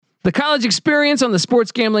The College Experience on the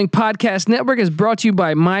Sports Gambling Podcast Network is brought to you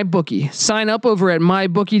by MyBookie. Sign up over at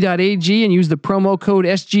mybookie.ag and use the promo code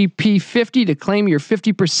SGP50 to claim your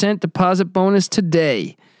 50% deposit bonus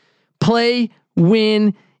today. Play,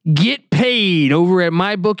 win, get paid over at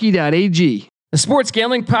mybookie.ag. The Sports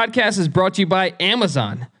Gambling Podcast is brought to you by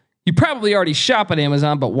Amazon. You probably already shop at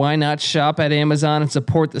Amazon, but why not shop at Amazon and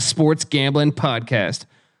support the Sports Gambling Podcast?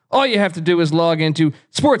 All you have to do is log into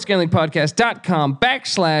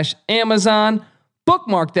sportsgamblingpodcast.com/Amazon,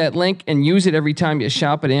 bookmark that link, and use it every time you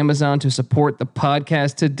shop at Amazon to support the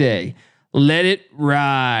podcast today. Let it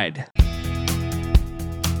ride.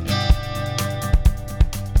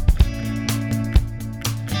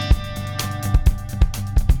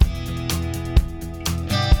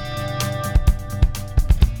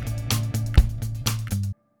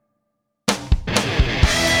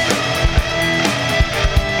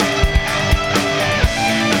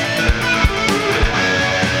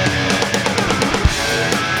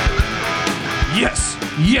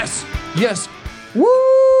 Yes. Woo!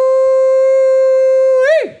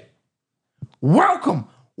 Welcome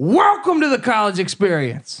to the College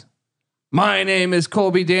Experience. My name is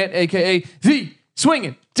Colby Dant, aka the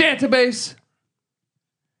Swinging Dantabase.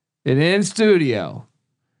 And in studio,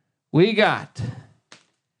 we got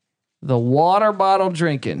the water bottle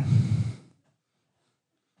drinking,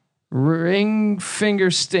 ring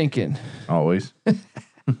finger stinking, always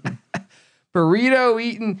burrito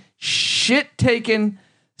eating, shit taking,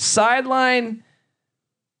 sideline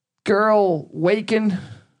girl waking.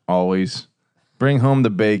 Always bring home the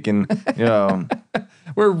bacon.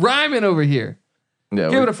 We're rhyming over here. Yeah,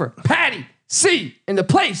 give it up for Patty C in the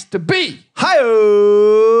place to be.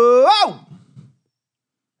 Hi-oh!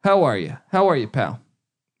 How are you? How are you, pal?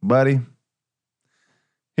 Buddy,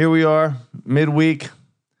 here we are, midweek.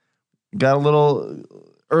 Got a little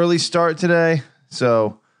early start today,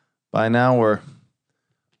 so by now we're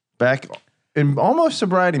back in almost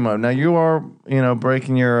sobriety mode. Now you are,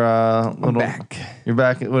 breaking your little back. You're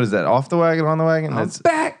back. What is that? Off the wagon, on the wagon? I'm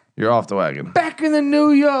back. You're off the wagon. Back in the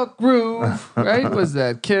New York groove. Right? Was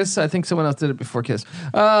that Kiss? I think someone else did it before Kiss.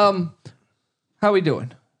 How we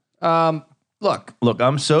doing? Look, I'm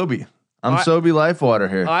Sobe. I'm Sobe Lifewater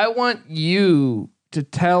here. I want you to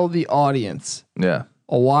tell the audience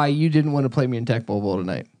why you didn't want to play me in Tech Bowl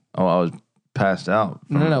tonight. Oh, I was passed out.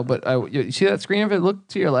 No. But you see that screen? If it look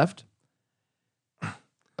to your left.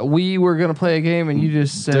 We were going to play a game and you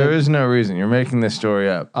just said... There is no reason. You're making this story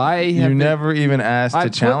up. You never even asked to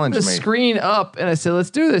challenge me. I put the screen up and I said, let's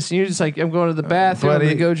do this. And you're just like, I'm going to the bathroom. Buddy, I'm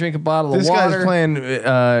going to go drink a bottle of water. This guy's playing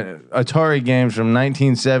Atari games from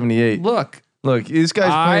 1978. Look, this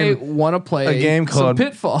guy's playing... I want to play a game called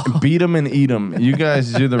Pitfall. Beat 'em and Eat 'em. You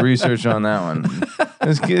guys do the research on that one.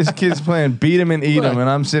 This kid's playing Beat 'em and Eat 'em, and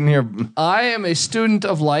I'm sitting here... I am a student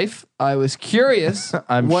of life. I was curious.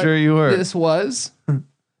 I'm sure you were. This was...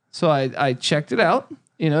 So I checked it out.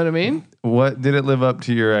 You know what I mean? What did it live up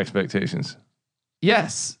to your expectations?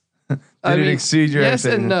 Yes. Did it exceed your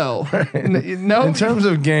expectations? Yes and no. No. In terms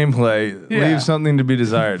of gameplay, leave something to be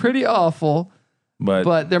desired. Pretty awful.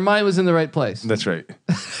 But their mind was in the right place. That's right.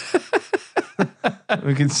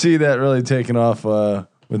 We can see that really taking off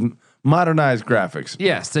with modernized graphics.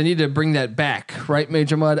 Yes, they need to bring that back, right,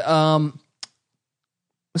 Major Mud?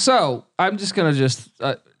 So I'm just gonna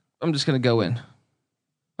go in.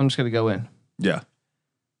 Yeah.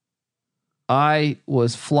 I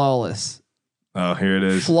was flawless. Oh, here it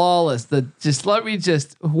is. Flawless.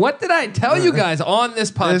 What did I tell you guys on this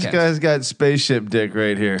podcast? This guy's got spaceship dick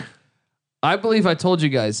right here. I believe I told you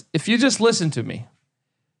guys, if you just listen to me,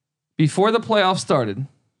 before the playoffs started,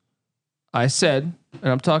 I said,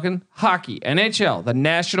 and I'm talking hockey, NHL, the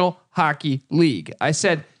National Hockey League. I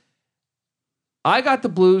said, I got the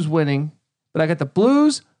Blues winning, but I got the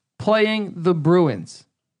Blues playing the Bruins.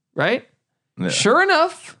 Right? Yeah. Sure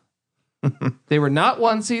enough, they were not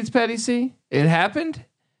 1 seeds, Petty C. It happened.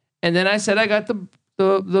 And then I said I got the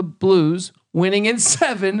Blues winning in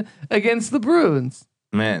 7 against the Bruins.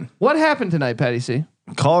 Man. What happened tonight, Petty C?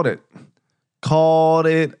 Called it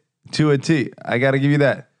to a T. I got to give you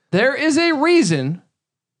that. There is a reason,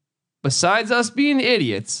 besides us being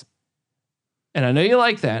idiots, and I know you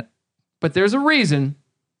like that, but there's a reason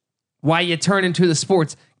why you turn into the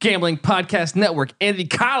Sports Gambling Podcast Network and the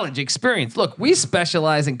College Experience. Look, we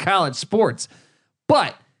specialize in college sports,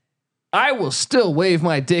 but I will still wave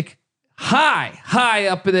my dick high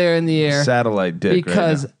up there in the air. Satellite dick.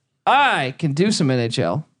 Because I can do some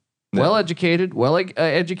NHL. Yeah. Well-educated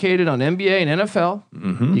on NBA and NFL.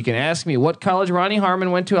 Mm-hmm. You can ask me what college Ronnie Harmon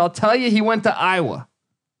went to. I'll tell you he went to Iowa.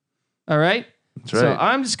 All right? That's right. So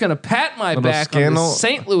I'm just gonna pat my Little back on scandal. the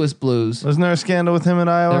St. Louis Blues. Wasn't there a scandal with him in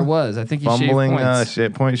Iowa? There was. I think he Fumbling,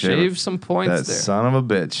 shaved points. shaved Some points that there. son of a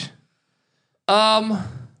bitch.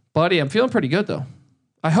 Buddy, I'm feeling pretty good though.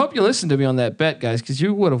 I hope you listened to me on that bet, guys, because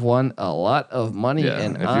you would have won a lot of money. Yeah,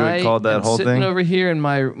 and if you had called that whole sitting thing over here in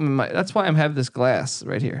my. That's why I'm having this glass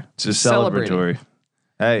right here. It's just celebratory.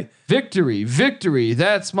 Hey, victory, victory!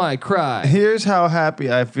 That's my cry. Here's how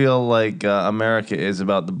happy I feel like America is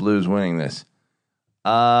about the Blues winning this.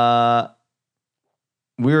 We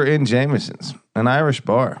were in Jameson's, an Irish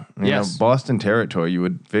bar. You know, Boston territory. You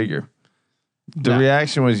would figure. The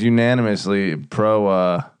reaction was unanimously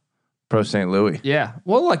pro St. Louis. Yeah.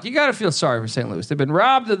 Well, look, you got to feel sorry for St. Louis. They've been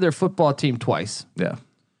robbed of their football team twice. Yeah.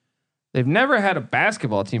 They've never had a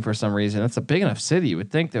basketball team for some reason. It's a big enough city. You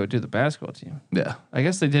would think they would do the basketball team. Yeah. I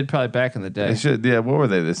guess they did probably back in the day. They should. Yeah. What were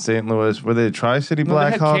they? The St. Louis? Were they the Tri-City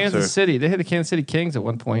Blackhawks? They had Kansas City. They had the Kansas City Kings at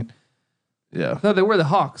one point. Yeah. No, they were the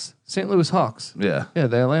Hawks. St. Louis Hawks. Yeah. Yeah,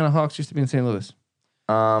 the Atlanta Hawks used to be in St. Louis.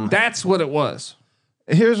 That's what it was.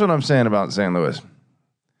 Here's what I'm saying about St. Louis.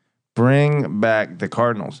 Bring back the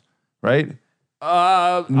Cardinals, right?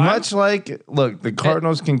 Much like, look, the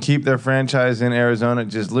Cardinals can keep their franchise in Arizona,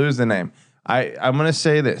 just lose the name. I'm going to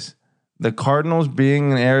say this. The Cardinals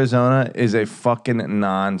being in Arizona is a fucking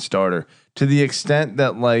non-starter to the extent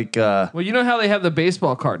that well, you know how they have the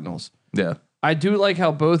baseball Cardinals. Yeah. I do like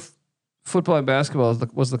how both football and basketball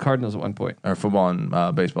was the Cardinals at one point. Or football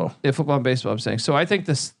and baseball. Yeah, football and baseball, I'm saying. So I think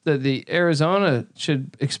the Arizona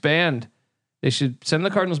should expand. They should send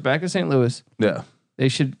the Cardinals back to St. Louis. Yeah. They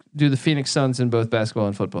should do the Phoenix Suns in both basketball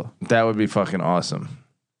and football. That would be fucking awesome.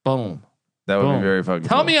 Boom. That would be very fucking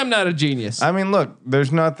Tell cool. me I'm not a genius. I mean, look,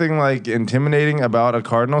 there's nothing like intimidating about a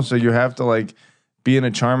Cardinal, so you have to like be in a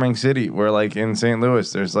charming city where like in St.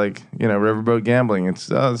 Louis, there's like, you know, riverboat gambling. It's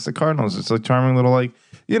the Cardinals. It's a charming little like,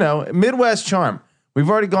 you know, Midwest charm. We've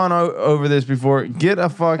already gone over this before. Get a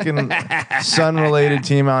fucking sun-related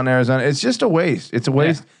team out in Arizona. It's just a waste. It's a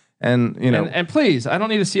waste. Yeah. And you know, and please, I don't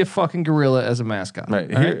need to see a fucking gorilla as a mascot. Right.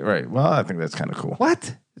 Here, right. Well, I think that's kind of cool.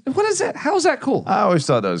 What? What is that? How's that cool? I always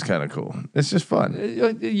thought that was kind of cool. It's just fun.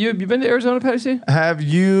 You been to Arizona, Patty C? Have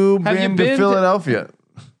you been to Philadelphia?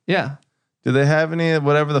 Yeah. Do they have any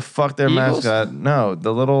whatever the fuck their Eagles? mascot? No,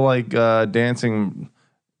 the little like dancing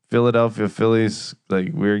Philadelphia Phillies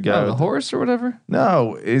like weird guy. The horse or whatever.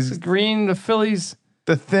 No, is green the Phillies.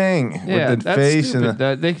 The thing with the face stupid.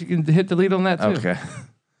 and they can hit delete on that too. Okay.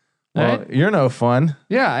 Well, right? You're no fun.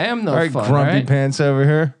 Yeah, I am no fun. Grumpy right? pants over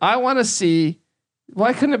here. I want to see.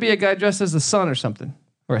 Why couldn't it be a guy dressed as the sun or something,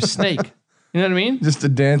 or a snake? You know what I mean? Just a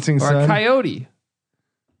dancing or sun. a coyote.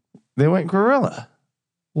 They went gorilla.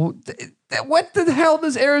 Well, what the hell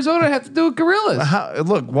does Arizona have to do with gorillas?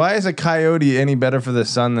 Look, why is a coyote any better for the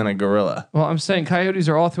sun than a gorilla? Well, I'm saying coyotes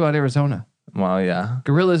are all throughout Arizona. Well, yeah.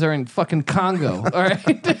 Gorillas are in fucking Congo. All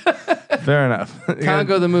right. Fair enough.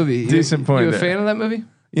 Congo the movie. Decent point. You a fan of that movie?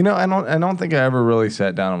 You know, I don't think I ever really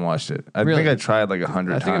sat down and watched it. I Really? think I tried like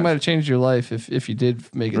 100 times. I think it might have changed your life if you did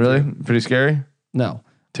make it. Really? through. Pretty scary? No.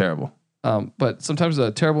 Terrible. But sometimes a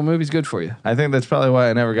terrible movie's good for you. I think that's probably why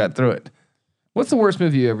I never got through it. What's the worst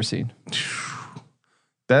movie you ever seen?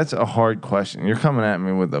 That's a hard question. You're coming at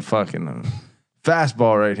me with a fucking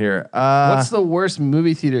fastball right here. What's the worst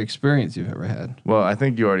movie theater experience you've ever had? Well, I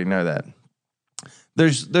think you already know that.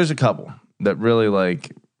 There's a couple that really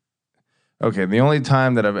like. Okay, the only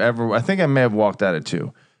time that I think I may have walked out of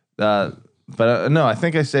two, but no, I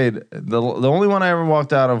think I stayed. The only one I ever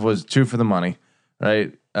walked out of was Two for the Money,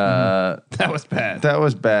 right? That was bad. That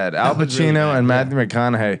was bad. Al Pacino really bad, and Matthew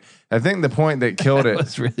McConaughey. I think the point that killed it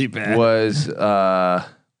was really bad. Was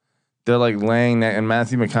they're like laying there, and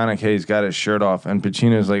Matthew McConaughey's got his shirt off, and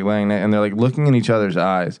Pacino's like laying there, and they're like looking in each other's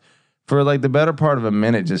eyes for like the better part of a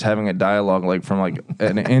minute, just having a dialogue like from like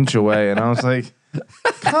an inch away, and I was like.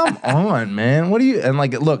 Come on, man. What do you... And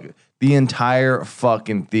like, look, the entire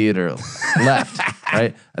fucking theater left,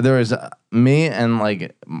 right? There was me and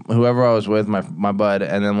like whoever I was with, my bud,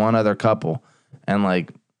 and then one other couple. And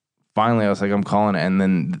like, finally I was like, I'm calling it. And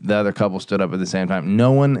then the other couple stood up at the same time.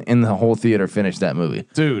 No one in the whole theater finished that movie.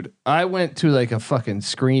 Dude, I went to like a fucking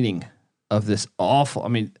screening of this awful... I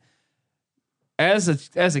mean, as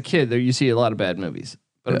a kid, there you see a lot of bad movies.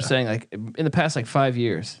 But I'm saying like in the past like 5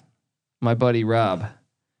 years... My buddy Rob,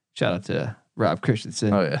 shout out to Rob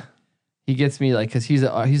Christensen. Oh yeah, he gets me like because he's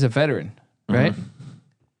a veteran, right?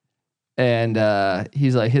 And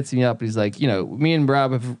he's like hits me up. And he's like, you know, me and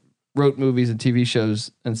Rob have wrote movies and TV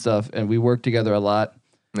shows and stuff, and we work together a lot.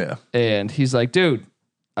 Yeah. And he's like, dude,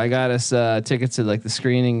 I got us tickets to like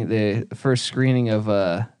the first screening of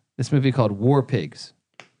this movie called War Pigs.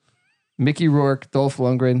 Mickey Rourke, Dolph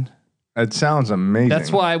Lundgren, That sounds amazing.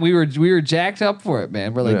 That's why we were jacked up for it,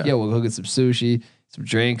 man. We're like, Yeah. yo, we'll go get some sushi, some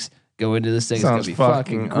drinks, go into this thing. Sounds it's gonna be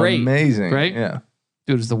fucking great, amazing, right? Yeah,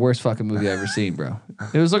 dude, it's the worst fucking movie I've ever seen, bro.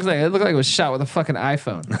 It looked like it was shot with a fucking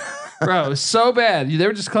iPhone, bro. It was so bad. They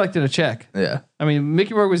were just collecting a check. yeah. I mean,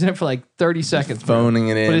 Mickey Rourke was in it for like 30 seconds, Phoning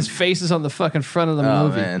it in, but his face is on the fucking front of the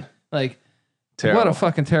movie. Man. Like, Terrible. what a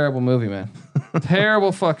fucking terrible movie, man.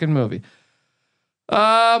 Terrible fucking movie.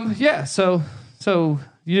 Yeah. So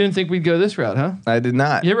you didn't think we'd go this route, huh? I did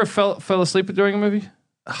not. You ever fell asleep during a movie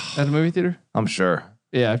at the movie theater? I'm sure.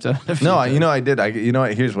 Yeah, I've done it. No, I did. You know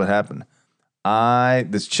what? Here's what happened.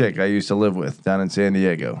 This chick I used to live with down in San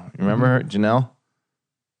Diego. You remember her, Janelle?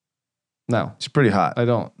 No, She's pretty hot. I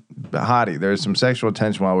don't. Hottie. There's some sexual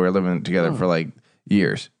tension while we were living together for like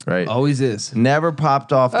years, right? Always is. Never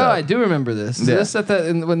popped off. Oh, I do remember this. Is this at that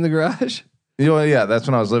in the garage? You know, yeah, that's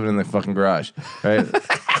when I was living in the fucking garage, right?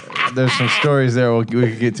 There's some stories there we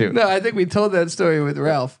could get to. No, I think we told that story with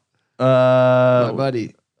Ralph, my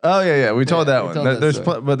buddy. Oh yeah, we told that one. Told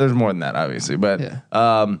that But there's more than that, obviously. But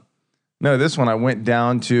Yeah. no, this one I went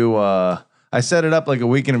down to. I set it up like a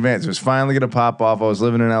week in advance. It was finally gonna pop off. I was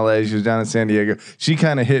living in LA. She was down in San Diego. She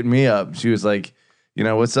kind of hit me up. She was like, you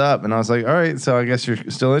know, what's up? And I was like, all right. So I guess you're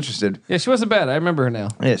still interested. Yeah, she wasn't bad. I remember her now.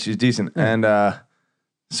 Yeah, she's decent. And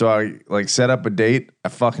so I like set up a date. I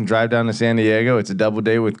fucking drive down to San Diego. It's a double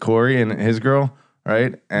date with Corey and his girl,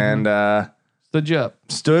 right? And Stood you up.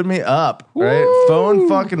 stood me up, right? Woo! Phone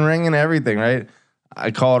fucking ringing, everything, right?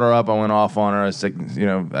 I called her up. I went off on her. I was like, you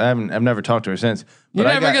know, I've never talked to her since. You're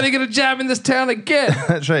But never gonna get a job in this town again.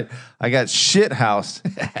 That's right. I got shit housed.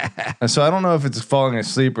 And so I don't know if it's falling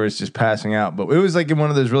asleep or it's just passing out. But it was like in one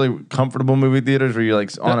of those really comfortable movie theaters where you're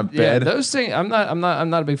like on a bed. Yeah, those things. I'm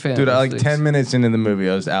not a big fan. Dude, of I those like things. 10 minutes into the movie,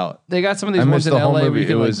 I was out. They got some of these I ones missed in the whole LA where movie. you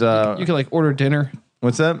can It was, you can like order dinner.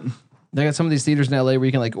 What's that? They got some of these theaters in LA where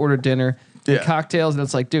you can like order dinner, Yeah. and cocktails, and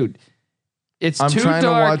it's like, dude, it's I'm too trying to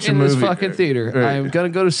dark watch a in this movie. fucking theater. Right. I'm gonna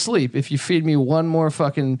go to sleep if you feed me one more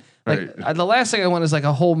fucking like. Right. The last thing I want is like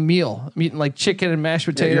a whole meal. I'm eating like chicken and mashed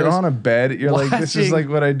Yeah, potatoes. you're on a bed. You're like, this is Watching- like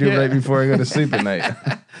what I do yeah. right before I go to sleep at night.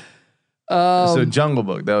 So Jungle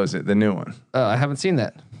Book, that was it, the new one. I haven't seen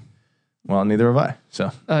that. Well, neither have I.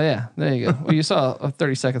 So Oh yeah, there you go. Well, you saw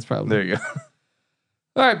 30 seconds probably. there you go.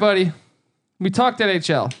 All right, buddy. We talked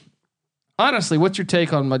NHL. Honestly, what's your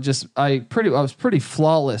take on I was pretty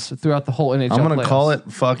flawless throughout the whole NHL. I'm gonna playoffs. call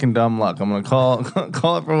it fucking dumb luck. I'm gonna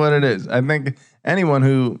call it for what it is. I think anyone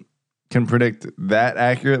who can predict that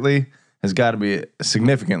accurately has got to be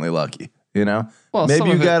significantly lucky. You know, Well, maybe some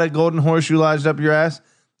you of it- got a golden horseshoe lodged up your ass.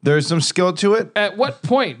 There's some skill to it. At what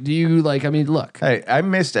point do you like? I mean, look. Hey, I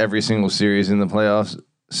missed every single series in the playoffs,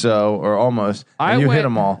 or almost. And you hit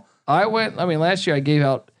them all. I mean, last year I gave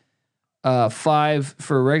out 5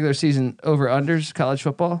 for regular season over unders college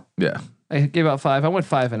football. Yeah. I gave out 5. I went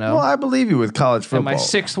 5-0. Well, I believe you with college football. And my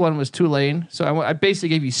 6th one was Tulane. So I basically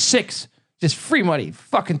gave you 6, just free money,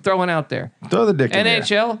 fucking throwing out there. Throw the dick in there.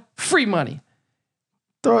 NHL, free money.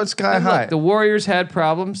 Throw it sky And high. look, the Warriors had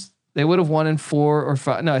problems. They would have won in 4 or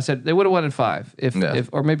 5. No, I said they would have won in 5 if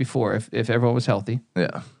or maybe 4 if everyone was healthy.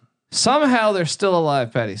 Yeah. Somehow they're still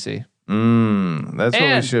alive, Patty C. That's what we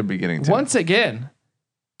And should be getting to. Once again,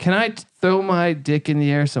 can I throw my dick in the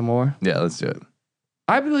air some more? Yeah, let's do it.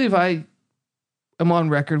 I believe I am on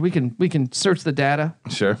record. We can search the data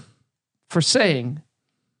Sure. for saying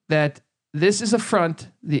that this is a front.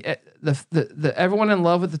 The everyone in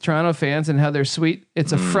love with the Toronto fans and how they're sweet.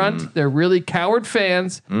 It's a front. They're really coward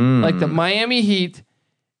fans, like the Miami Heat,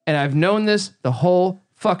 and I've known this the whole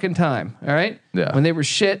fucking time. All right. Yeah. When they were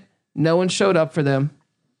shit, no one showed up for them.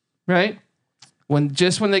 Right. When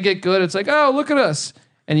they get good, it's like, oh, look at us.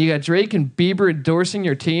 And you got Drake and Bieber endorsing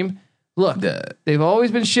your team. Look, they've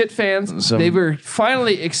always been shit fans. They were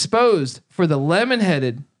finally exposed for the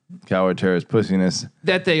lemon-headed Coward terrorist pussiness.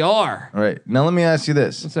 that they are. All right. Now let me ask you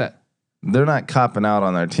this. What's that? They're not copping out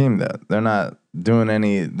on their team though. They're not doing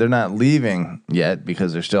they're not leaving yet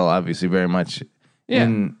because they're still obviously very much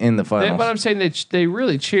in the finals. But I'm saying they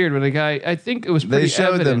really cheered when a guy, I think it was pretty They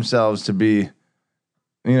showed evident. themselves to be,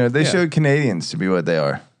 they showed Canadians to be what they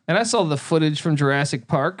are. And I saw the footage from Jurassic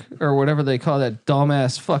Park or whatever they call that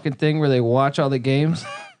dumbass fucking thing where they watch all the games,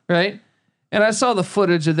 right? And I saw the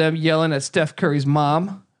footage of them yelling at Steph Curry's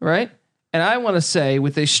mom, right? And I want to say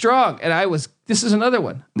with a strong, this is another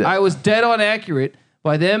one. Yeah. I was dead on accurate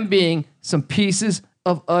by them being some pieces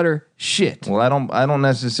of utter shit. Well, I don't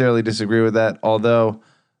necessarily disagree with that. Although,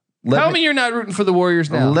 Tell me you're not rooting for the Warriors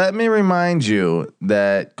now. let me remind you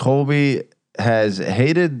that Colby has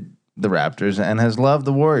hated the Raptors and has loved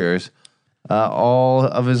the Warriors all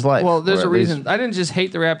of his life. Well, there's a reason. I didn't just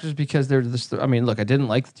hate the Raptors because they're this. I mean, look, I didn't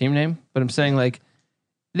like the team name, but I'm saying like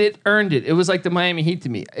it earned it. It was like the Miami Heat to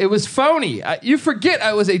me. It was phony. You forget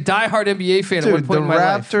I was a diehard NBA fan at one point in my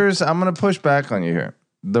life. The Raptors, I'm going to push back on you here.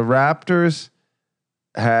 The Raptors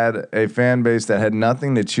had a fan base that had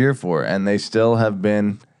nothing to cheer for, and they still have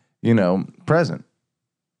been, present.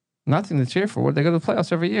 Nothing to cheer for. They go to the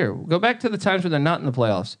playoffs every year. Go back to the times when they're not in the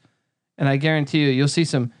playoffs. And I guarantee you'll see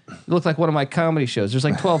some. Look like one of my comedy shows. There's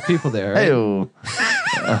like 12 people there. Right?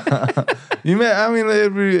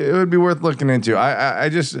 It would be worth looking into. I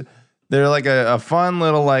just they're like a fun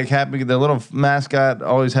little like happy. The little mascot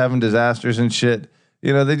always having disasters and shit.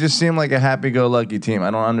 They just seem like a happy-go-lucky team.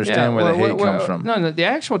 I don't understand where the hate comes from. No, the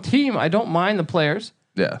actual team. I don't mind the players.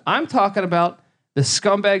 Yeah, I'm talking about the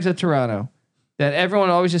scumbags of Toronto. That everyone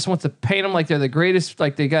always just wants to paint them like they're the greatest.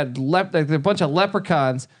 Like they got like they're a bunch of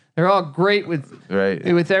leprechauns. They're all great with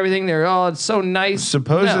everything. They're all so nice.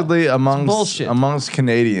 Supposedly amongst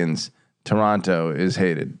Canadians, Toronto is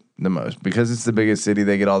hated the most because it's the biggest city.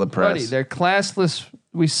 They get all the press. Buddy, they're classless.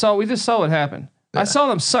 We just saw what happened. Yeah. I saw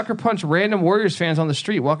them sucker punch random Warriors fans on the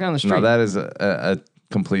street, walking down the street. No, that is a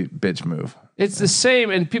complete bitch move. It's the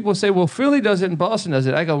same, and people say, "Well, Philly does it and Boston does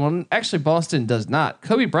it." I go, "Well, actually, Boston does not."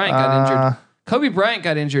 Kobe Bryant got injured. Kobe Bryant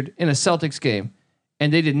got injured in a Celtics game,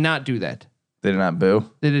 and they did not do that. They did not boo.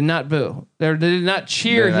 They did not boo. They did not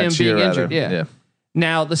cheer him being injured. Yeah.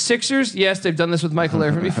 Now the Sixers, yes, they've done this with Michael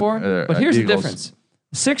Irvin before, but here's the difference: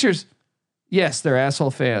 the Sixers, yes, they're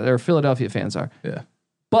asshole fans. They're Philadelphia fans are. Yeah.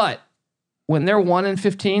 But when they're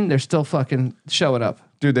 1-15, they're still fucking showing up.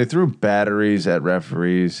 Dude, they threw batteries at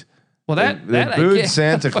referees. Well, they booed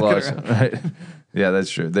Santa Claus. Right. Yeah,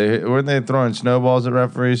 that's true. Weren't they throwing snowballs at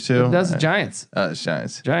referees too? That's the Giants. It's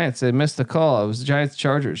Giants. Giants. They missed the call. It was Giants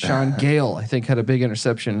Chargers. Sean Gale, I think, had a big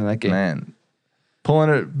interception in that game. Man, pulling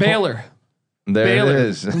it. Baylor. Baylor. It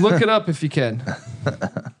is. Look it up if you can.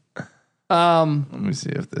 Let me see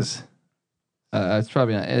if this. It's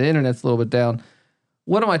probably not. The internet's a little bit down.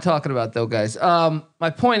 What am I talking about, though, guys? My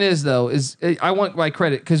point is I want my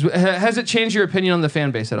credit because has it changed your opinion on the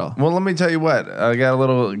fan base at all? Well, let me tell you what. I got a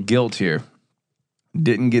little guilt here.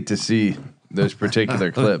 Didn't get to see those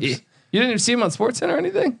particular clips. You didn't even see them on SportsCenter or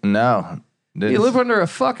anything? No. You live under a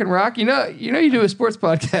fucking rock. You know you do a sports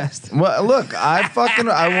podcast. Well, look, I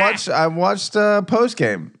watched post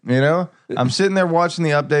game. I'm sitting there watching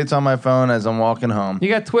the updates on my phone as I'm walking home. You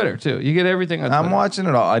got Twitter too. You get everything on Twitter. I'm watching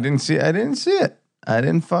it all. I didn't see it. I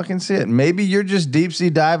didn't fucking see it. Maybe you're just deep sea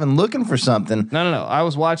diving looking for something. No. I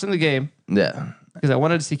was watching the game. Yeah. Because I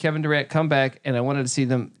wanted to see Kevin Durant come back and I wanted to see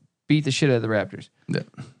them beat the shit out of the Raptors. Yeah.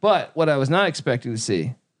 But what I was not expecting to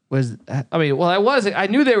see was, I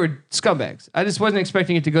knew they were scumbags. I just wasn't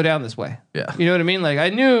expecting it to go down this way. Yeah. You know what I mean? Like I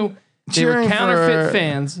knew they were counterfeit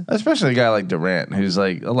fans. Especially a guy like Durant, who's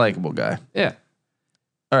like a likable guy. Yeah.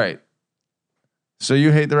 All right. So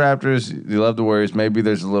you hate the Raptors. You love the Warriors. Maybe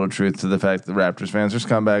there's a little truth to the fact that Raptors fans are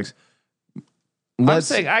scumbags. I'm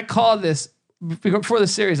saying I called this before the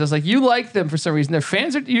series. I was like, you like them for some reason. Their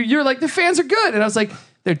fans are, you're like, the fans are good. And I was like,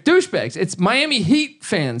 they're douchebags. It's Miami Heat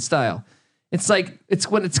fan style. It's like, it's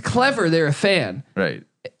when it's clever, they're a fan. Right.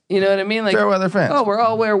 You know what I mean? Like, fair weather fans. Oh, we're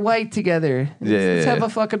all wear white together. Let's have a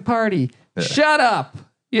fucking party. Yeah. Shut up.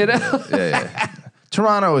 Yeah.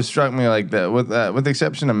 Toronto has struck me like that, with the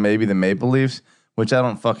exception of maybe the Maple Leafs, which I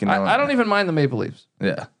don't fucking know. I don't even mind the Maple Leafs.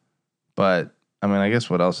 Yeah. But, I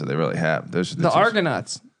guess what else do they really have? The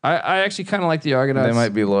Argonauts. I actually kind of like the Argonauts. They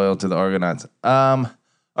might be loyal to the Argonauts.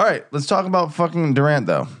 All right, let's talk about fucking Durant,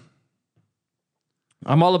 though.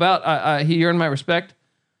 I'm all about. He earned my respect.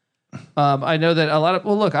 I know that a lot of.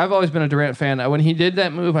 Well, look, I've always been a Durant fan. When he did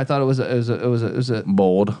that move, I thought it was a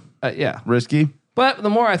bold, risky. But the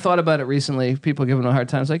more I thought about it recently, people giving him a hard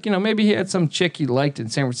time. It's like, maybe he had some chick he liked in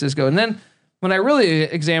San Francisco, and then when I really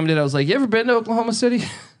examined it, I was like, you ever been to Oklahoma City?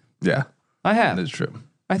 Yeah, I have. That's true.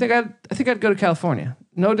 I think I'd go to California.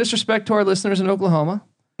 No disrespect to our listeners in Oklahoma.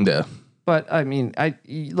 Yeah. But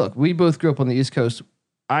look, we both grew up on the East Coast.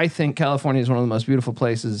 I think California is one of the most beautiful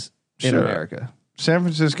places in America. San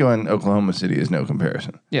Francisco and Oklahoma City is no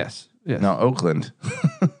comparison. Yes. Now Oakland.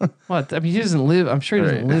 What? He doesn't live. I'm sure he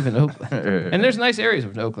doesn't live in Oakland. And there's nice areas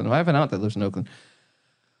of Oakland. I have an aunt that lives in Oakland.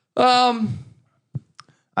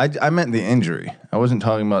 I meant the injury. I wasn't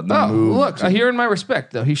talking about the move. Look, I hear in my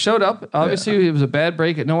respect though. He showed up. Obviously, it was a bad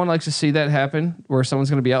break. No one likes to see that happen, where someone's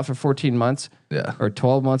going to be out for 14 months, or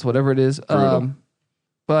 12 months, whatever it is.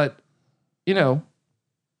 But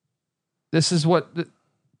this is what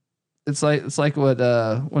it's like. It's like what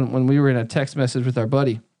when we were in a text message with our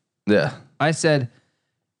buddy. Yeah, I said,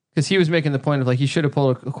 because he was making the point of like he should have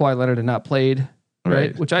pulled a Kawhi Leonard and not played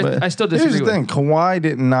right? Which I still disagree with. Here's the thing. Kawhi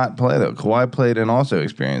did not play, though. Kawhi played and also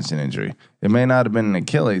experienced an injury. It may not have been an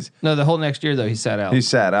Achilles. No, the whole next year, though, he sat out. He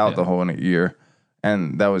sat out the whole year.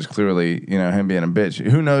 And that was clearly, him being a bitch.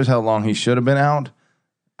 Who knows how long he should have been out?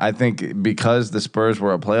 I think because the Spurs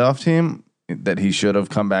were a playoff team, that he should have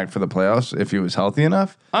come back for the playoffs if he was healthy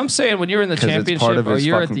enough. I'm saying when you're in the championship or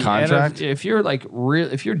you're at the contract. end, if you're like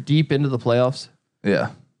if you're deep into the playoffs,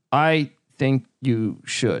 I think you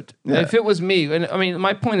should. Yeah. If it was me, and I mean,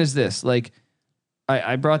 my point is this: like,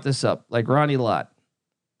 I brought this up, like Ronnie Lott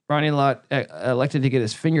elected to get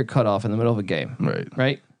his finger cut off in the middle of a game.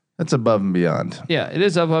 Right. That's above and beyond. Yeah, it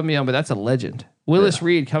is above and beyond, but that's a legend. Willis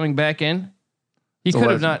Reed coming back in. He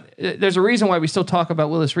could have not. There's a reason why we still talk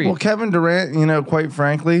about Willis Reed. Well, Kevin Durant, quite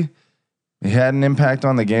frankly, he had an impact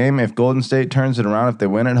on the game. If Golden State turns it around, if they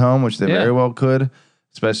win at home, which they very well could,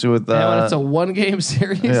 especially with when it's a 1-game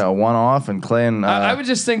series. Yeah, 1-off and Clay and I would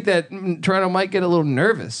just think that Toronto might get a little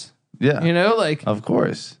nervous. Yeah, like of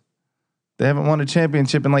course, they haven't won a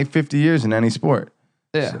championship in like 50 years in any sport.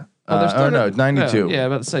 Yeah. So, no, 92. Yeah,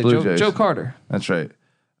 about to say Joe Carter. That's right.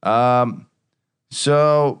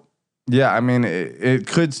 So. Yeah, I mean, it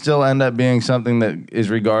could still end up being something that is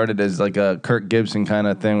regarded as like a Kirk Gibson kind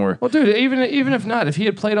of thing. Where, well, dude, even if not, if he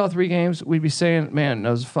had played all 3 games, we'd be saying, man, that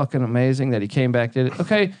was fucking amazing that he came back, did it.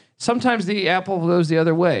 Okay, sometimes the apple goes the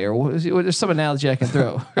other way, or there's some analogy I can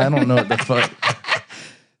throw. I don't know what the fuck.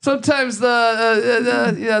 Sometimes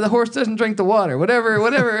the horse doesn't drink the water.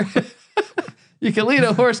 Whatever. You can lead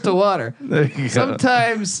a horse to water.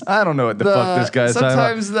 Sometimes I don't know what the fuck this guy's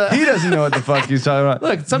talking about. He doesn't know what the fuck he's talking about.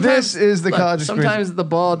 Look, sometimes this is the college experience. Sometimes the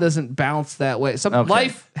ball doesn't bounce that way.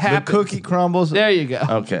 Life happens. The cookie crumbles. There you go.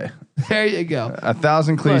 Okay. There you go.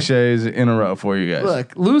 1,000 cliches in a row for you guys.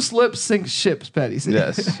 Look, loose lips sink ships, Petty.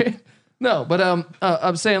 Yes. No, but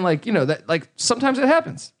I'm saying that sometimes it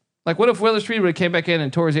happens. Like, what if Willis Reed would have came back in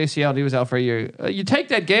and tore his ACL and he was out for a year? You take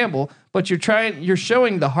that gamble, but you're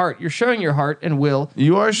showing the heart. You're showing your heart and will.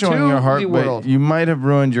 You are showing your heart, but you might have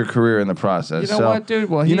ruined your career in the process. You know what,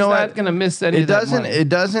 dude? Well, he's not going to miss any of that money. It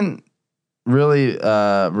doesn't really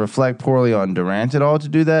reflect poorly on Durant at all to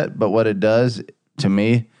do that, but what it does, to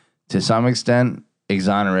me, to some extent,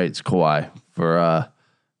 exonerates Kawhi for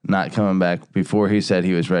not coming back before he said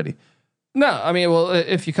he was ready. No, I mean, well,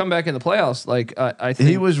 if you come back in the playoffs, like I think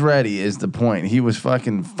he was ready is the point. He was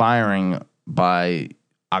fucking firing by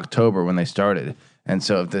October when they started, and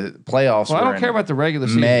so if the playoffs, I don't care about the regular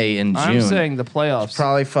season. May and June. I'm saying the playoffs. He's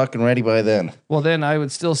probably fucking ready by then. Well, then I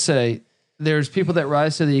would still say there's people that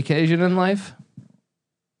rise to the occasion in life,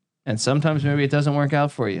 and sometimes maybe it doesn't work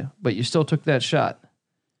out for you, but you still took that shot,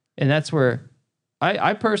 and that's where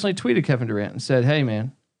I personally tweeted Kevin Durant and said, "Hey,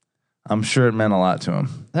 man, I'm sure it meant a lot to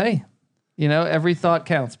him. Hey." Every thought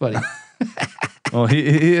counts, buddy. Well,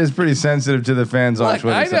 he is pretty sensitive to the fans on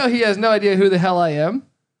Twitter. I know he has no idea who the hell I am,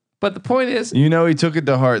 but the point is, he took it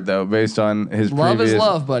to heart though, based on his love is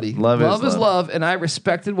love, buddy. Love is love, and I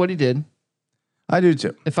respected what he did. I do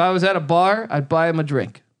too. If I was at a bar, I'd buy him a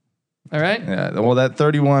drink. All right. Yeah. Well, that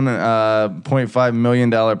 $31.5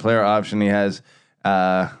 million player option he has.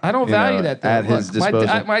 I don't value that though. At his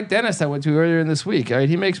disposal. My dentist I went to earlier in this week. All right,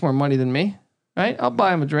 he makes more money than me. Right, I'll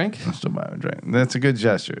buy him a drink. I'll still buy him a drink. That's a good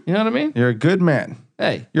gesture. You know what I mean? You're a good man.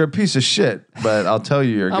 Hey, you're a piece of shit, but I'll tell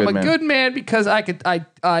you, you're a good man. I'm a good man because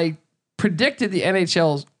I predicted the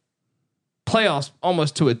NHL's playoffs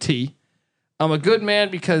almost to a T. I'm a good man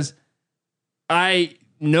because I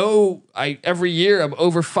know every year I'm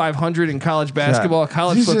over 500 in college basketball,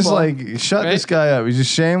 college football. He's just like, shut this guy up. He's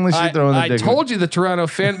just shamelessly throwing the dick. I told you the Toronto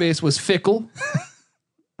fan base was fickle.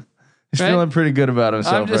 He's feeling pretty good about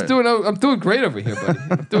himself. I'm doing great over here, buddy.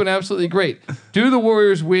 I'm doing absolutely great. Do the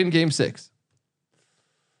Warriors win Game 6?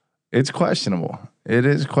 It's questionable. It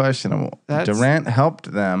is questionable. Durant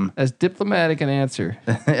helped them. As diplomatic an answer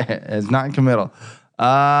as non-committal.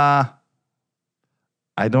 I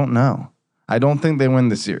don't know. I don't think they win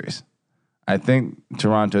the series. I think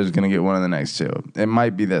Toronto is going to get one of the next 2. It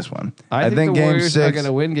might be this one. I think the Warriors are going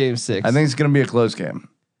to win Game 6. I think it's going to be a close game.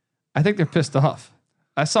 I think they're pissed off.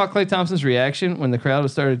 I saw Klay Thompson's reaction when the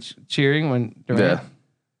crowd started cheering when Durant. Yeah.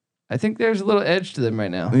 I think there's a little edge to them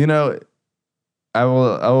right now. I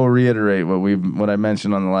will reiterate what I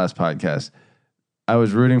mentioned on the last podcast. I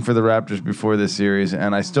was rooting for the Raptors before this series,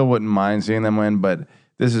 and I still wouldn't mind seeing them win, but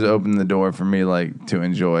this has opened the door for me to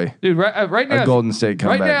enjoy. Dude, right now, a Golden State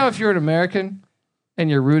comeback. Right now, if you're an American and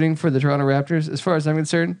you're rooting for the Toronto Raptors, as far as I'm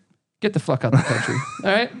concerned, get the fuck out of the country.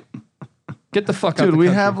 All right. Get the fuck out of the country.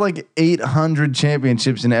 Dude, we have like 800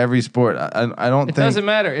 championships in every sport. I don't think... It doesn't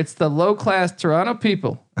matter. It's the low-class Toronto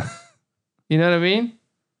people. You know what I mean?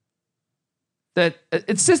 that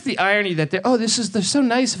it's just the irony that they're so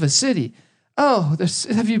nice of a city. Oh,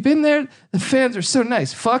 have you been there? The fans are so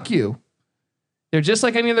nice. Fuck you. They're just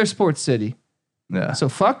like any other sports city. Yeah. So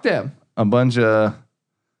fuck them. A bunch of,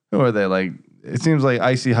 who are they? Like, it seems like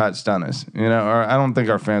icy hot stunners, or I don't think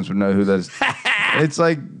our fans would know who that is. It's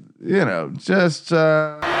like, just.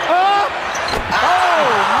 Oh, no!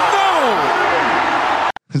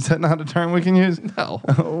 Is that not a term we can use? No.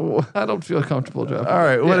 I don't feel comfortable dropping. All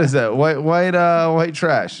right. What is that? White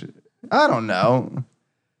trash. I don't know.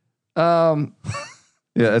 Yeah,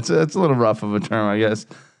 it's a little rough of a term, I guess.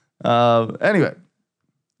 Anyway.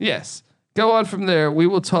 Yes. Go on from there. We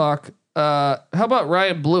will talk. How about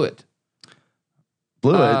Ryan Blewett?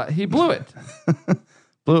 Blew it. He blew it.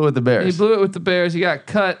 Blew it with the Bears. He blew it with the Bears. He got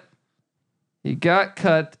cut.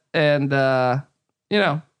 And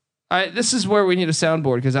this is where we need a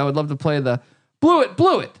soundboard because I would love to play the blew it.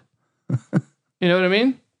 You know what I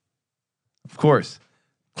mean? Of course.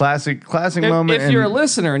 Classic moment. If you're a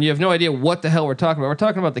listener and you have no idea what the hell we're talking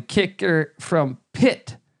about the kicker from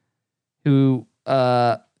Pitt, who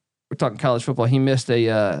we're talking college football. He missed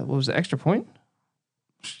a what was the extra point?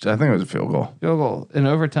 I think it was a field goal. Field goal in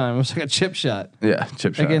overtime. It was like a chip shot. Yeah,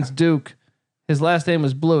 chip shot against Duke. His last name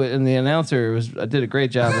was Blewett, and the announcer did a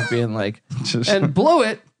great job of being like, and blew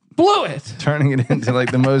it, turning it into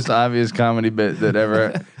like the most obvious comedy bit that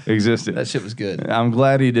ever existed. That shit was good. I'm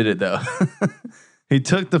glad he did it though. He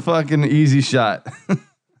took the fucking easy shot.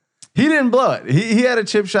 He didn't blow it. He had a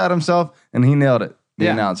chip shot himself, and he nailed it. The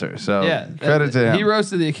announcer. So credit to him. He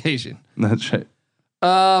rose to the occasion. That's right.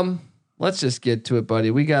 Let's just get to it,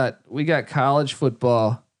 buddy. We got college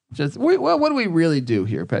football. What do we really do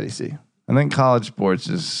here, Petty C? I think college sports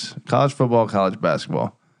is college football, college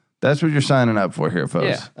basketball. That's what you're signing up for here, folks.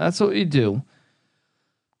 Yeah, that's what we do.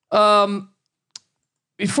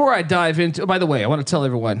 Before I dive into, by the way, I want to tell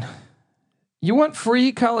everyone, you want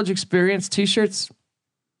free college experience t-shirts,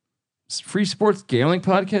 free sports gambling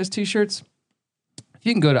podcast t-shirts?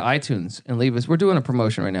 You can go to iTunes and leave us. We're doing a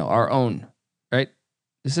promotion right now, our own, right?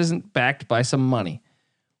 This isn't backed by some money.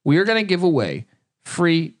 We are going to give away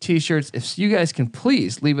free t-shirts. If you guys can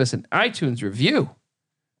please leave us an iTunes review.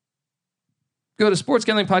 Go to Sports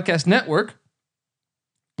Gambling Podcast Network.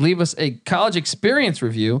 Leave us a college experience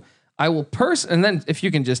review. I will and then if you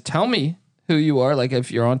can just tell me who you are, like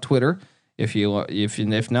if you're on Twitter, if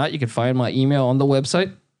not, you can find my email on the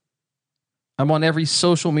website. I'm on every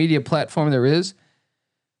social media platform there is.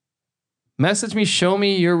 Message me, show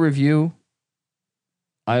me your review.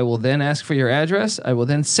 I will then ask for your address. I will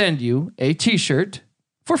then send you a t-shirt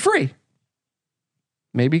for free.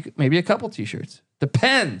 Maybe a couple t-shirts.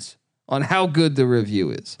 Depends on how good the review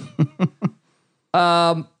is.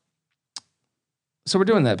 So we're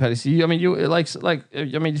doing that, Patty C. I mean,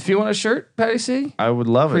 if you want a shirt, Patty C, I would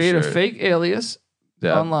love create a shirt. A fake alias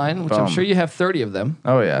online, which I'm sure you have 30 of them.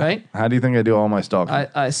 Oh yeah, right? How do you think I do all my stalking?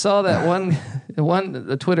 I saw that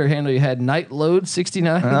the Twitter handle you had, Night Load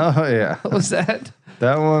 69. Oh yeah, what was that?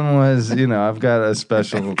 That one was, I've got a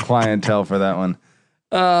special clientele for that one.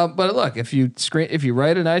 But look, if you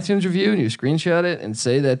write an iTunes review and you screenshot it and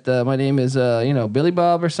say that my name is Billy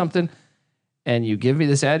Bob or something, and you give me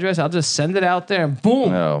this address, I'll just send it out there and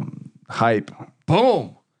boom. Oh, hype.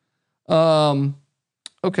 Boom.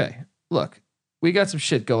 Okay. Look, we got some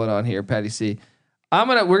shit going on here, Patty C.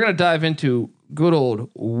 We're gonna dive into good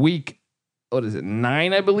old week. What is it?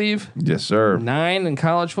 9, I believe. Yes, sir. 9 in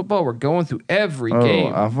college football. We're going through every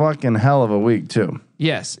game. A fucking hell of a week too.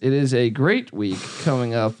 Yes, it is a great week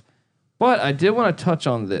coming up. But I did want to touch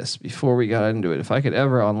on this before we got into it. If I could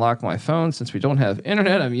ever unlock my phone, since we don't have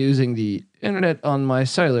internet, I'm using the internet on my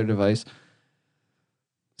cellular device.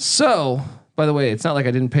 So, by the way, it's not like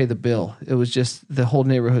I didn't pay the bill. It was just the whole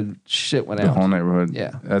neighborhood shit went out. The whole neighborhood.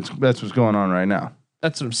 Yeah. That's what's going on right now.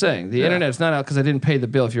 That's what I'm saying. The internet's not out because I didn't pay the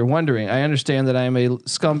bill. If you're wondering, I understand that I am a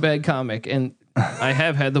scumbag comic, and I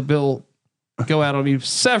have had the bill go out on me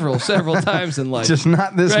several times in life. Just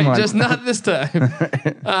not this month. Just not this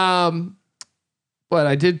time. But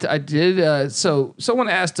I did. So someone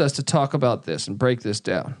asked us to talk about this and break this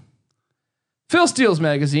down. Phil Steele's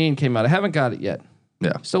magazine came out. I haven't got it yet.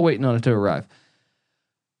 Yeah. Still waiting on it to arrive.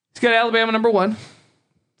 He's got Alabama number 1.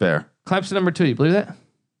 Fair. Clemson number 2. You believe that?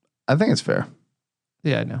 I think it's fair.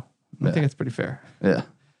 Yeah, I know. I think it's pretty fair. Yeah.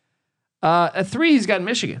 At 3, he's got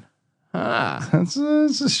Michigan. That's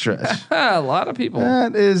a stretch. A lot of people.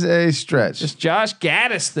 That is a stretch. This Josh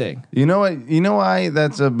Gaddis thing. You know what? You know why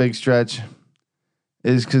that's a big stretch?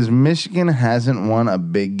 Is because Michigan hasn't won a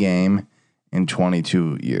big game in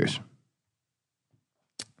 22 years.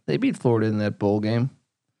 They beat Florida in that bowl game.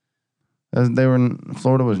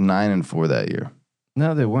 Florida was 9-4 that year.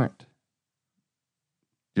 No, they weren't.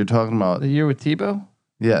 You're talking about the year with Tebow.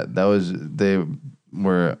 Yeah, that was they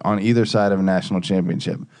were on either side of a national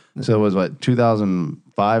championship. So it was what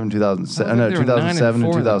 2005 and 2007. No, 2007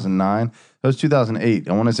 and 2009. It was 2008.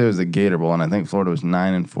 I want to say it was the Gator Bowl, and I think Florida was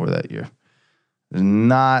 9-4 that year. It was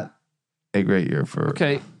not a great year for.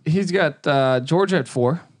 Okay, he's got Georgia at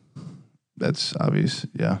 4. That's obvious.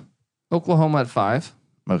 Yeah. Oklahoma at 5.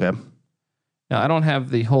 Okay. Now I don't have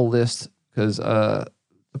the whole list because the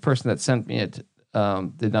person that sent me it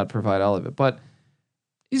did not provide all of it, but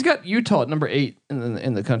he's got Utah at number 8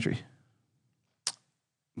 in the country.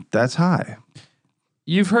 That's high.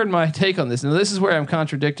 You've heard my take on this. Now this is where I'm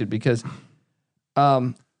contradicted because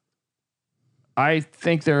I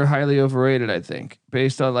think they're highly overrated. I think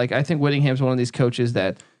based on I think Whittingham's one of these coaches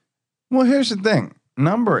that. Well, here's the thing.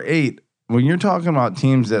 Number 8, when you're talking about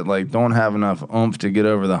teams that don't have enough oomph to get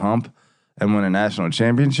over the hump and win a national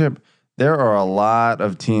championship, there are a lot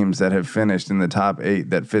of teams that have finished in the top 8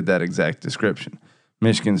 that fit that exact description.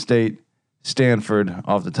 Michigan State, Stanford,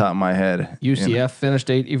 off the top of my head. UCF finished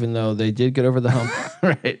 8, even though they did get over the hump.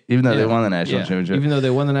 Right. Even though they won the national championship. Even though they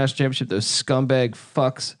won the national championship, those scumbag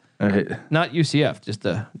fucks. Right. Not UCF, just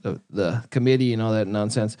the committee and all that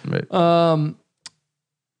nonsense. Right.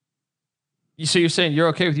 So you're saying you're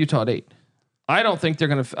okay with Utah at 8? I don't think they're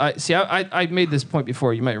going to. I made this point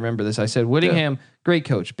before. You might remember this. I said Whittingham, great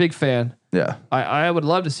coach, big fan. Yeah. I would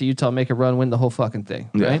love to see Utah make a run, win the whole fucking thing.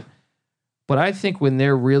 Yeah. Right. But I think when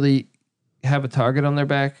they're really have a target on their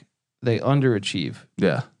back, they underachieve.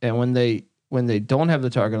 Yeah. And when they don't have the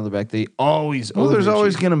target on their back, they always there's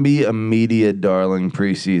always going to be a media darling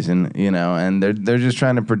preseason, and they're just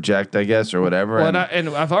trying to project, I guess, or whatever. Well, and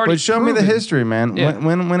I've already. But show me the history, man. Yeah.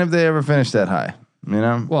 When have they ever finished that high?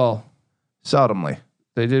 Well, seldomly.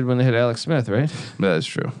 They did when they hit Alex Smith, right? That's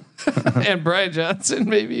true. And Brian Johnson,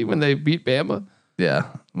 maybe when they beat Bama. Yeah.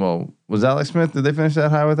 Well, was Alex Smith? Did they finish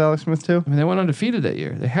that high with Alex Smith too? I mean, they went undefeated that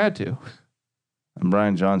year. They had to. And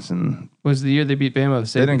Brian Johnson was the year they beat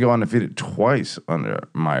Bama. They didn't go undefeated twice under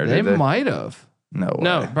Meyer. They did they? might have. No way.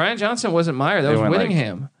 No, Brian Johnson wasn't Meyer. That was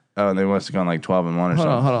Whittingham. And they must have gone 12-1 or something.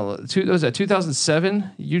 Hold on. Was that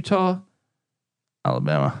 2007 Utah,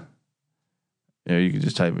 Alabama? Yeah, you could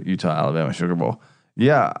just type Utah, Alabama, Sugar Bowl.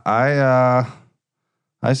 Yeah,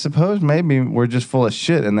 I suppose maybe we're just full of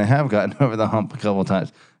shit, and they have gotten over the hump a couple of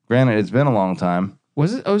times. Granted, it's been a long time.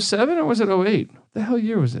 Was it 07 or was it 08? What the hell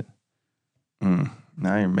year was it?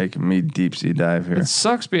 Now you're making me deep sea dive here. It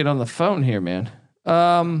sucks being on the phone here, man.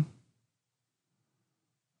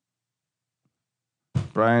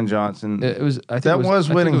 Brian Johnson. It was. I think that was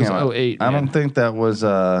Whittingham. I think it was 08. I don't think that was.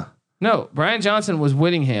 No, Brian Johnson was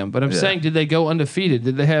Whittingham. But I'm saying, did they go undefeated?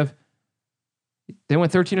 Did they have? They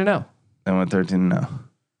went 13-0. They went 13-0.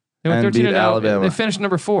 They went 13-0. Alabama. They finished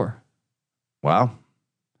number 4. Wow.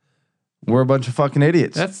 We're a bunch of fucking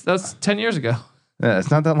idiots. That's 10 years ago. Yeah,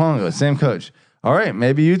 it's not that long ago. Same coach. All right,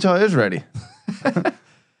 maybe Utah is ready.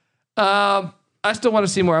 I still want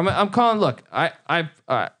to see more. I'm calling. Look,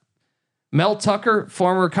 Mel Tucker,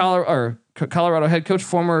 former Colorado head coach,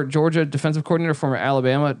 former Georgia defensive coordinator, former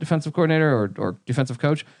Alabama defensive coordinator or defensive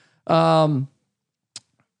coach.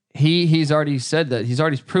 He's already said that he's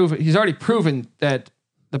already proven that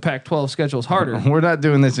the Pac-12 schedule is harder. We're not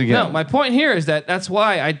doing this again. No, my point here is that's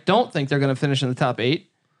why I don't think they're going to finish in the top 8.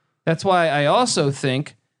 That's why I also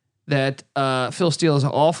think that Phil Steele is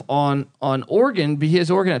off on Oregon. He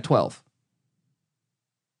has Oregon at 12.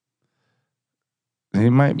 He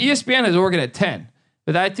might. ESPN has Oregon at 10,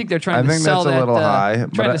 but I think they're trying to sell that. That's a little high.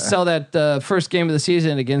 Trying to sell that first game of the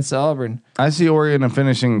season against Auburn. I see Oregon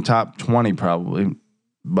finishing top 20 probably,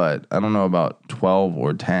 but I don't know about 12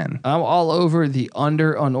 or 10. I'm all over the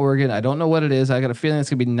under on Oregon. I don't know what it is. I got a feeling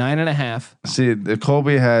it's gonna be 9.5. See, the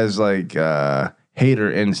Colby has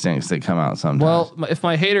hater instincts that come out sometimes. Well, if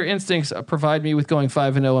my hater instincts provide me with going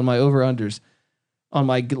 5-0 on my over-unders, on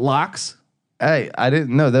my locks. Hey, I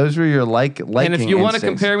didn't know those were your liking. And if you want to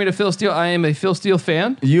compare me to Phil Steele, I am a Phil Steele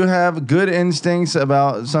fan. You have good instincts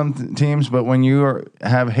about some teams, but when you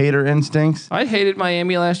have hater instincts, I hated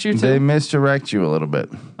Miami last year too. They misdirect you a little bit.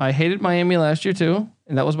 I hated Miami last year too,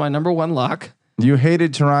 and that was my number 1 lock. You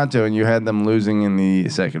hated Toronto, and you had them losing in the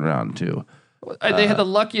second round too. They had the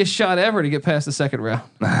luckiest shot ever to get past the second round.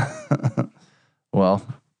 Well,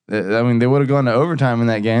 I mean, they would have gone to overtime in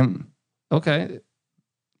that game. Okay.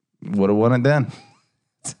 Would have won it then.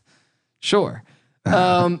 Sure.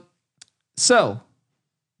 So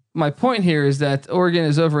my point here is that Oregon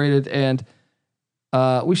is overrated, and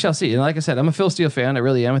we shall see. And like I said, I'm a Phil Steele fan. I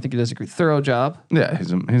really am. I think he does a thorough job. Yeah,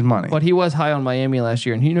 he's money. But he was high on Miami last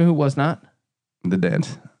year, and you know who was not? The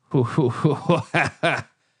Dant.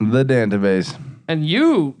 The database. And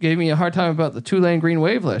you gave me a hard time about the Tulane Green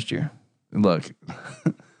Wave last year. Look,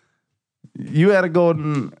 you had a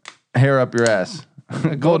golden hair up your ass.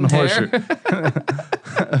 A golden horseshoe.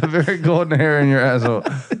 A very golden hair in your asshole.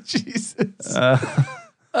 Jesus.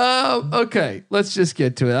 Okay. Let's just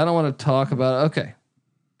get to it. I don't want to talk about it. Okay.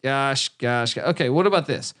 Gosh. Okay. What about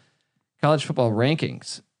this? College football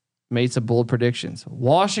rankings made some bold predictions.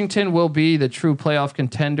 Washington will be the true playoff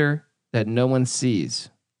contender that no one sees.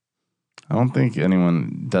 I don't think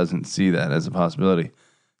anyone doesn't see that as a possibility.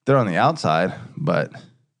 They're on the outside, but.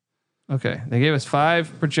 Okay. They gave us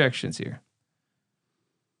 5 projections here.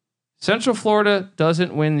 Central Florida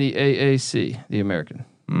doesn't win the AAC, the American.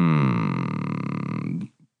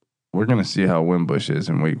 We're going to see how Wimbush is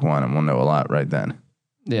in week 1, and we'll know a lot right then.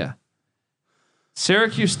 Yeah.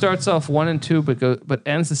 Syracuse starts off 1-2, but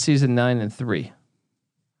ends the season 9-3.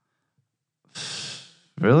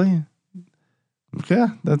 Really? Yeah,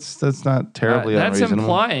 that's not terribly that's unreasonable.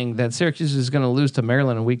 implying that Syracuse is going to lose to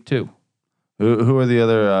Maryland in week 2. Who are the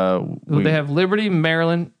other? They have Liberty,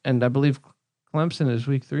 Maryland, and I believe Clemson is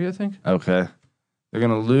week 3, I think. Okay. They're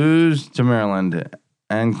going to lose to Maryland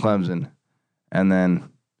and Clemson. And then.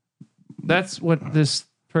 That's what this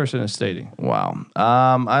person is stating. Wow.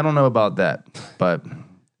 I don't know about that, but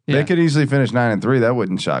they could easily finish 9-3. That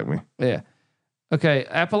wouldn't shock me. Yeah. Okay.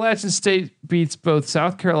 Appalachian State beats both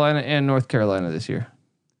South Carolina and North Carolina this year.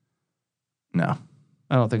 No.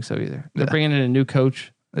 I don't think so either. They're bringing in a new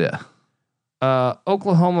coach. Yeah.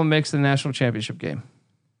 Oklahoma makes the national championship game.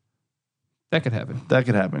 That could happen. That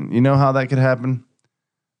could happen. You know how that could happen?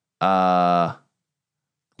 Clemson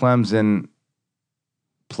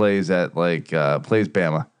plays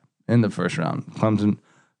Bama in the first round. Clemson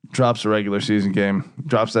drops a regular season game,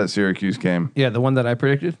 drops that Syracuse game. Yeah, the one that I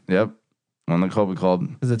predicted. Yep. One that Colby called.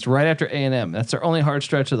 Because it's right after A&M. That's their only hard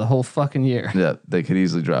stretch of the whole fucking year. Yeah, they could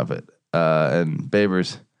easily drop it. And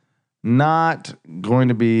Babers not going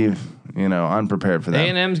to be, unprepared for that.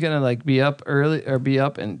 A&M's going to be up early or be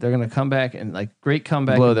up, and they're going to come back and great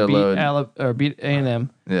comeback. Blow their load. Beat A&M.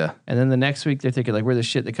 Yeah. And then the next week they're thinking we're the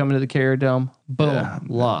shit. They come into the Carrier Dome. Boom.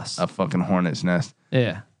 Lost. A fucking hornet's nest.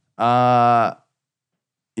 Yeah. Yeah.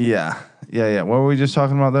 What were we just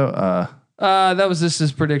talking about though? That was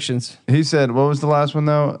his predictions. He said, what was the last one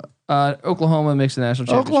though? Oklahoma makes the national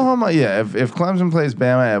championship. Oklahoma, yeah. If Clemson plays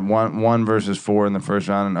Bama at 1 versus 4 in the first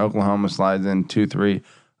round, and Oklahoma slides in 2-3,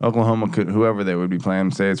 Oklahoma could, whoever they would be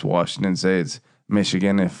playing, say it's Washington, say it's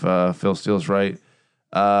Michigan, if Phil Steele's right.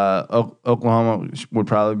 Oklahoma would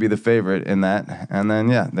probably be the favorite in that, and then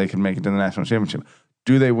they could make it to the national championship.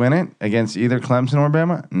 Do they win it against either Clemson or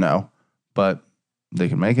Bama? No, but they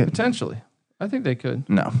can make it potentially. I think they could.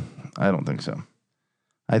 No, I don't think so.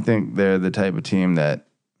 I think they're the type of team that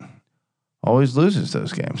always loses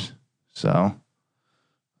those games. So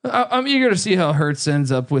I'm eager to see how Hurts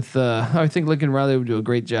ends up with. I think Lincoln Riley would do a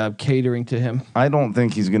great job catering to him. I don't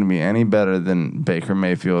think he's going to be any better than Baker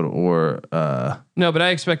Mayfield or. No, but I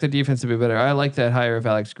expect the defense to be better. I like that hire of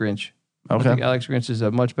Alex Grinch. Okay. I think Alex Grinch is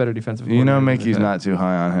a much better defensive coordinator. Mickey's not too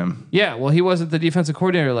high on him. Yeah, well, he wasn't the defensive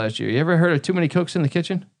coordinator last year. You ever heard of too many cooks in the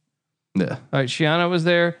kitchen? Yeah. All right, Shiano was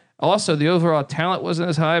there. Also, the overall talent wasn't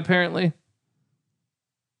as high, apparently.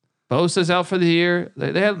 Bosa's out for the year.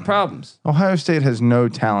 They had problems. Ohio State has no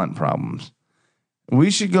talent problems.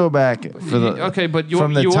 We should go back for the. Okay, but you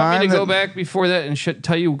want me to go back before that and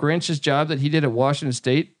tell you Grinch's job that he did at Washington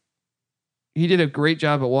State? He did a great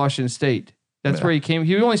job at Washington State. That's where he came.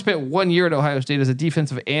 He only spent 1 year at Ohio State as a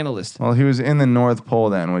defensive analyst. Well, he was in the North Pole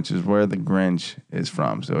then, which is where the Grinch is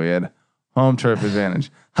from. So he had home turf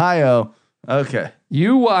advantage. Hi-oh. Okay.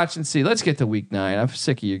 You watch and see. Let's get to week 9. I'm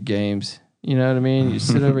sick of your games. You know what I mean? You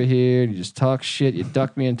sit over here and you just talk shit. You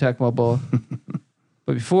duck me in Tecmo Bowl.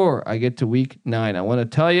 But before I get to week 9, I want to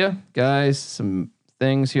tell you guys some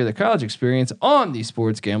things here. The college experience on the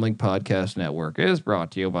Sports Gambling Podcast Network is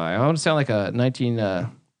brought to you by, I want to sound like a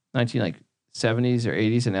 70s or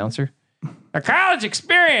 80s announcer. A college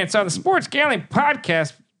experience on the Sports Gambling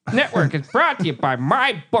Podcast Network is brought to you by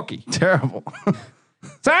MyBookie. Terrible.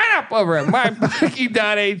 Sign up over at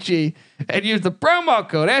mybookie.ag and use the promo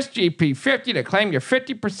code SGP50 to claim your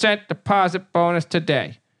 50% deposit bonus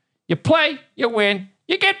today. You play, you win,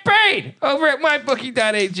 you get paid over at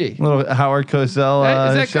mybookie.ag. Little Howard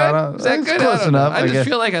Cosell shout out. Is that good? Close enough. I just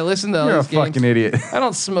feel like I listen to all You're these a fucking idiot. I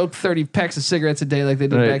don't smoke 30 packs of cigarettes a day like they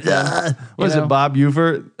did back then. Was it Bob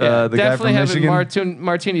Ufert, the guy from Michigan? Definitely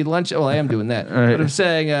martini lunch. Well, I am doing that. Right. But I'm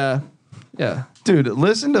saying, yeah. Dude,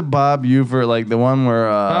 listen to Bob Ufert, like the one where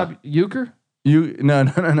Bob Euchre? No.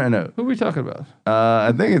 Who are we talking about?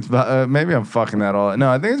 I think it's maybe I'm fucking that all. No,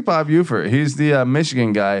 I think it's Bob Ufert. He's the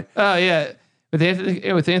Michigan guy. Oh yeah.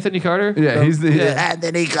 With Anthony Carter. Yeah, he's the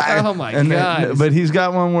Anthony Carter. Oh my god! But he's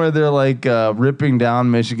got one where they're like ripping down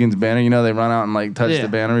Michigan's banner. You know, they run out and like touch the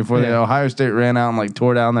banner before they. Ohio State ran out and like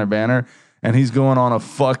tore down their banner, and he's going on a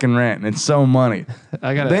fucking rant. And it's so money.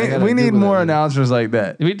 We need more announcers like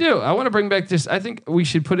that. We do. I want to bring back this. I think we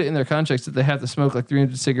should put it in their contracts that they have to smoke like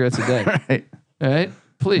 300 cigarettes a day. Right. All right.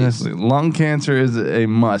 Please. Honestly, lung cancer is a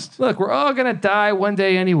must. Look, we're all gonna die one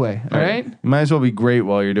day anyway. All right. You might as well be great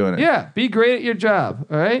while you're doing it. Yeah. Be great at your job.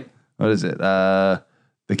 All right. What is it? The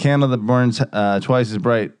candle that burns twice as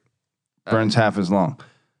bright burns half as long.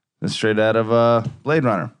 That's straight out of Blade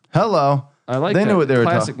Runner. Hello. I like they that. Knew what they were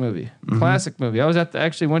Classic movie. Mm-hmm. Classic movie. I was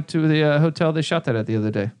actually went to the hotel they shot that at the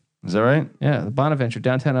other day. Is that right? Yeah, the Bonaventure,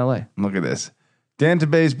 downtown LA. Look at this. Dan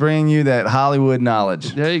Tabase bringing you that Hollywood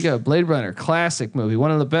knowledge. There you go. Blade Runner, classic movie.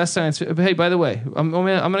 One of the best science. Hey, by the way, I'm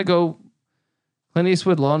gonna go Clint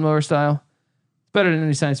Eastwood lawnmower style. It's better than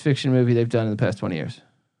any science fiction movie they've done in the past 20 years.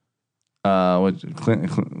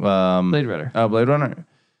 Blade Runner. Oh, Blade Runner.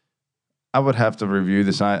 I would have to review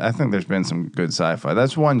this. I think there's been some good sci-fi.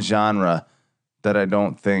 That's one genre that I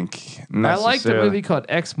don't think necessarily. I like the movie called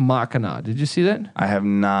Ex Machina. Did you see that? I have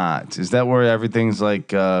not. Is that where everything's like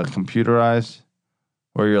computerized?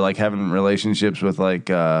 Where you're like having relationships with like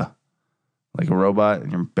a robot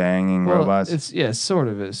and you're banging robots? It's sort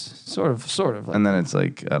of is. Sort of. And then it's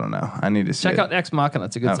like, I don't know. I need to see Check out Ex Machina.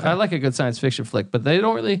 It's a good I like a good science fiction flick, but they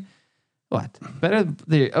don't really better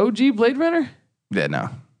the OG Blade Runner? Yeah, no.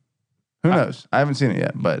 Who knows? I haven't seen it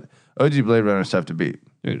yet, but OG Blade Runner is tough to beat.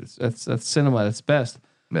 Dude, that's cinema at its best.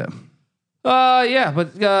 Yeah.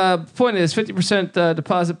 But point is 50%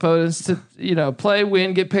 deposit bonus to play,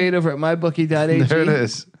 win, get paid over at mybookie.ag. There it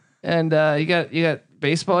is. And you got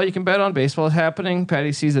baseball you can bet on. Baseball is happening.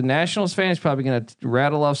 Patty C's a Nationals fan. He's probably gonna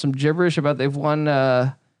rattle off some gibberish about they've won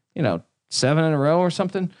 7 in a row or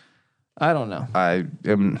something. I don't know. I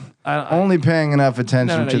am only paying enough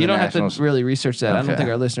attention to the Nationals. You don't have to really research that. Okay. I don't think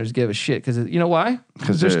our listeners give a shit because you know why?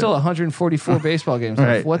 Because there's still 144 baseball games left.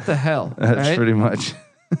 Right. What the hell? That's pretty much.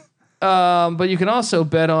 But you can also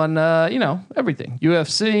bet on everything.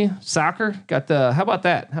 UFC, soccer. How about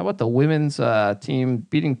that? How about the women's team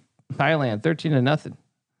beating Thailand 13-0?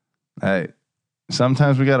 Hey,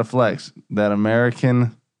 sometimes we got to flex that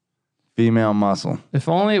American female muscle. If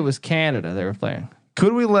only it was Canada they were playing.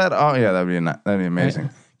 Could we let? Oh yeah, that'd be amazing.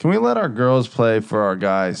 Right. Can we let our girls play for our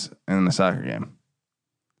guys in the soccer game?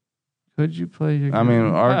 Could you play your game? I mean,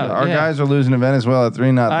 our guys are losing to Venezuela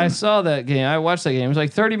 3-0. I saw that game. I watched that game. It was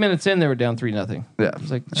like 30 minutes in, they were down 3-0. Yeah. It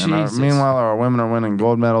was like, Jesus. Meanwhile, our women are winning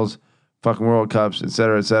gold medals, fucking World Cups, et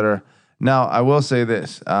cetera, et cetera. Now, I will say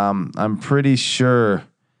this. I'm pretty sure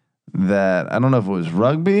that, I don't know if it was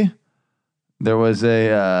rugby. There was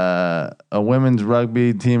a women's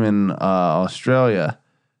rugby team in Australia.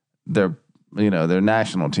 Their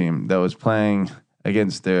national team that was playing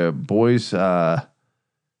against their boys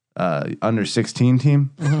under 16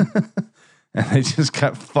 team, and they just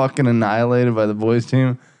got fucking annihilated by the boys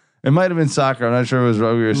team. It might have been soccer. I'm not sure if it was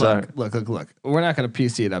rugby or soccer. Look. We're not going to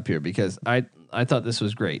PC it up here because I thought this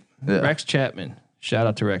was great. Yeah. Rex Chapman. Shout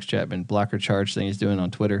out to Rex Chapman. Blocker charge thing he's doing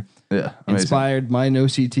on Twitter. Yeah. Amazing. Inspired my no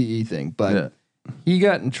CTE thing. But he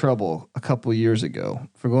got in trouble a couple years ago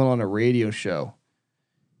for going on a radio show.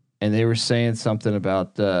 And they were saying something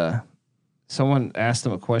about someone asked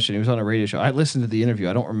him a question. He was on a radio show. I listened to the interview.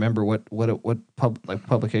 I don't remember what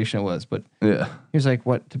publication it was, but he was like,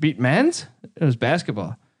 "What, to beat men's?" It was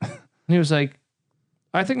basketball. And he was like,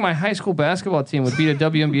 "I think my high school basketball team would beat a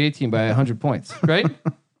WNBA team by 100 points." Right?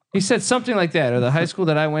 He said something like that, or the high school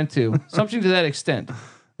that I went to, something to that extent.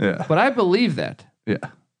 Yeah. But I believe that. Yeah.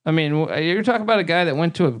 I mean, you're talking about a guy that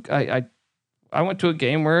went to I went to a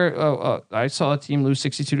game where I saw a team lose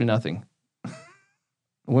 62-0.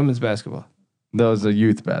 Women's basketball. That was a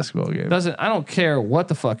youth basketball game. I don't care what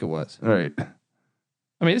the fuck it was. Right.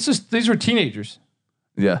 I mean, these were teenagers.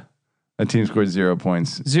 Yeah. A team scored 0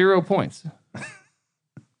 points. 0 points.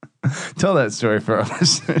 Tell that story for our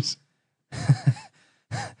listeners.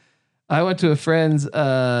 I went to a friend's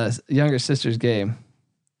younger sister's game.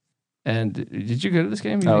 And did you go to this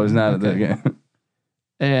game? I was not at that game.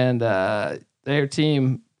 And their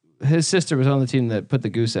team, his sister was on the team that put the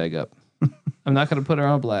goose egg up. I'm not going to put her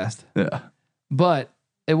on blast. Yeah. But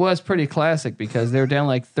it was pretty classic because they were down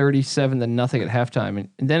like 37-0 at halftime.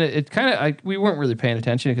 And then it kind of, we weren't really paying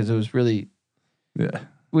attention because it was really,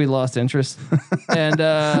 we lost interest. And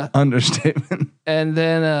understatement. And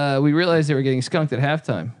then we realized they were getting skunked at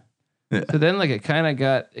halftime. Yeah. So then it kind of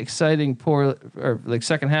got exciting,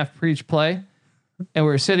 second half preach play. and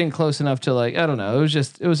we were sitting close enough to like, I don't know.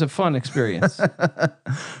 It was a fun experience.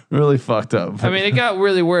 Really fucked up. I mean, it got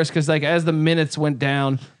really worse because like as the minutes went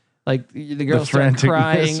down, like the girls started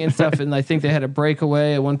crying and stuff, and I think they had a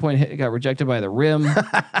breakaway at one point. It got rejected by the rim.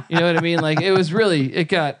 You know what I mean? Like it was really it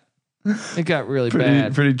got really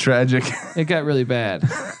bad. Pretty tragic. It got really bad.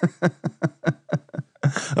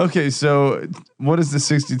 Okay, so what does the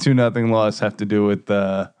 62-0 loss have to do with?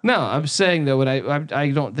 No, I'm saying though, I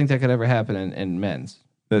don't think that could ever happen in men's.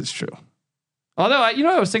 That's true. Although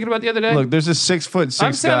I was thinking about the other day. Look, there's a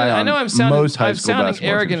 6'6" guy. I'm sounding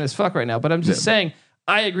arrogant as fuck right now, but I'm just saying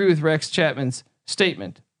I agree with Rex Chapman's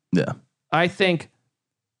statement. Yeah, I think.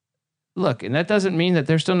 Look, and that doesn't mean that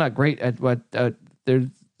they're still not great at what they're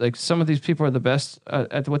like. Some of these people are the best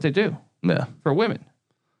at what they do. Yeah, for women.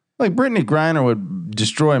 Like Brittany Griner would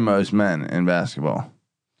destroy most men in basketball.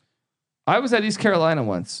 I was at East Carolina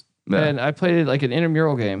once, and I played like an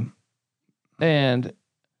intramural game, and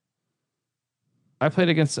I played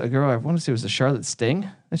against a girl. I want to say it was the Charlotte Sting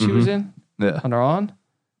that she was in. Yeah, on her own.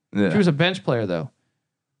 Yeah, she was a bench player though,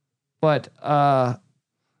 but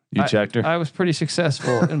you checked her. I was pretty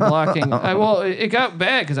successful in blocking. It got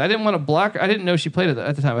bad because I didn't want to block her. I didn't know she played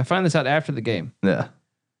at the time. I found this out after the game. Yeah.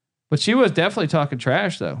 But she was definitely talking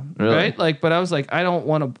trash though, really? Right? Like, but I was like, I don't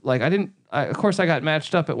want to. Like, of course, I got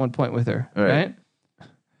matched up at one point with her, right?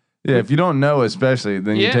 Yeah, if you don't know, especially,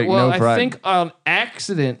 then you take no pride. I think on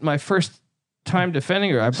accident, my first time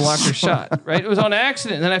defending her, I blocked her shot. Right? It was on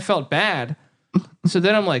accident, and then I felt bad. So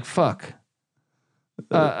then I'm like, fuck.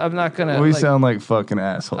 I'm not gonna. We sound like fucking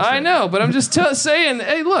assholes. I know, but I'm just saying.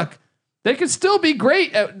 Hey, look. They could still be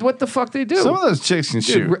great at what the fuck they do. Some of those chicks can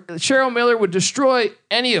shoot. Cheryl Miller would destroy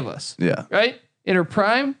any of us. Yeah. Right? In her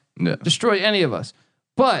prime, destroy any of us.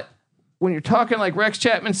 But when you're talking like Rex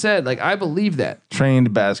Chapman said, like I believe that.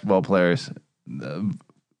 Trained basketball players, the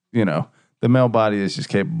male body is just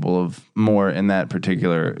capable of more in that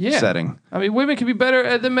particular setting. I mean, women can be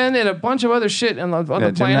better than men in a bunch of other shit on the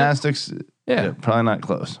planet. Gymnastics, probably not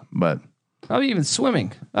close, but. Probably even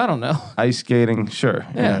swimming. I don't know. Ice skating, sure.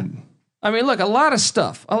 Yeah. I mean, look, a lot of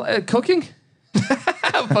stuff. Cooking?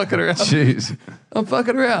 I'm fucking around. Jeez. I'm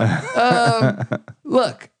fucking around.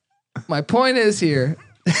 Look, my point is here.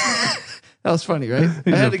 That was funny, right?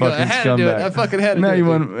 I had to go. I had to do it. I fucking had to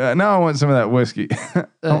do it. Now I want some of that whiskey.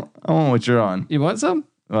 I want what you're on. You want some?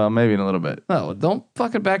 Well, maybe in a little bit. No, don't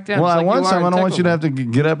fucking back down. Well, I want some. I don't want you to have to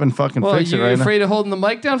get up and fucking fix it right now. You afraid of holding the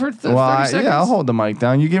mic down for 30 seconds? Yeah, I'll hold the mic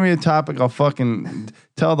down. You give me a topic, I'll fucking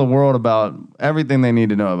tell the world about everything they need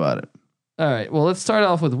to know about it. All right. Well, let's start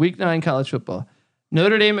off with Week 9 college football.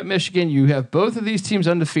 Notre Dame at Michigan. You have both of these teams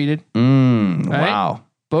undefeated. Right? Wow.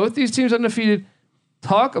 Both these teams undefeated.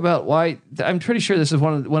 Talk about why. I'm pretty sure this is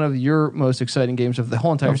one of your most exciting games of the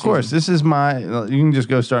whole entire season. Of course. This is my. You can just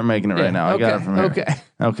go start making it right now. Okay, I got it from here.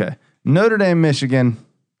 Okay. Notre Dame, Michigan.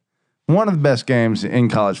 One of the best games in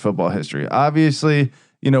college football history. Obviously,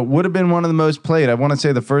 would have been one of the most played. I want to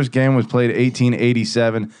say the first game was played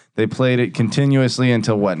 1887. They played it continuously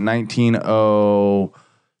until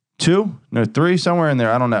 1902? No, 3, somewhere in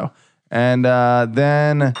there. I don't know. And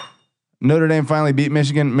then Notre Dame finally beat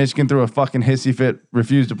Michigan. Michigan threw a fucking hissy fit,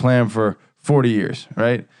 refused to play them for 40 years,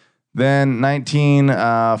 right? Then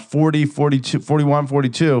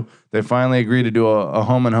 41-42, they finally agreed to do a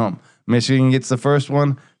home and home. Michigan gets the first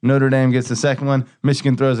one. Notre Dame gets the second one.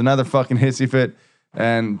 Michigan throws another fucking hissy fit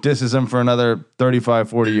and disses them for another 35,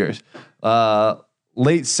 40 years.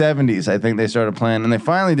 Late 70s, I think they started playing, and they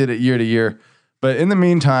finally did it year to year. But in the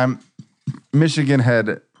meantime, Michigan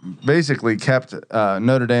had basically kept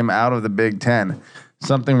Notre Dame out of the Big Ten,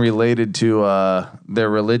 something related to their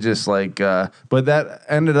religious, but that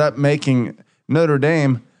ended up making Notre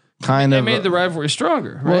Dame They made the rivalry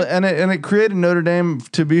stronger, right? Well, and it created Notre Dame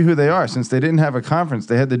to be who they are. Since they didn't have a conference,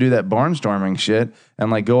 they had to do that barnstorming shit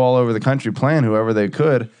and go all over the country playing whoever they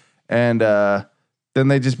could. And then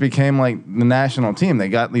they just became like the national team. They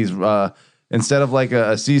got these instead of like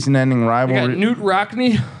a season-ending rivalry. They got Newt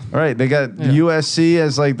Rockne. Right. They got USC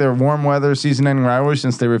as like their warm weather season-ending rivalry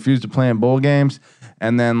since they refused to play in bowl games.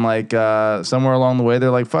 And then somewhere along the way, they're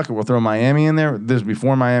like, fuck it, we'll throw Miami in there. This was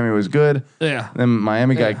before Miami was good. Yeah. Then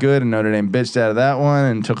Miami got good and Notre Dame bitched out of that one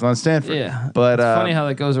and took on Stanford. Yeah. But it's funny how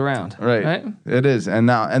that goes around. Right. It is. And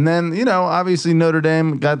then, obviously Notre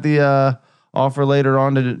Dame got the offer later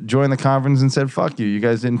on to join the conference and said, fuck you. You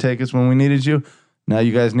guys didn't take us when we needed you. Now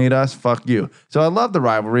you guys need us. Fuck you. So I love the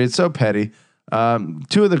rivalry. It's so petty.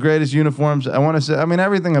 Two of the greatest uniforms. I want to say,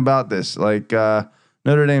 everything about this,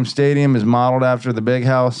 Notre Dame Stadium is modeled after the Big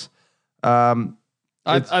House. I've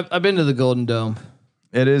been to the Golden Dome.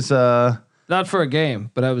 It is. The Not for a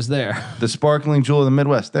game, but I was there. The sparkling jewel of the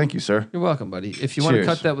Midwest. Thank you, sir. You're welcome, buddy. If you want to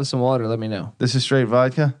cut that with some water, let me know. This is straight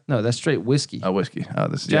vodka? No, that's straight whiskey. Oh, whiskey. Oh,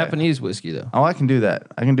 this is Japanese whiskey, though. Oh, I can do that.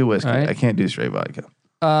 I can do whiskey. Right. I can't do straight vodka.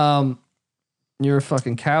 You're a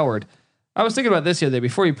fucking coward. I was thinking about this the other day.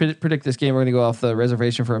 Before you predict this game, we're going to go off the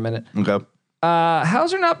reservation for a minute. Okay.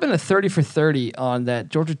 How's there not been a 30 for 30 on that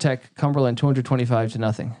Georgia Tech Cumberland 225 to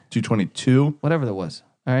nothing? 222. Whatever that was.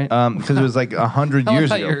 All right. Because it was like 100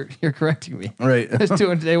 years ago. You're correcting me. Right.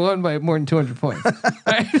 They won by more than 200 points.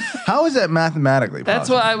 Right? How is that mathematically possible? That's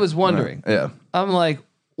what I was wondering. Right. Yeah. I'm like,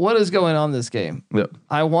 what is going on in this game? Yep.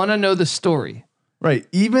 I want to know the story. Right.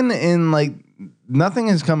 Even in like nothing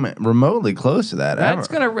has come remotely close to that. That's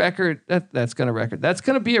ever. gonna record. That's gonna record. That's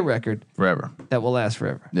gonna be a record Forever. that will last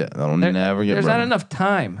forever. Yeah. That'll never get There's broken. not enough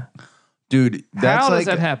time. Dude, that's How like does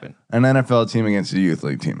that happen? An NFL team against a youth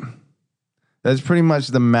league team. That's pretty much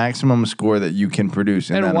the maximum score that you can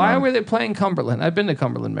produce. And why were they playing Cumberland? I've been to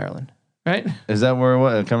Cumberland, Maryland. Right? Is that where it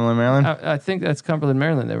was? Cumberland, Maryland? I think that's Cumberland,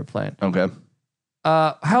 Maryland. They were playing. Okay.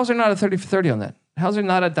 How's there not a 30 for 30 on that? How's there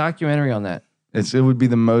not a documentary on that? It would be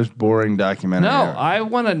the most boring documentary. No, ever. I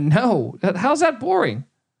want to know. How's that boring?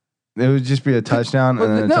 It would just be a touchdown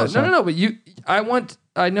and then a touchdown. No. But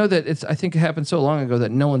I know that I think it happened so long ago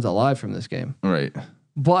that no one's alive from this game. Right.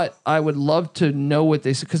 But I would love to know what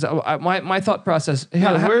they said because my thought process.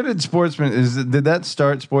 Where did did that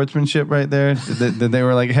start sportsmanship right there? Did they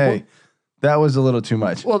were like, hey, that was a little too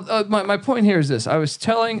much. Well, my point here is this: I was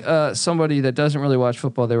telling somebody that doesn't really watch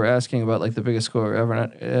football. They were asking about like the biggest score ever.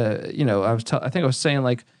 And, I think I was saying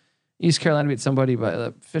like East Carolina beat somebody by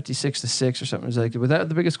 56-6 or something. It was like, was that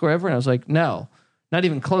the biggest score ever? And I was like, no, not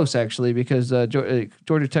even close actually, because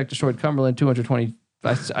Georgia Tech destroyed Cumberland 220.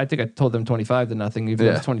 I think I told them 25 to nothing, even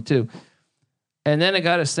though it's 22. And then it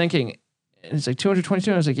got us thinking, and it's like 222.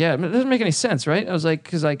 And I was like, yeah, it doesn't make any sense, right? I was like,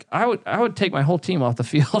 because like I would take my whole team off the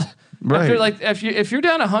field. Right. After, like if you're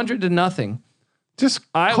down 100 to nothing,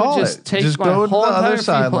 I would just take just my go to whole the other entire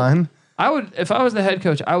sideline. I would, if I was the head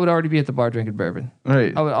coach, I would already be at the bar drinking bourbon.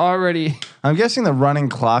 Right. I would already. I'm guessing the running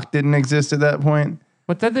clock didn't exist at that point.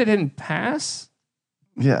 But that they didn't pass.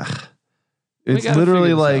 Yeah. It's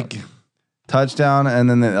literally like touchdown, and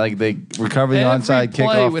then they recover the onside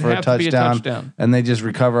kickoff for a touchdown, and they just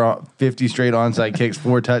recover 50 straight onside kicks,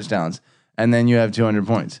 4 touchdowns, and then you have 200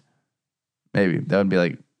 points. Maybe that would be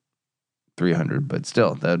like 300, but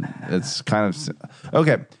still, it's kind of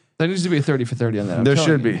okay. There needs to be a 30 for 30 on that. There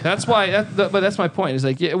should be. That's why. But that's my point. Is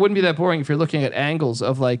like it wouldn't be that boring if you're looking at angles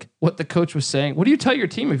of like what the coach was saying. What do you tell your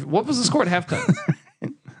team? What was the score at halftime?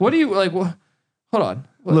 What do you like? Hold on.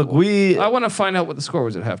 Look, I want to find out what the score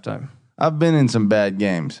was at halftime. I've been in some bad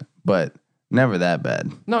games, but never that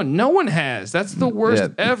bad. No one has. That's the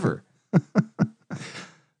worst ever.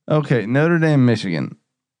 Okay, Notre Dame, Michigan.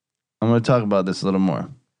 I'm going to talk about this a little more.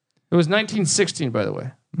 It was 1916, by the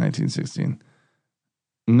way. 1916.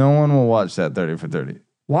 No one will watch that 30 for 30.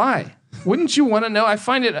 Why? Wouldn't you want to know? I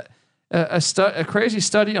find it a crazy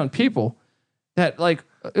study on people that like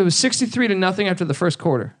it was 63 to nothing after the first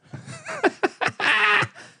quarter.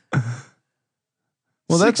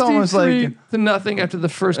 Well, that's almost like to nothing after the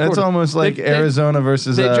first quarter. That's almost like Arizona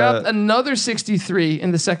versus. They dropped another 63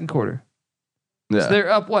 in the second quarter. Yeah, so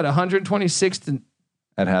they're up 126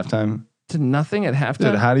 at halftime to nothing at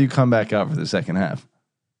halftime. Dude, how do you come back out for the second half?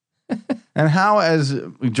 And how, as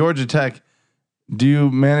Georgia Tech, do you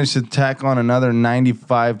manage to tack on another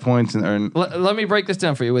 95 points and Let me break this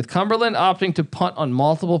down for you. With Cumberland opting to punt on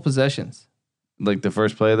multiple possessions. Like the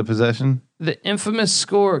first play of the possession? The infamous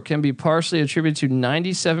score can be partially attributed to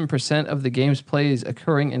 97% of the game's plays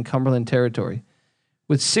occurring in Cumberland territory.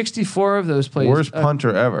 With 64 of those plays... Worst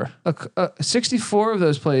punter ever. 64 of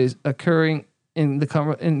those plays occurring in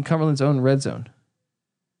Cumberland's own red zone.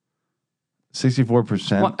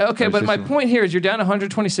 64%. Well, okay, but my point here is you're down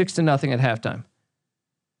 126 to nothing at halftime.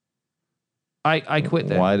 I quit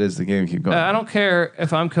there. Why does the game keep going? I don't care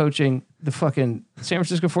if I'm coaching the fucking San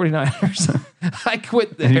Francisco 49ers. I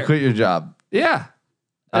quit there. And you quit your job. Yeah.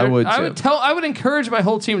 I would encourage my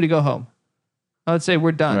whole team to go home. I would say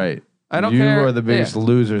we're done. Right. I don't care. You are the biggest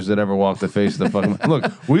losers that ever walked the face of the fucking...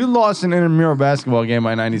 Look, we lost an intramural basketball game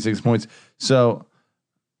by 96 points. So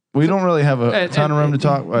we don't really have a ton of room to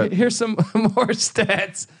talk. Here's some more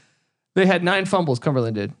stats. They had 9 fumbles,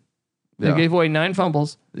 Cumberland did. They gave away 9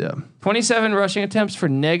 fumbles. Yeah. 27 rushing attempts for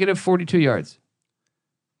negative 42 yards.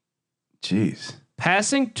 Jeez.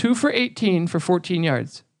 Passing 2 for 18 for 14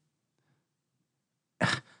 yards.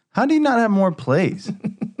 How do you not have more plays?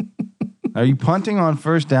 Are you punting on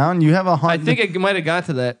first down? You have I think it might have got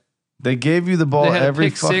to that. They gave you the ball they had every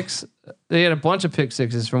pick six. They had a bunch of pick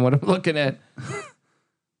sixes from what I'm looking at.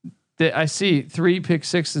 I see 3 pick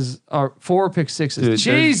sixes or 4 pick sixes. Dude,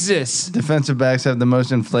 Jesus. Defensive backs have the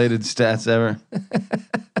most inflated stats ever.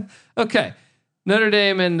 Okay. Notre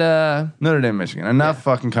Dame and Notre Dame, Michigan. Enough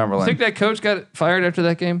fucking Cumberland. think that coach got fired after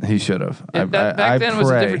that game? He should have. Back then was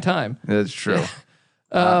a different time. That's true.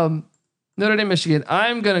 Notre Dame, Michigan.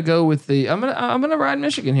 I'm gonna go with I'm gonna ride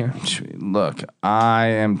Michigan here. Look, I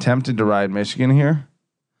am tempted to ride Michigan here.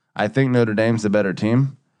 I think Notre Dame's the better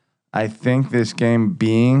team. I think this game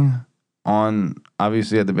being on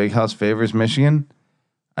obviously at the Big House favors Michigan.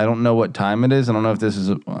 I don't know what time it is. I don't know if this is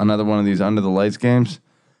another one of these under the lights games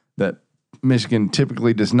that Michigan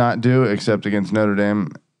typically does not do, except against Notre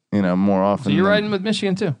Dame. More often. So you're riding with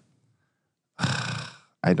Michigan too?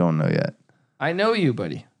 I don't know yet. I know you,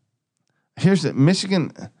 buddy. Here's the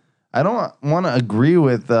Michigan. I don't want to agree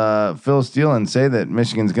with Phil Steele and say that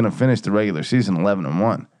Michigan's going to finish the regular season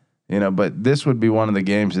 11-1. But this would be one of the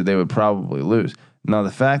games that they would probably lose. Now,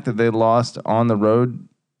 the fact that they lost on the road,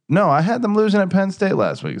 no, I had them losing at Penn State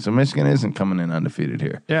last week, so Michigan isn't coming in undefeated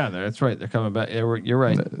here. Yeah, that's right. They're coming back. You're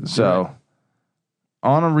right. So,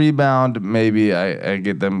 on a rebound, maybe I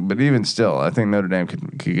get them, but even still, I think Notre Dame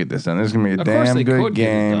could get this done. This is going to be a damn good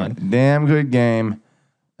game. Damn good game.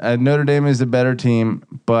 Notre Dame is the better team,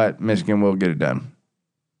 but Michigan will get it done.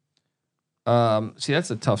 See, that's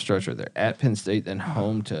a tough stretch right there. At Penn State, then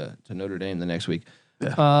home to Notre Dame the next week.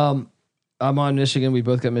 Yeah. I'm on Michigan. We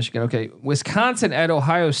both got Michigan. Okay, Wisconsin at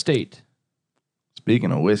Ohio State.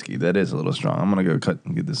 Speaking of whiskey, that is a little strong. I'm gonna go cut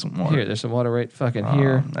and get this some water. Here, there's some water right fucking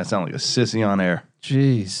here. That sounds like a sissy on air.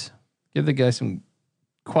 Jeez, give the guy some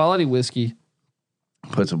quality whiskey.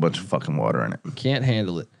 Puts a bunch of fucking water in it. Can't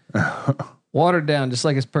handle it. Watered down, just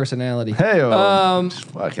like his personality. Hey,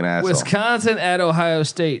 fucking asshole. Wisconsin at Ohio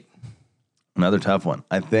State. Another tough one.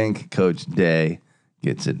 I think Coach Day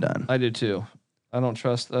gets it done. I do too. I don't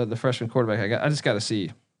trust the freshman quarterback. I just got to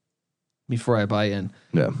see before I buy in.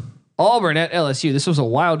 Yeah. Auburn at LSU. This was a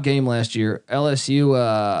wild game last year. LSU,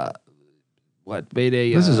 made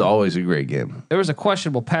a. This is always a great game. There was a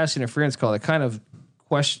questionable pass interference call that kind of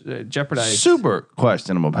jeopardized. Super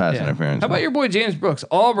questionable pass interference. How about your boy James Brooks,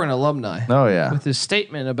 Auburn alumni? Oh yeah. With his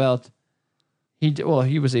statement about he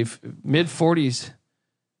was a mid-40s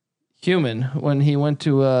human when he went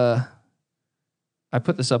to. I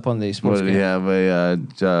put this up on the sports. What, did he have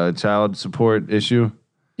a child support issue?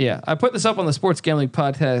 Yeah, I put this up on the sports gambling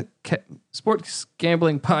podcast.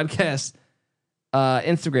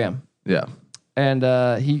 Instagram. Yeah, and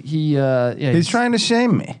he's trying to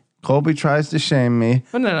shame me. Colby tries to shame me.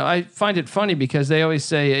 But no. I find it funny because they always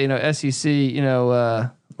say, SEC,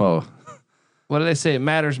 what do they say? It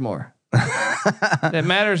matters more. It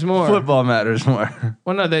matters more. Football matters more.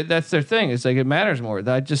 Well, no, that's their thing. It's like it matters more.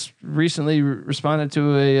 I just recently responded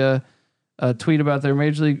to a tweet about their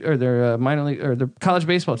major league or their minor league or their college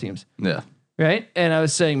baseball teams. Yeah. Right. And I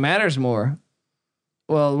was saying matters more.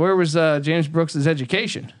 Well, where was James Brooks'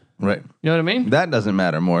 education? Right. You know what I mean? That doesn't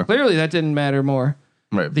matter more. Clearly, that didn't matter more.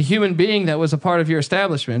 Right. The human being that was a part of your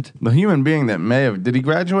establishment. The human being that may have. Did he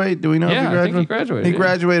graduate? Do we know if he graduated? I think he graduated. He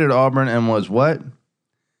graduated Auburn and was what?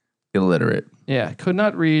 Illiterate. Yeah. Could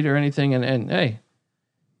not read or anything. And hey.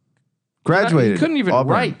 Graduated. He couldn't even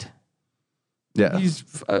Auburn. write. Yeah. He's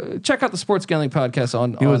check out the Sports Gambling Podcast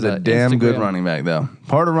on. He was a damn Instagram. Good running back, though.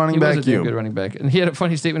 Part of running back. He was a damn good running back, and he had a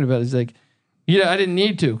funny statement about it. He's like, I didn't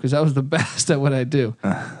need to because I was the best at what I do.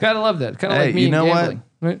 Gotta love that. Kind of like me. You know gambling,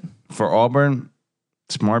 what? Right? For Auburn,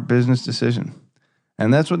 smart business decision,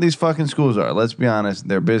 and that's what these fucking schools are. Let's be honest,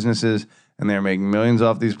 they're businesses, and they're making millions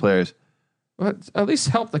off these players. But at least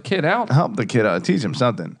help the kid out. Help the kid out. Teach him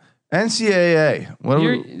something. NCAA.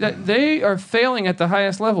 They are failing at the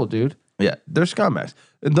highest level, dude. Yeah, they're scumbags.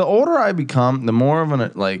 The older I become, the more of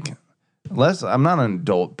less. I'm not an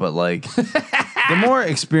adult, but the more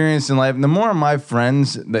experienced in life, the more of my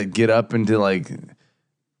friends that get up into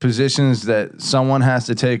positions that someone has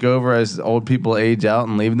to take over as old people age out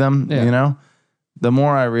and leave them. Yeah. The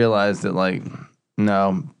more I realize that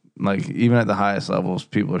no, even at the highest levels,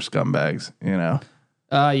 people are scumbags. Yeah.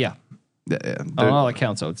 Yeah. On all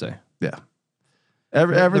accounts, I would say. Yeah.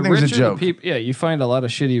 Everything's a joke. You find a lot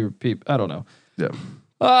of shitty people. I don't know. Yeah.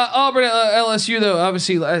 Auburn, LSU, though,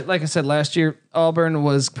 obviously, like I said last year, Auburn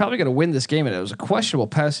was probably going to win this game, and it was a questionable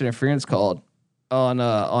pass interference called on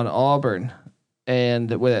Auburn, and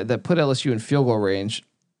that put LSU in field goal range.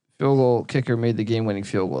 Field goal kicker made the game-winning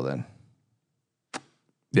field goal. Then,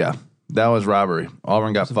 yeah, that was robbery.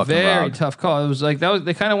 Auburn got fucking very robbed. tough call. It was like that was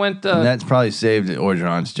they kind of went. And that's probably saved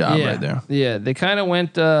Orgeron's job right there. Yeah, they kind of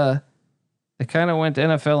went. They kind of went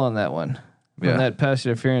NFL on that one. On that pass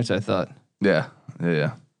interference, I thought. Yeah.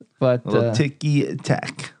 But a little ticky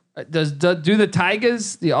tack. Do the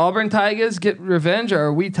Tigers, the Auburn Tigers, get revenge, or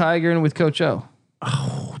are we tigering with Coach O?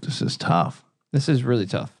 Oh, this is tough. This is really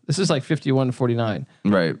tough. This is like 51-49.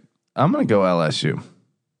 Right. I'm gonna go LSU.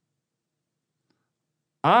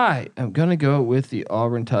 I am gonna go with the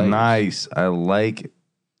Auburn Tigers. Nice. I like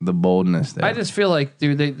the boldness there. I just feel like,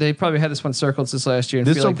 dude, they probably had this one circled since last year. And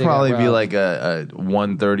this feel will like they probably got be robbed. like a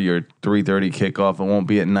 1:30 or 3:30 kickoff. It won't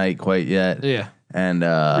be at night quite yet. Yeah. And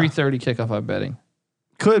 3:30 kickoff, I'm betting.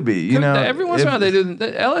 could be. You know, Every once in a while they do.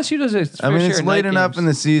 LSU does it. I mean, it's late enough in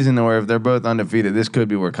the season where if they're both undefeated, this could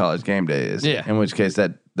be where College Game Day is. Yeah. In which case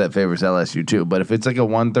that favors LSU too. But if it's like a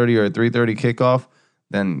 1:30 or a 3:30 kickoff,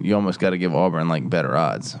 then you almost got to give Auburn like better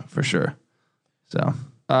odds for sure. So.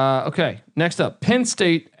 Okay. Next up, Penn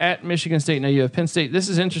State at Michigan State. Now you have Penn State. This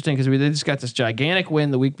is interesting because they just got this gigantic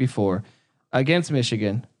win the week before against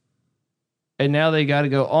Michigan, and now they got to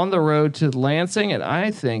go on the road to Lansing, and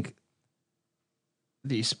I think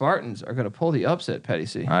the Spartans are going to pull the upset. Petty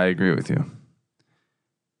C. I agree with you.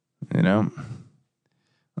 You know,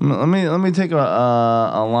 let me take a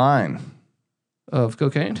line Of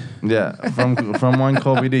cocaine. Yeah, from one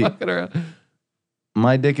Colby D. Fucking around.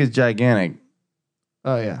 My dick is gigantic,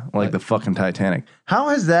 Oh yeah, like the fucking Titanic. How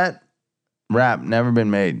has that rap never been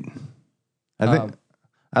made? I think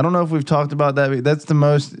I don't know if we've talked about that. That's the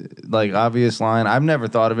most like obvious line. I've never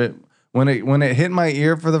thought of it. When it hit my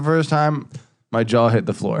ear for the first time, my jaw hit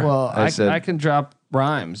the floor. Well, I said, I can drop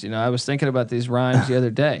rhymes. You know, I was thinking about these rhymes the other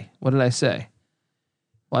day. What did I say?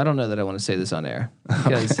 Well, I don't know that I want to say this on air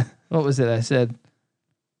because what was it? I said,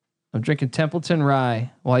 I'm drinking Templeton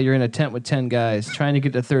Rye while you're in a tent with 10 guys trying to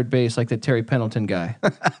get to third base like the Terry Pendleton guy.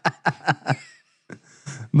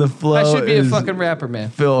 the flow. I should be a fucking rapper, man.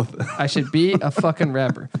 Filth. I should be a fucking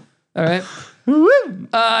rapper. All right.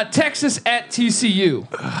 Texas at TCU.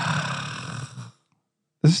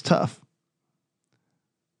 This is tough.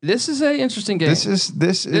 This is an interesting game. This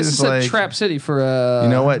is like a trap city for you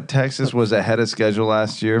know what? Texas was ahead of schedule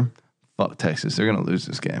last year. Fuck Texas. They're gonna lose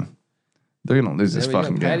this game. They're gonna lose this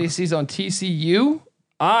fucking game. Patty C's on TCU.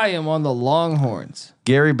 I am on the Longhorns.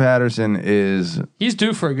 Gary Patterson is. He's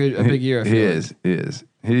due for a big year. He is.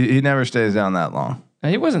 He never stays down that long. Now,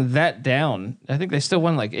 he wasn't that down. I think they still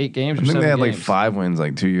won like 8 games. I think they had games. like 5 wins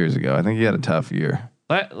like 2 years ago. I think he had a tough year.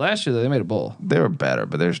 Last year though, they made a bowl. They were better,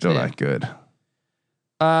 but they're still not good.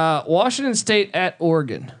 Washington State at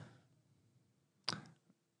Oregon.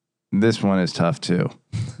 This one is tough too.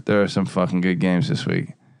 There are some fucking good games this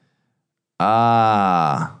week.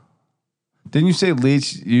 Didn't you say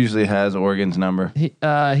Leach usually has Oregon's number? He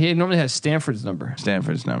normally has Stanford's number.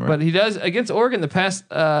 Stanford's number. But he does against Oregon the past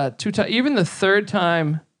 2 times. Even the third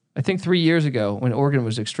time, I think 3 years ago, when Oregon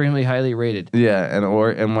was extremely highly rated. Yeah, and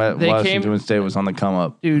Washington State was on the come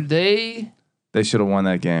up. Dude, they should have won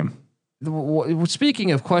that game.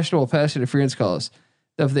 Speaking of questionable pass interference calls,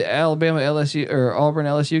 of the Alabama LSU or Auburn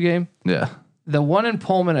LSU game. Yeah. The one in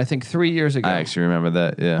Pullman, I think 3 years ago. I actually remember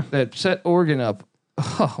that. Yeah. That set Oregon up.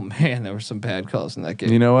 Oh man, there were some bad calls in that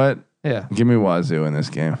game. You know what? Yeah. Give me Wazoo in this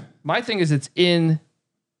game. My thing is it's in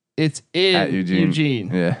at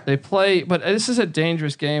Eugene. Yeah. They play, but this is a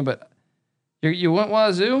dangerous game, but you want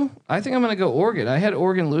Wazoo? I think I'm going to go Oregon. I had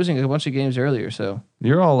Oregon losing a bunch of games earlier, so.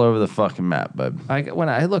 You're all over the fucking map, bud. I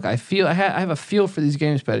have a feel for these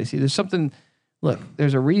games, Patty. See, there's something,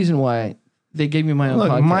 there's a reason why they gave me my own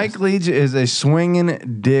podcast. Mike Leach is a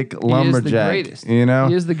swinging dick lumberjack. He is the greatest. You know?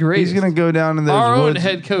 He is the greatest. He's going to go down in those Our own woods.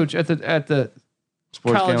 head coach at the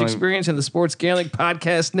Sports College Gambling. Experience and the Sports Gambling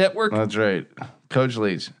Podcast Network. That's right. Coach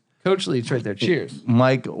Leach. Coach Leach right there. Cheers.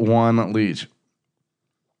 Mike One Leach.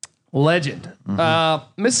 Legend.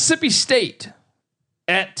 Mississippi State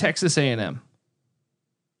at Texas A&M.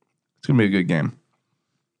 It's going to be a good game.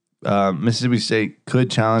 Mississippi State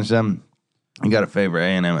could challenge them. You got to favor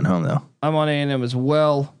A&M at home, though. I'm on A&M as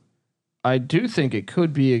well. I do think it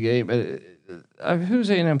could be a game.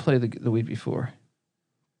 Who's A&M played the week before?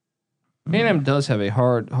 A&M does have a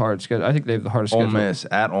hard schedule. I think they have the hardest Ole schedule. Miss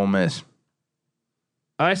at Ole Miss.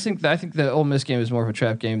 I think the Ole Miss game is more of a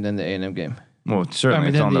trap game than the A&M game. Well, certainly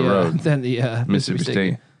it's on the road. Than the Mississippi State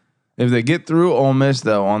game. If they get through Ole Miss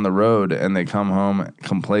though on the road and they come home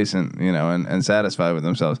complacent, and satisfied with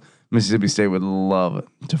themselves, Mississippi State would love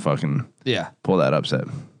to fucking pull that upset.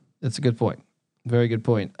 That's a good point. Very good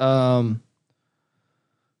point.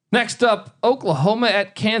 Next up, Oklahoma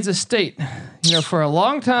at Kansas State. For a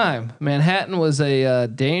long time, Manhattan was a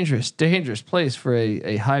dangerous place for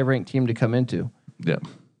a high-ranked team to come into. Yeah.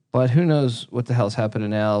 But who knows what the hell's happening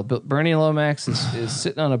now? But Bernie Lomax is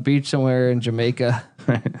sitting on a beach somewhere in Jamaica,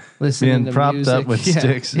 listening to propped music. up with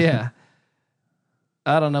sticks. Yeah.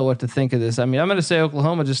 I don't know what to think of this. I mean, I'm going to say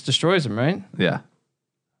Oklahoma just destroys them, right? Yeah.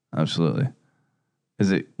 absolutely.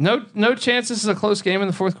 Is it? No chance this is a close game in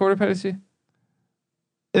the fourth quarter, Petty C?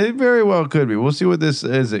 It very well could be. We'll see what this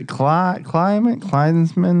is. It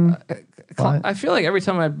Kleinsman? I feel like every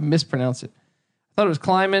time I mispronounce it, I thought it was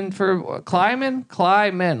Kleiman like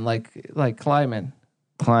Kleiman.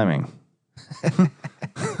 Climbing.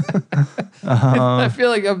 I feel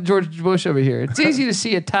like I'm George Bush over here. It's easy to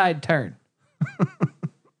see a tide turn.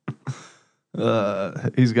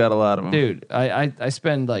 He's got a lot of them. Dude, I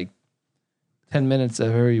spend like 10 minutes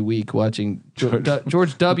every week watching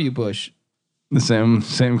George W. Bush. The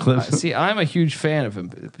same clips. See, I'm a huge fan of him.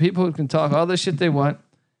 People who can talk all the shit they want.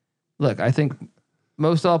 Look, I think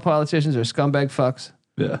most all politicians are scumbag fucks.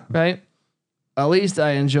 Yeah. Right? At least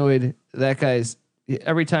I enjoyed that guy's.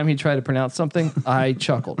 Every time he tried to pronounce something, I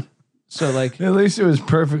chuckled. So like, at least it was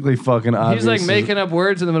perfectly fucking obvious. He's like making up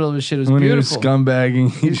words in the middle of his shit. It was when beautiful. He was scumbagging,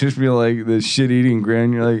 he'd just be like the shit eating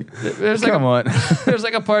grin. You're like, come on. There's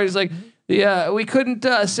like a part. He's like, yeah, we couldn't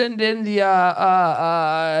send in the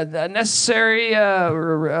necessary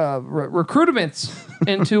recruitments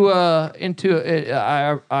into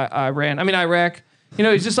Iran. I mean Iraq. You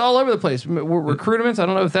know, he's just all over the place. Recruitments. I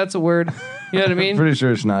don't know if that's a word. You know what I mean? Pretty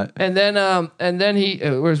sure it's not. And then he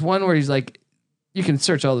there's one where he's like, you can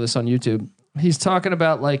search all of this on YouTube. He's talking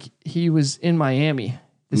about like he was in Miami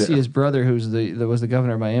to see his brother, who's was the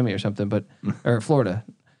governor of Miami or something, or Florida,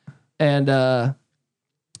 and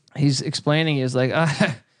he's explaining. He's like,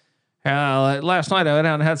 last night I went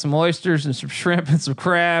out and had some oysters and some shrimp and some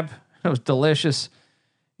crab. It was delicious.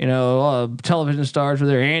 You know, television stars were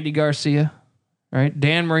there. Andy Garcia, right?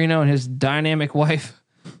 Dan Marino and his dynamic wife.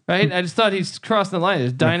 Right? I just thought he's crossing the line.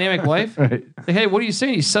 His dynamic wife. Right. Like, hey, what are you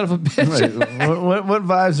saying, you son of a bitch? Right. What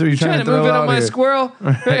vibes are you trying to throw move in out on my here? squirrel?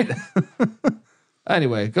 Right.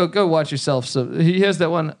 Anyway, go watch yourself. So he has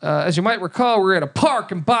that one. As you might recall, we're at a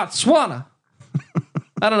park in Botswana.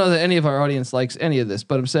 I don't know that any of our audience likes any of this,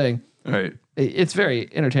 but I'm saying right. It's very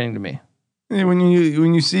entertaining to me. Yeah, when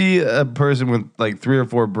you see a person with like 3 or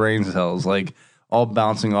 4 brain cells like all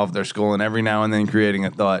bouncing off their skull and every now and then creating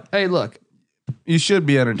a thought. Hey, look. You should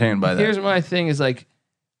be entertained by that. Here's my thing is like,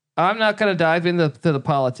 I'm not going to dive into the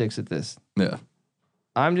politics at this. Yeah.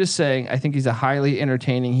 I'm just saying, I think he's a highly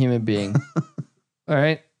entertaining human being. All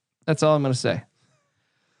right. That's all I'm going to say.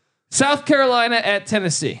 South Carolina at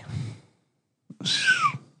Tennessee.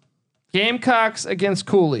 Gamecocks against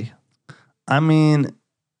Cooley. I mean,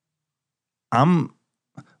 I'm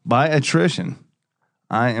by attrition.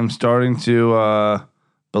 I am starting to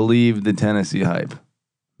believe the Tennessee hype.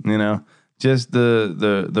 You know, just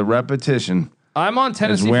the repetition. I'm on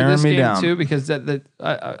Tennessee for this game down. too because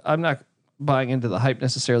I'm not buying into the hype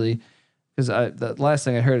necessarily because the last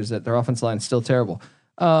thing I heard is that their offensive line is still terrible.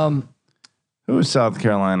 Who was South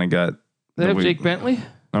Carolina got? They have Jake Bentley.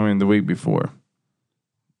 I mean, the week before.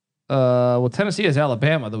 Well, Tennessee has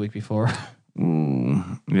Alabama the week before.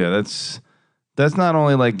 Yeah, that's not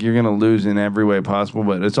only like you're gonna lose in every way possible,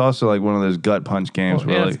 but it's also like one of those gut punch games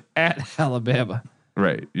where like at Alabama.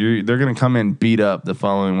 Right. They're going to come in beat up the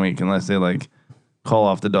following week unless they like call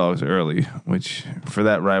off the dogs early, which for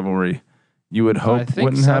that rivalry you would hope I think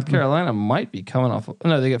wouldn't South happen. Carolina might be coming off.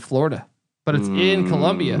 No, they get Florida, but it's in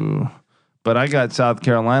Columbia. But I got South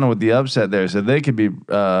Carolina with the upset there, so they could be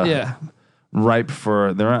ripe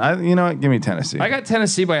for their. You know what? Give me Tennessee. I got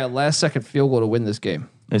Tennessee by a last-second field goal to win this game.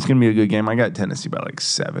 It's going to be a good game. I got Tennessee by like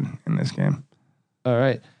 7 in this game. All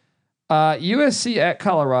right. USC at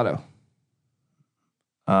Colorado.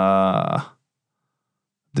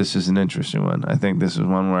 This is an interesting one. I think this is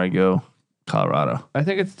one where I go Colorado. I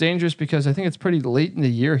think it's dangerous because I think it's pretty late in the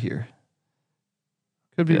year here.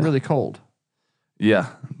 Could be really cold. Yeah,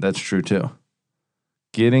 that's true too.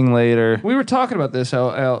 Getting later. We were talking about this.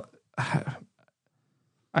 How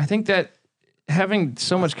I think that having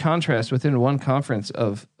so much contrast within one conference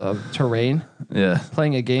of terrain. Yeah.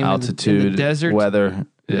 Playing a game altitude, in the desert, weather.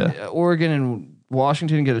 Yeah. Oregon and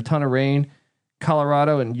Washington get a ton of rain.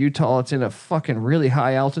 Colorado and Utah, it's in a fucking really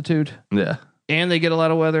high altitude. Yeah. And they get a lot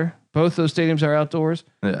of weather. Both those stadiums are outdoors.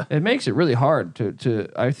 Yeah. It makes it really hard to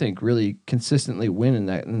I think really consistently win in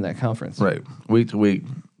that conference. Right. Week to week,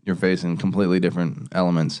 you're facing completely different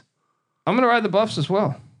elements. I'm gonna ride the Buffs as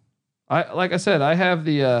well. Like I said, I have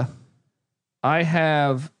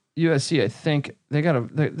USC. I think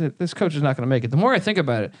this coach is not gonna make it. The more I think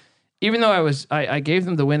about it, even though I gave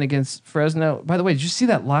them the win against Fresno. By the way, did you see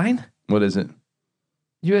that line? What is it?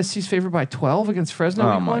 USC's favored by 12 against Fresno.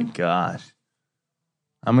 Oh my gosh!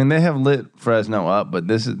 I mean, they have lit Fresno up, but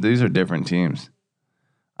these are different teams.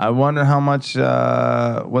 I wonder how much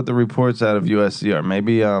what the reports out of USC are.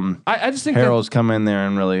 Maybe I just think Harrell's come in there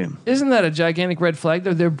and really isn't that a gigantic red flag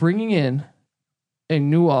though? They're bringing in a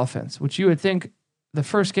new offense, which you would think the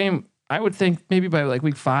first game, I would think maybe by like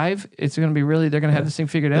week 5, it's going to be really, they're going to have this thing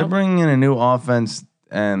figured They're out. bringing in a new offense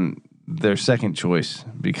and their second choice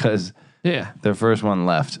because their first one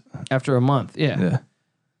left After a month. Yeah.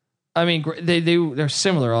 I mean, they're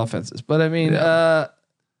similar offenses, but I mean, I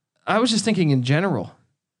was just thinking in general,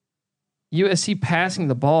 USC passing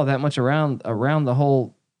the ball that much around the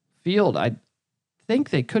whole field, I think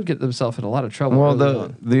they could get themselves in a lot of trouble. Well,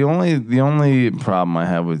 the only problem I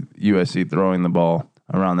have with USC throwing the ball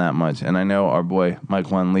around that much, and I know our boy Mike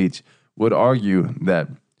Juan Leach would argue that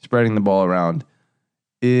spreading the ball around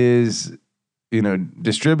is,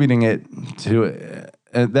 distributing it to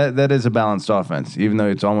that is a balanced offense, even though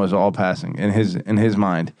it's almost all passing in his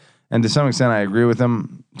mind. And to some extent, I agree with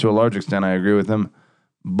him. To a large extent, I agree with him.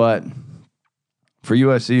 But for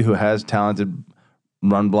USC, who has talented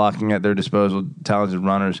run blocking at their disposal, talented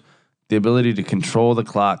runners, the ability to control the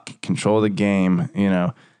clock, control the game,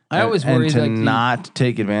 I always worry to not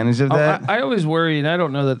take advantage of that. I always worry, and I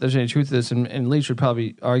don't know that there's any truth to this, and Leach would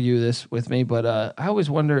probably argue this with me, but I always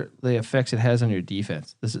wonder the effects it has on your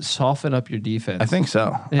defense. Does it soften up your defense? I think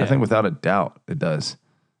so. Yeah. I think without a doubt it does.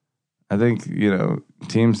 I think,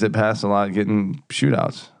 teams that pass a lot get in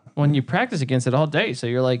shootouts. When you practice against it all day, so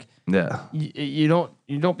you're like, you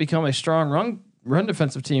don't become a strong run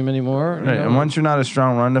defensive team anymore. Right. And once you're not a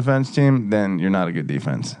strong run defense team, then you're not a good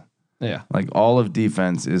defense. Yeah. Like all of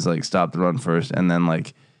defense is like stop the run first and then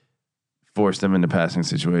like force them into passing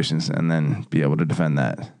situations and then be able to defend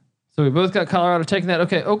that. So we both got Colorado taking that.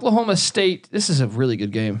 Okay. Oklahoma State. This is a really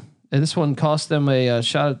good game. And this one cost them a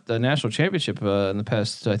shot at the national championship in the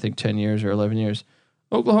past, I think 10 years or 11 years.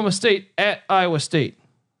 Oklahoma State at Iowa State.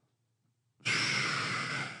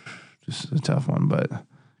 Just a tough one, but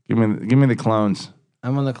give me the clones.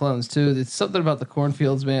 I'm on the clones too. It's something about the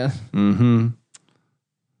cornfields, man. Mm-hmm.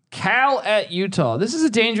 Cal at Utah. This is a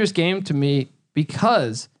dangerous game to me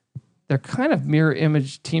because they're kind of mirror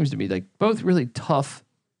image teams to me. Like both really tough.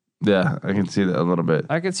 Yeah, I can see that a little bit.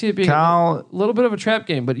 I could see it being Cal, a little bit of a trap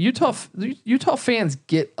game, but Utah fans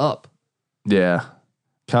get up. Yeah,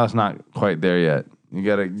 Cal's not quite there yet. You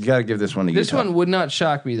gotta give this one to Utah. This one would not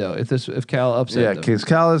shock me though if Cal upset. Yeah, because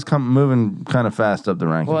Cal is moving kind of fast up the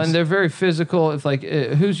rankings. Well, and they're very physical. If like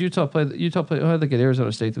who's Utah played? Utah played. Oh, they get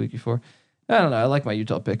Arizona State the week before. I don't know. I like my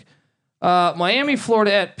Utah pick. Miami,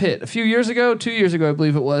 Florida at Pitt. A few years ago, 2 years ago, I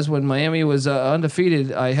believe it was, when Miami was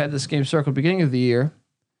undefeated. I had this game circled beginning of the year.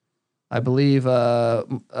 I believe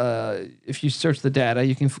if you search the data,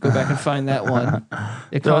 you can go back and find that one.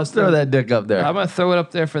 Throw that dick up there. I'm gonna throw it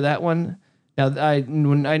up there for that one. Now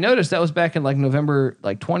when I noticed that was back in like November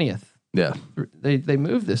 20th. Yeah, they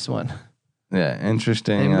moved this one. Yeah,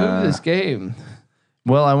 interesting. They moved this game.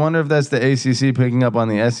 Well, I wonder if that's the ACC picking up on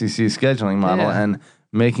the SEC scheduling model and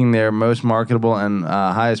making their most marketable and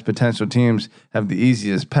highest potential teams have the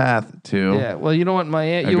easiest path to. Yeah, well, you don't want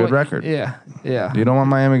Miami. A good record. Yeah. You don't want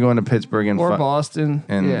Miami going to Pittsburgh or Boston.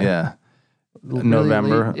 And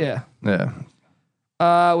November. Yeah.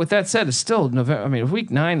 Yeah. With that said, it's still November. I mean, week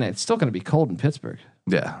 9, it's still going to be cold in Pittsburgh.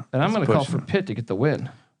 Yeah. And I'm going to call for Pitt to get the win.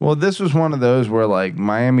 Well, this was one of those where like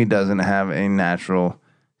Miami doesn't have a natural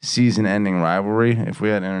season-ending rivalry. If we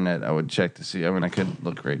had internet, I would check to see. I mean, I could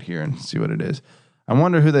look right here and see what it is. I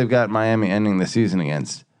wonder who they've got Miami ending the season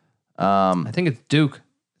against. I think it's Duke.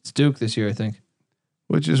 It's Duke this year, I think.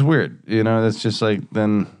 Which is weird. That's just like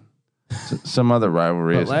then some other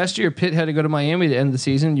rivalries. But last year, Pitt had to go to Miami to end the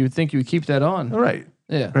season. You would think you would keep that on. Right.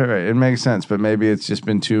 Yeah. Right. It makes sense, but maybe it's just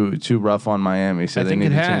been too rough on Miami. So I think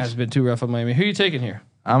it has been too rough on Miami. Who are you taking here?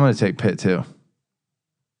 I'm going to take Pitt too.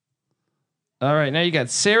 All right. Now you got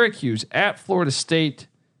Syracuse at Florida State.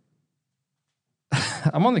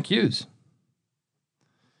 I'm on the Qs.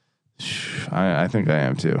 I think I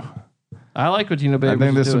am too. I like what Dino Babers. I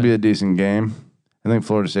think this will be a decent game. I think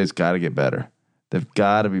Florida State's got to get better. They've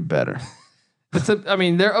got to be better.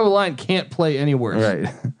 Their O-line can't play any worse. Right.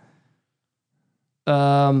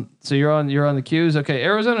 So you're on the Qs. Okay,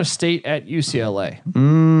 Arizona State at UCLA.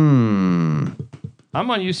 I'm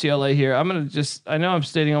on UCLA here. I know I'm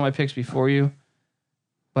stating all my picks before you,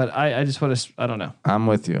 but I just want to. I don't know. I'm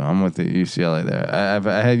with you. I'm with the UCLA there.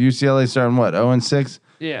 I had UCLA starting what 0-6.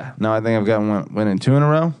 Yeah. No, I think I've got winning 2 in a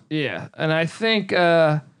row. Yeah, and I think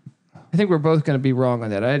we're both going to be wrong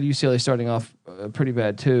on that. I had UCLA starting off pretty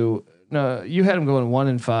bad too. No, you had them going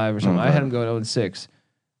 1-5 or something. I had them going 0-6.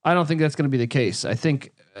 I don't think that's going to be the case. I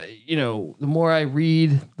think the more I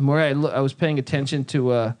read, the more I was paying attention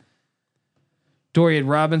to Dorian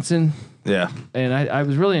Robinson. Yeah, and I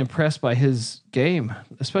was really impressed by his game,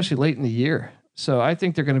 especially late in the year. So I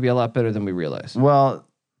think they're going to be a lot better than we realize. Well,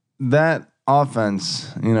 that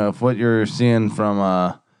offense, if what you're seeing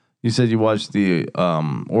from you said you watched the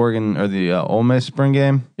Oregon or the Ole Miss spring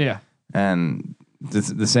game, Yeah. and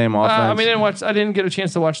the same offense. I didn't get a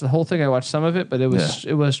chance to watch the whole thing. I watched some of it, but it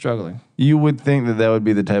was struggling. You would think that would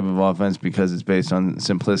be the type of offense because it's based on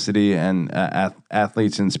simplicity and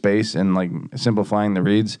athletes in space and like simplifying the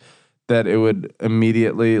reads, that it would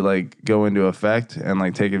immediately like go into effect and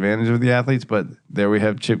like take advantage of the athletes. But there we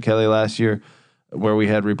have Chip Kelly last year, where we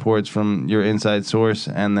had reports from your inside source,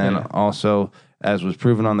 and then also, as was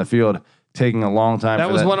proven on the field, taking a long time. That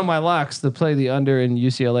was one of my locks to play the under in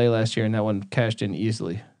UCLA last year, and that one cashed in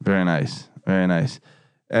easily. Very nice. Very nice.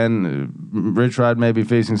 And Rich Rod may be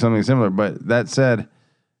facing something similar, but that said,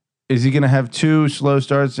 is he going to have 2 slow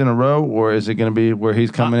starts in a row, or is it going to be where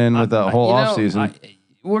he's coming in with a whole offseason?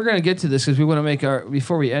 We're going to get to this because we want to make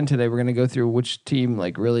before we end today, we're going to go through which team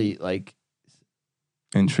like really like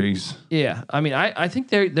intrigues. Yeah. I mean, I think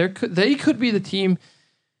they could be the team.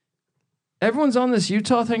 Everyone's on this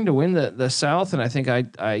Utah thing to win the South, and I think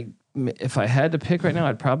if I had to pick right now,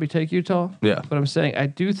 I'd probably take Utah. Yeah. But I'm saying I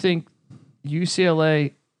do think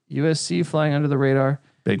UCLA, USC flying under the radar.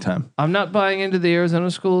 Big time. I'm not buying into the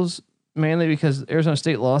Arizona schools mainly because Arizona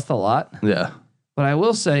State lost a lot. Yeah. But I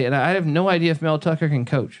will say, and I have no idea if Mel Tucker can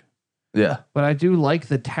coach. Yeah. But I do like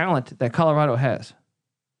the talent that Colorado has,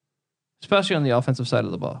 especially on the offensive side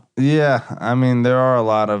of the ball. Yeah. I mean, there are a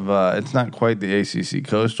lot of, it's not quite the ACC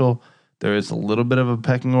Coastal. There is a little bit of a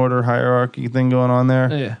pecking order hierarchy thing going on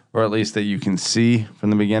there, yeah, or at least that you can see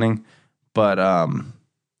from the beginning. But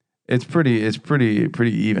it's pretty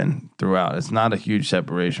even throughout. It's not a huge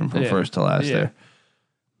separation from first to last there.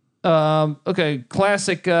 Okay,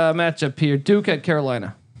 classic matchup here: Duke at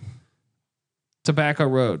Carolina. Tobacco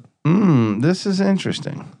Road. This is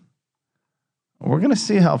interesting. We're gonna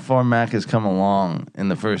see how far Mac has come along in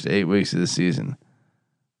the first 8 weeks of the season.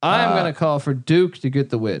 I'm going to call for Duke to get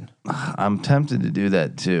the win. I'm tempted to do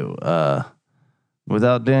that too.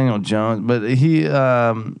 Without Daniel Jones, but he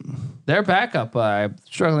their backup, I'm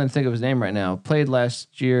struggling to think of his name right now, played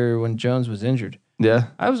last year when Jones was injured. Yeah.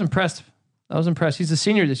 I was impressed. He's a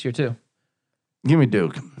senior this year too. Give me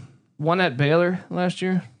Duke. Won at Baylor last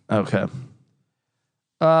year. Okay.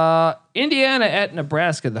 Indiana at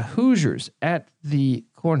Nebraska, the Hoosiers at the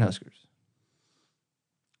Cornhuskers.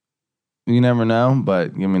 You never know,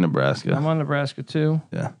 but give me Nebraska. I'm on Nebraska too.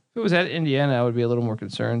 Yeah. If it was at Indiana, I would be a little more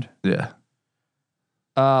concerned. Yeah.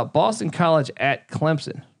 Boston College at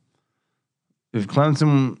Clemson. If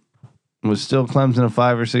Clemson was still Clemson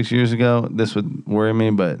 5 or 6 years ago, this would worry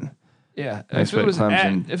me, but yeah, if it was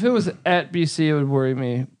at BC, it would worry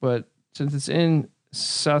me. But since it's in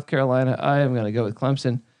South Carolina, I am going to go with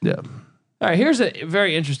Clemson. Yeah. All right, here's a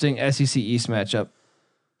very interesting SEC East matchup.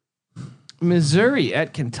 Missouri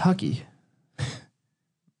at Kentucky.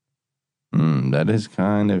 That is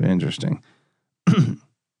kind of interesting.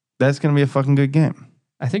 That's going to be a fucking good game.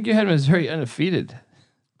 I think you had Missouri undefeated.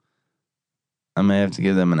 I may have to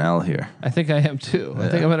give them an L here. I think I am too. Yeah. I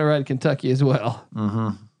think I'm going to ride Kentucky as well.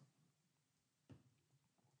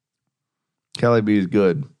 Kelly B is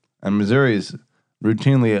good. And Missouri is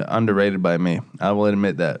routinely underrated by me. I will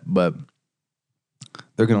admit that. But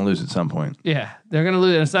they're going to lose at some point. Yeah, they're going to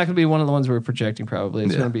lose. And it's not going to be one of the ones we're projecting probably.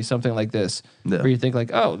 It's going to be something like this where you think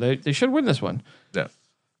like, oh, they should win this one. Yeah.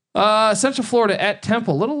 Central Florida at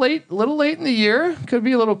Temple. A little late in the year. Could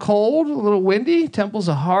be a little cold, a little windy. Temple's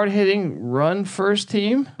a hard-hitting run first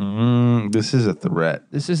team. This is a threat.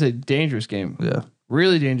 This is a dangerous game. Yeah.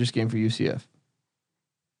 Really dangerous game for UCF.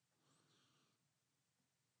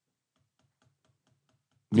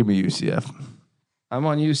 Give me UCF. I'm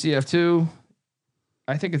on UCF too.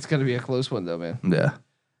 I think it's going to be a close one though, man. Yeah.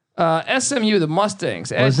 SMU, the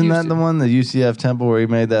Mustangs. Wasn't that the one, the UCF Temple, where he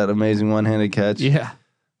made that amazing one-handed catch? Yeah.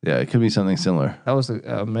 Yeah, it could be something similar. That was an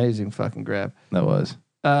amazing fucking grab. That was.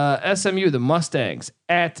 SMU, the Mustangs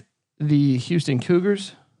at the Houston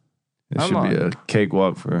Cougars. It should be a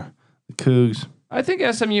cakewalk for the Cougs. I think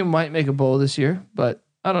SMU might make a bowl this year, but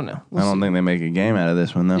I don't know. I don't think they make a game out of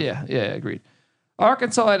this one, though. Yeah, agreed.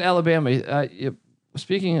 Arkansas at Alabama.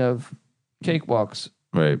 Speaking of cakewalks.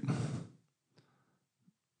 Right.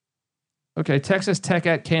 Okay, Texas Tech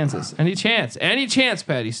at Kansas. Any chance,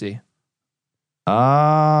 Patty C?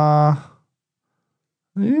 Yeah.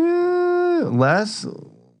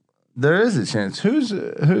 There is a chance.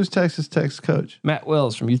 Who's Texas Tech's coach? Matt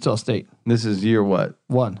Wells from Utah State. This is year what?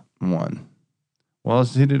 One. Well,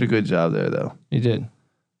 he did a good job there, though. He did.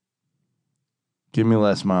 Give me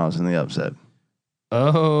Les Miles in the upset.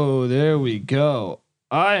 Oh, there we go.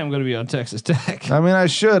 I am going to be on Texas Tech. I mean, I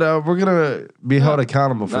should. We're gonna be held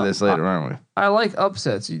accountable for this later, aren't we? I like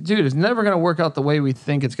upsets, dude. It's never going to work out the way we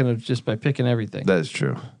think it's going to just by picking everything. That's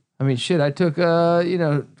true. I mean, shit. I took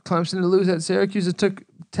Clemson to lose at Syracuse. I took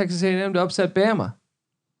Texas A&M to upset Bama.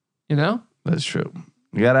 You know, that's true.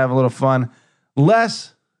 You got to have a little fun.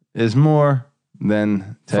 Less is more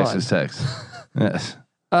than Texas Tech. Yes.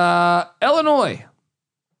 Illinois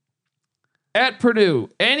at Purdue.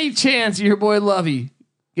 Any chance your boy Lovey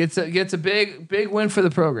gets a big win for the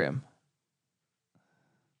program?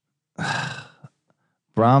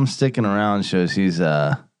 Brom sticking around shows he's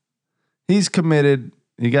committed.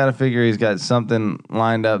 You got to figure he's got something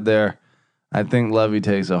lined up there. I think Lovey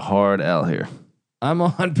takes a hard L here. I'm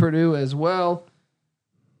on Purdue as well.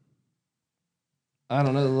 I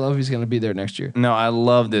don't know. Lovey's going to be there next year. No, I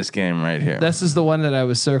love this game right here. This is the one that I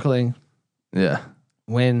was circling. Yeah.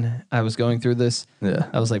 When I was going through this, yeah,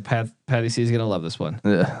 I was like, Patty C is going to love this one.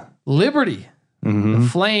 Yeah. Liberty. The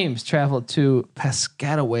Flames traveled to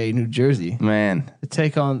Piscataway, New Jersey. Man. To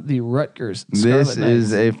take on the Rutgers Scarlet Knights.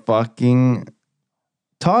 Is a fucking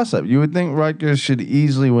toss-up. You would think Rutgers should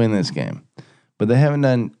easily win this game. But they haven't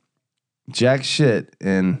done jack shit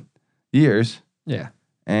in years. Yeah.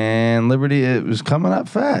 And Liberty, it was coming up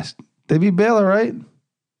fast. They beat Baylor, right?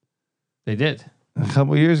 They did. A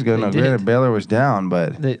couple years ago. Granted, Baylor was down,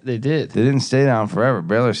 but they did. They didn't stay down forever.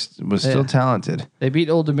 Baylor was still talented. They beat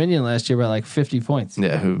Old Dominion last year by like 50 points.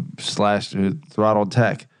 Yeah, who throttled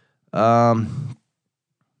Tech. Give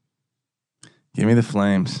me the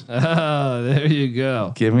Flames. Oh, there you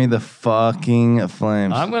go. Give me the fucking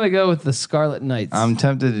Flames. I'm going to go with the Scarlet Knights. I'm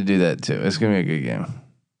tempted to do that too. It's going to be a good game.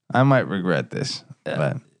 I might regret this,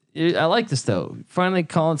 but I like this though. Finally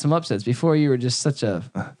calling some upsets. Before you were just such a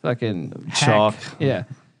fucking chalk. Hack. Yeah.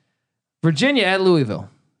 Virginia at Louisville.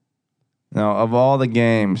 Now, of all the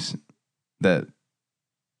games that,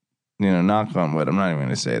 knock on wood, I'm not even going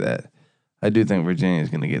to say that. I do think Virginia is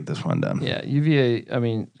going to get this one done. Yeah, UVA. I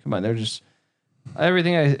mean, come on, they're just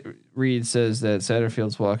everything I read says that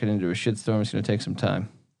Satterfield's walking into a shitstorm. It's going to take some time.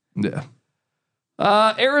 Yeah.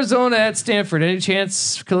 Arizona at Stanford. Any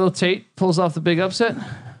chance Khalil Tate pulls off the big upset?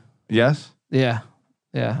 Yes. Yeah,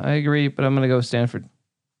 I agree, but I'm going to go Stanford.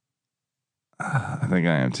 I think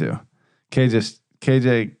I am too.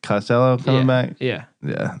 KJ Costello coming back. Yeah.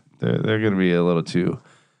 They're going to be a little too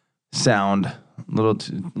sound,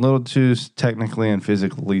 little too technically and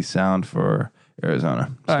physically sound for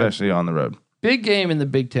Arizona, especially on the road. Big game in the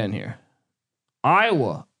Big Ten here.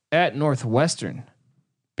 Iowa at Northwestern.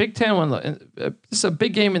 Big Ten one. This is a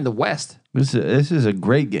big game in the West. This is a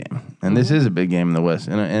great game, and this is a big game in the West.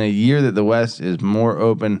 In a year that the West is more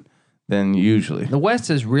open than usually. The West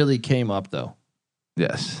has really came up though.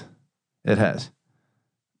 Yes, it has.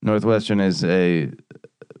 Northwestern is a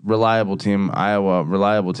reliable team. Iowa,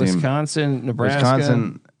 reliable team. Wisconsin, Nebraska.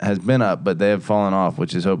 Wisconsin has been up, but they have fallen off,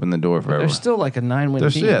 which has opened the door for everyone. They're still like a 9-win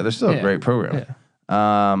team. Yeah, they're still a great program.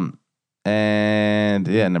 Yeah.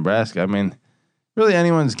 And Nebraska. I mean, really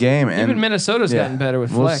anyone's game. And even Minnesota's gotten better with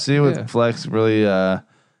Fleck. We'll see with Flex really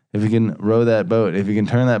if he can row that boat, if he can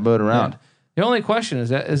turn that boat around. Yeah. The only question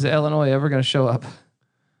is Illinois ever going to show up?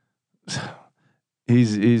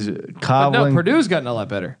 He's cobbling. But no, Purdue's gotten a lot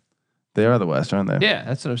better. They are the West, aren't they? Yeah,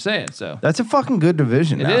 that's what I'm saying. So that's a fucking good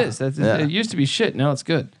division. It is. It used to be shit. Now it's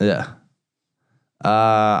good. Yeah.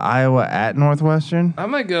 Iowa at Northwestern.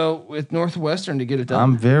 I'm gonna go with Northwestern to get it done.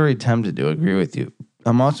 I'm very tempted to agree with you.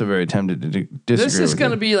 I'm also very tempted to disagree. This is going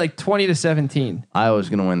to be like 20-17. Iowa's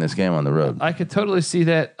going to win this game on the road. I could totally see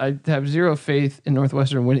that. I have zero faith in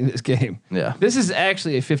Northwestern winning this game. Yeah. This is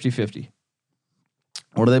actually a 50-50.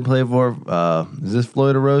 What do they play for? Is this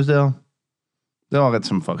Floyd or Rosedale? They all got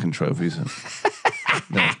some fucking trophies.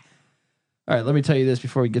 Yeah. All right, let me tell you this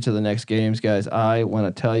before we get to the next games, guys. I want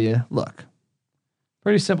to tell you, look,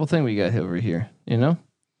 pretty simple thing we got over here,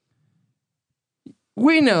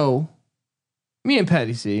 We know, me and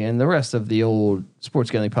Patty C and the rest of the old Sports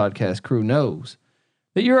Gambling Podcast crew knows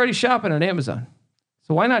that you're already shopping on Amazon.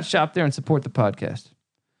 So why not shop there and support the podcast?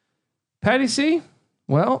 Patty C,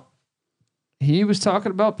 well, he was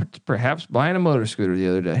talking about perhaps buying a motor scooter the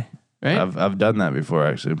other day, right? I've done that before,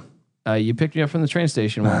 actually. You picked me up from the train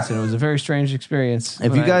station once, and it was a very strange experience.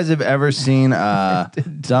 If you guys have ever seen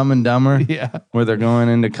Dumb and Dumber, where they're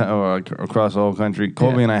going across the whole country,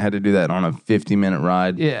 Colby and I had to do that on a 50-minute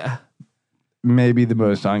ride. Yeah. Maybe the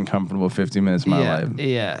most uncomfortable 50 minutes of my life.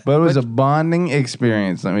 Yeah. But it was a bonding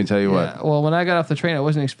experience, let me tell you what. Well, when I got off the train, I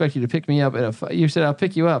wasn't expecting you to pick me up. You said, I'll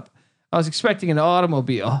pick you up. I was expecting an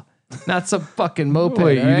automobile, not some fucking moped.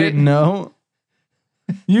 Wait, you didn't know?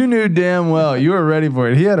 You knew damn well you were ready for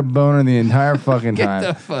it. He had a boner the entire fucking time.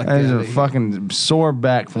 Get the fuck I was outta a here. fucking sore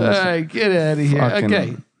back from All this. right, get out of here.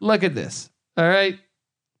 Okay, look at this. All right.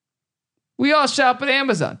 We all shop at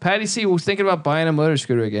Amazon. Patty C was thinking about buying a motor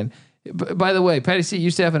scooter again. By the way, Patty C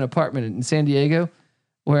used to have an apartment in San Diego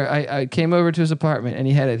where I came over to his apartment and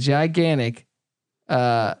he had a gigantic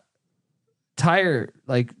tire,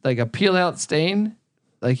 like a peel out stain.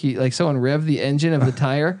 Like someone revved the engine of the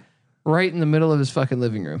tire right in the middle of his fucking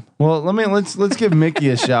living room. Well, let's give Mickey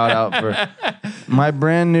a shout out for my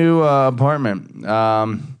brand new apartment.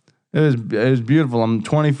 It was beautiful. I'm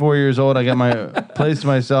 24 years old. I got my place to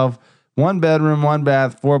myself. 1 bedroom, 1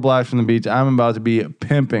 bath, 4 blocks from the beach. I'm about to be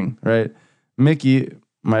pimping, right? Mickey,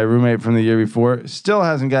 my roommate from the year before, still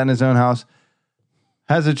hasn't gotten his own house.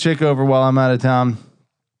 Has a chick over while I'm out of town.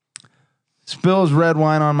 Spills red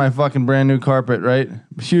wine on my fucking brand new carpet, right?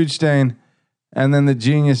 Huge stain. And then the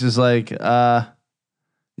genius is like, yeah,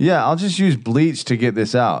 I'll just use bleach to get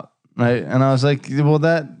this out, right? And I was like, will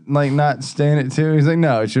that like not stain it too? He's like,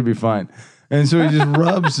 no, it should be fine. And so he just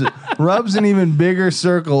rubs an even bigger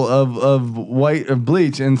circle of white of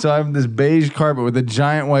bleach. And so I have this beige carpet with a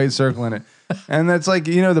giant white circle in it. And that's like,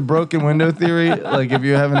 you know, the broken window theory. Like if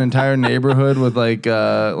you have an entire neighborhood with like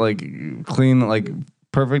clean, like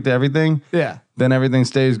perfect everything. Yeah. Then everything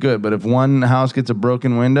stays good. But if one house gets a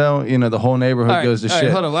broken window, you know, the whole neighborhood goes to shit.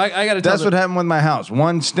 Hold on. I got to tell That's what happened with my house.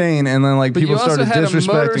 One stain, and then like people started disrespecting it. You also had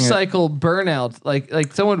a motorcycle burnout.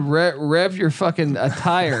 Like someone revved your fucking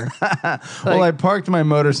tire. Well, I parked my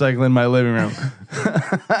motorcycle in my living room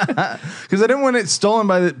because I didn't want it stolen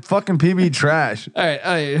by the fucking PB trash. All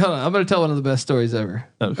right. Hold on. I'm going to tell one of the best stories ever.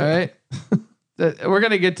 Okay. All right. We're going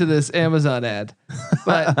to get to this Amazon ad,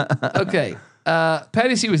 but okay.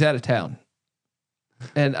 Patty C was out of town.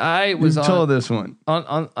 And I was told this one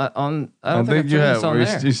on. I don't think you have. On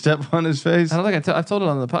there. You step on his face. I don't think I've told it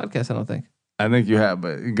on the podcast. I don't think. I think you have,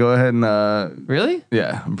 but go ahead and. Really?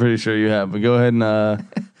 Yeah, I'm pretty sure you have. But go ahead and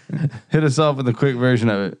hit us off with a quick version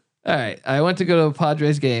of it. All right, I went to go to a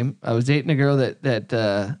Padres game. I was dating a girl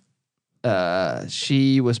that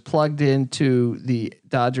she was plugged into the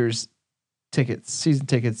Dodgers season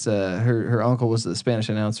tickets. Her uncle was the Spanish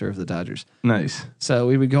announcer of the Dodgers. Nice. So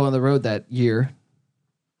we would go on the road that year.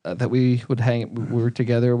 That we would we were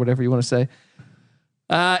together or whatever you want to say.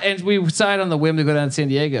 And we decided on the whim to go down to San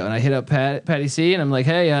Diego, and I hit up Patty C, and I'm like,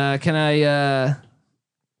 hey, can I,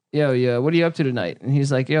 what are you up to tonight? And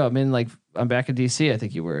he's like, I'm back in DC. I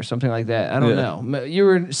think you were, or something like that. I don't know. You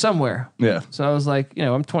were somewhere. Yeah. So I was like,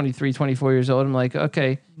 I'm 23, 24 years old. I'm like,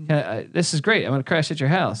 okay, this is great. I'm going to crash at your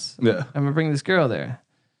house. Yeah. I'm going to bring this girl there.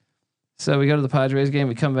 So we go to the Padres game.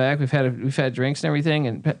 We come back. We've had drinks and everything.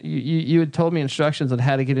 And you had told me instructions on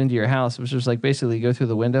how to get into your house. It was just like basically go through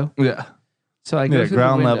the window. Yeah. So I go through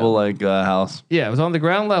ground the window. level like house. Yeah, it was on the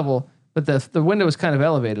ground level, but the window was kind of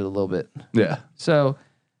elevated a little bit. Yeah. So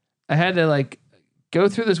I had to like go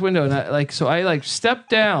through this window, and I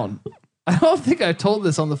stepped down. I don't think I told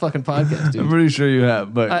this on the fucking podcast, dude. I'm pretty sure you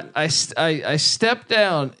have, but I stepped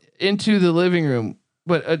down into the living room.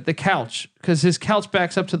 But the couch, because his couch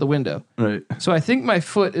backs up to the window. Right. So I think my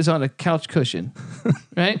foot is on a couch cushion.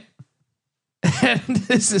 Right. And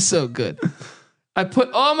this is so good. I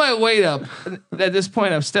put all my weight up. At this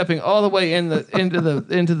point, I'm stepping all the way into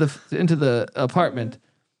the apartment,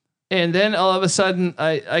 and then all of a sudden,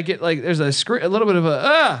 I get like there's a little bit of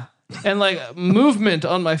and like movement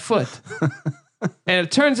on my foot, and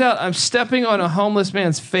it turns out I'm stepping on a homeless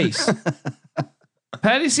man's face.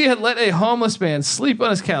 Patty C had let a homeless man sleep on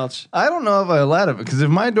his couch. I don't know if I allowed it because if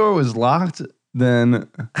my door was locked, then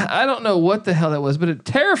I don't know what the hell that was, but it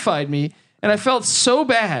terrified me, and I felt so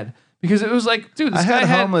bad because it was like, dude, this guy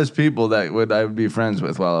had homeless people that I would be friends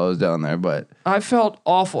with while I was down there, but I felt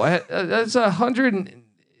awful. That's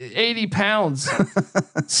 180 pounds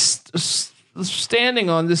standing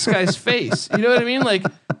on this guy's face. You know what I mean? Like.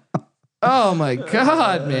 Oh my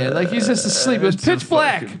God, man. Like he's just asleep. It was pitch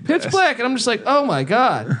black. And I'm just like, oh my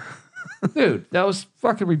God. Dude, that was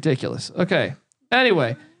fucking ridiculous. Okay.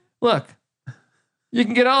 Anyway, look, you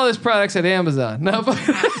can get all these products at Amazon. No,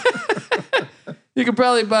 you can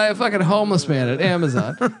probably buy a fucking homeless man at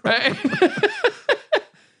Amazon, right?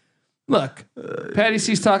 Look, Patty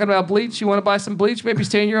C's talking about bleach. You want to buy some bleach? Maybe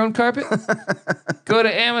stain your own carpet? Go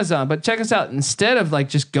to Amazon. But check us out. Instead of like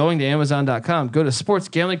just going to Amazon.com, go to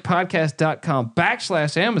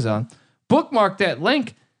sportsgamblingpodcast.com/Amazon. Bookmark that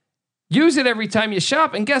link. Use it every time you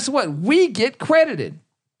shop. And guess what? We get credited.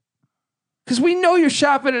 Because we know you're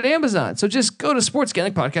shopping at Amazon. So just go to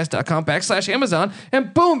sportsgamblingpodcast.com/Amazon.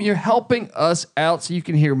 And boom, you're helping us out so you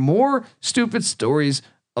can hear more stupid stories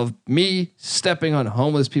of me stepping on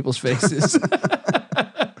homeless people's faces.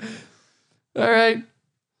 All right.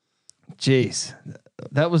 Jeez.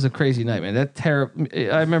 That was a crazy night, man. That terrible.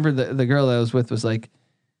 I remember the girl that I was with was like,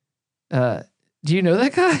 do you know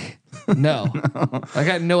that guy? No. I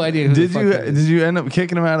got no idea who Did you end up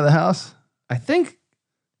kicking him out of the house? I think.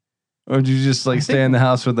 Or did you just stay in the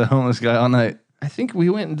house with the homeless guy all night? I think we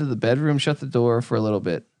went into the bedroom, shut the door for a little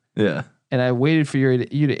bit. Yeah. And I waited for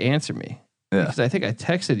you to answer me. Yeah. Because I think I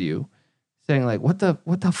texted you saying like, what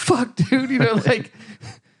the fuck, dude? You know, like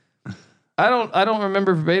I don't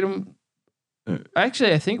remember verbatim.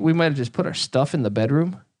 Actually, I think we might have just put our stuff in the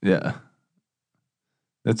bedroom. Yeah.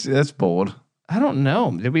 That's bold. I don't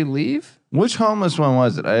know. Did we leave? Which homeless one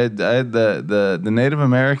was it? I had the Native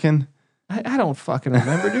American. I don't fucking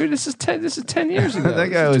remember, dude. This is 10 years ago. That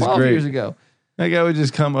guy was 12 great. years ago. That guy would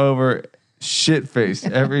just come over shit faced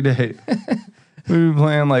every day. We'd be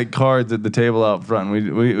playing like cards at the table out front. We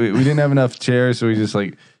didn't have enough chairs, so we just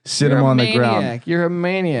sit him on the ground. You're a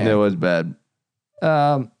maniac. That was bad.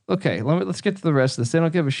 Okay, let's get to the rest of this. They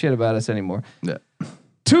don't give a shit about us anymore. Yeah.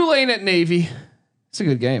 Tulane at Navy. It's a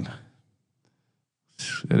good game.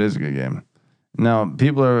 It is a good game. Now,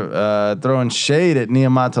 people are throwing shade at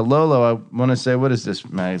Niamata Lolo. I want to say, what is this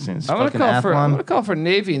magazine? It's I'm gonna call for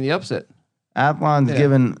Navy in the upset. Athlon's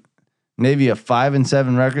given Navy a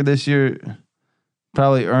 5-7 record this year.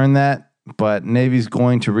 Probably earned that, but Navy's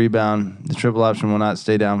going to rebound. The triple option will not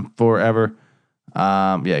stay down forever.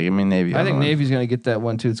 Give me Navy. I think Navy's going to get that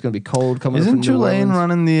one too. It's going to be cold coming. Isn't Tulane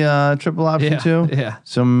running the triple option too? Yeah.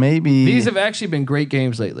 So maybe these have actually been great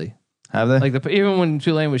games lately. Have they? Even when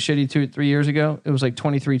Tulane was shitty 2-3 years ago, it was like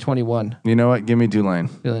 23-21. You know what? Give me Tulane.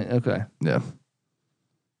 Okay. Yeah.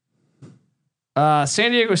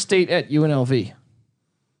 San Diego State at UNLV.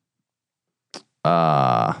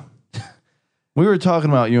 We were talking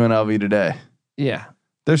about UNLV today. Yeah.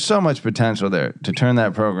 There's so much potential there to turn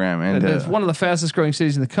that program into. It's one of the fastest growing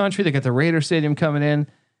cities in the country. They got the Raider Stadium coming in.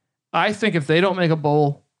 I think if they don't make a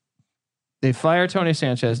bowl, they fire Tony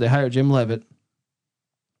Sanchez, they hire Jim Leavitt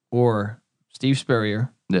or Steve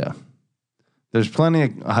Spurrier. Yeah. There's plenty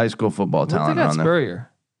of high school football talent on there.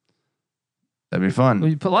 Spurrier. That'd be fun.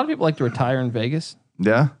 A lot of people like to retire in Vegas.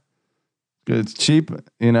 Yeah. It's cheap.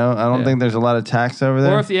 I don't think there's a lot of tax over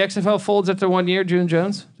there. Or if the XFL folds after 1 year, June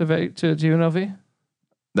Jones to UNLV.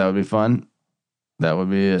 That would be fun. That would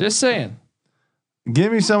be it. Just saying.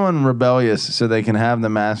 Give me someone rebellious so they can have the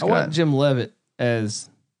mascot. I want Jim Leavitt as.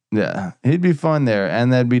 Yeah, he'd be fun there,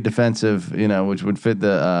 and that'd be defensive, which would fit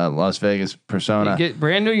the Las Vegas persona. You get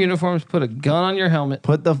brand new uniforms, put a gun on your helmet.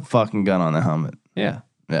 Put the fucking gun on the helmet. Yeah.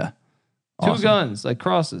 Yeah. Awesome. 2 guns, like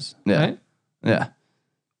crosses. Yeah. Right? Yeah.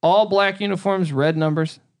 All black uniforms, red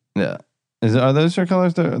numbers. Yeah. Are those their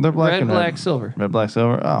colors? They're black red, and black, silver. Red, black,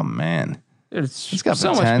 silver. Oh man. It's got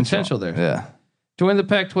so much potential there. Yeah. To win the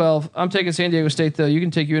Pac-12, I'm taking San Diego State, though. You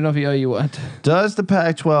can take UNLV all you want. Does the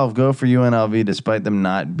Pac-12 go for UNLV despite them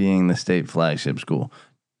not being the state flagship school?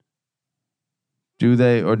 Do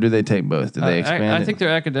they take both? Do they expand I think their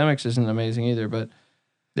academics isn't amazing either, but...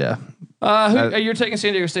 Yeah. You're taking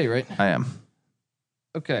San Diego State, right? I am.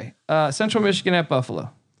 Okay. Central Michigan at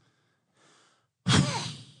Buffalo.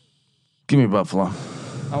 Give me Buffalo.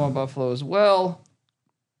 I want Buffalo as well.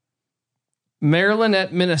 Maryland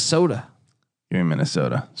at Minnesota. Give me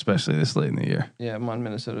Minnesota, especially this late in the year. Yeah, I'm on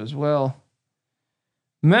Minnesota as well.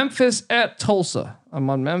 Memphis at Tulsa. I'm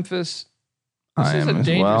on Memphis. This is a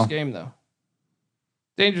dangerous game, though.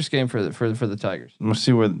 Dangerous game for the Tigers. We'll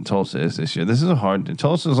see where Tulsa is this year. This is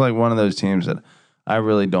Tulsa is like one of those teams that I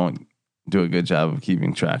really don't do a good job of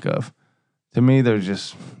keeping track of. To me, they're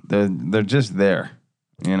just there.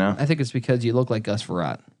 I think it's because you look like Gus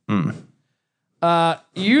Frerotte.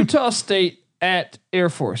 Utah State at Air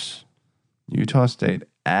Force. Utah State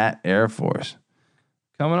at Air Force.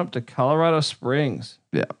 Coming up to Colorado Springs.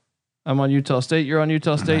 Yeah. I'm on Utah State. You're on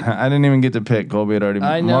Utah State. I didn't even get to pick. Colby had already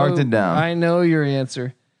marked it down. I know your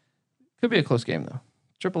answer. Could be a close game, though.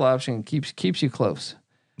 Triple option keeps you close.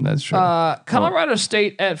 That's true. Colorado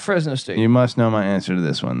State at Fresno State. You must know my answer to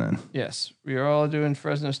this one then. Yes. We are all doing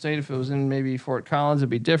Fresno State. If it was in maybe Fort Collins, it'd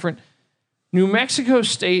be different. New Mexico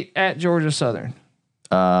State at Georgia Southern.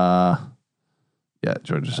 Yeah,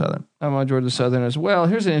 Georgia Southern. I'm on Georgia Southern as well.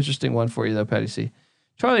 Here's an interesting one for you, though, Patty C.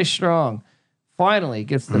 Charlie Strong finally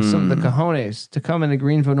gets some of the cojones to come into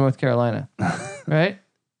Greenville, North Carolina. Right?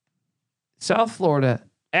 South Florida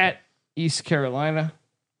at East Carolina.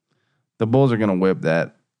 The Bulls are going to whip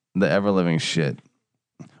the ever living shit.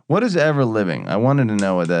 What is ever living? I wanted to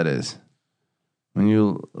know what that is. When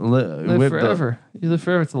you live forever. You live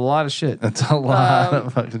forever. It's a lot of shit. That's a lot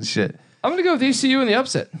of fucking shit. I'm going to go with ECU in the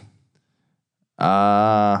upset.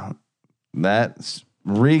 That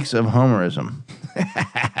reeks of homerism.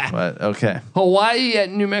 But okay. Hawaii at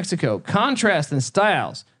New Mexico. Contrast in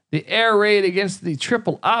styles. The air raid against the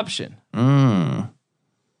triple option.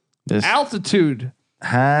 This Altitude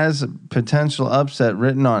has potential upset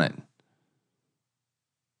written on it.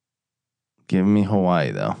 Give me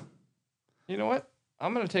Hawaii though. You know what?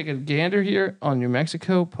 I'm going to take a gander here on New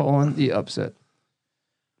Mexico pulling the upset.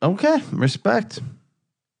 Okay, respect.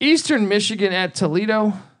 Eastern Michigan at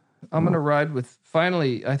Toledo. I'm going to ride with,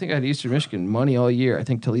 finally, I think I had Eastern Michigan money all year. I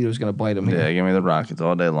think Toledo's going to bite them here. Yeah, give me the Rockets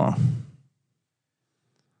all day long.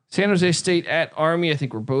 San Jose State at Army. I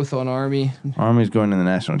think we're both on Army. Army's going to the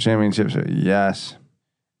national championships. So yes.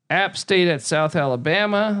 App State at South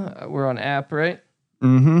Alabama. We're on App, right?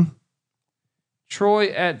 Mm-hmm. Troy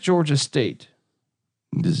at Georgia State.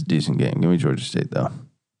 This is a decent game. Give me Georgia State though.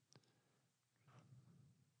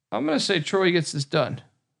 I'm going to say Troy gets this done.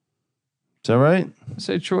 Is that right? I'll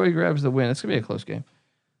say Troy grabs the win. It's going to be a close game.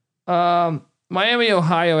 Miami,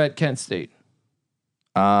 Ohio at Kent State.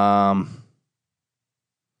 Give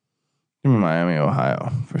me Miami,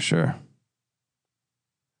 Ohio for sure. I'm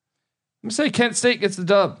going to say Kent State gets the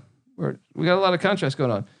dub. We got a lot of contrast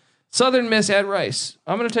going on. Southern Miss at Rice.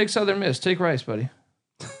 I'm going to take Southern Miss. Take Rice, buddy.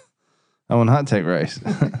 I will not take Rice.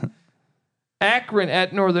 Akron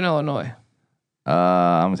at Northern Illinois.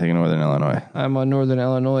 I'm taking Northern Illinois. I'm on Northern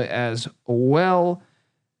Illinois as well.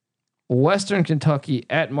 Western Kentucky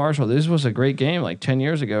at Marshall. This was a great game like 10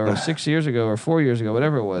 years ago or 6 years ago or 4 years ago,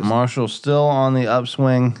 whatever it was. Marshall still on the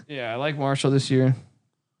upswing. Yeah, I like Marshall this year.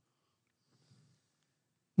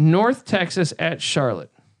 North Texas at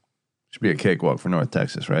Charlotte. Should be a cakewalk for North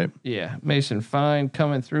Texas, right? Yeah, Mason Fine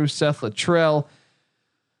coming through. Seth Luttrell.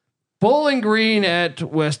 Bowling Green at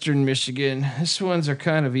Western Michigan. This ones are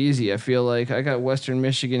kind of easy, I feel like. I got Western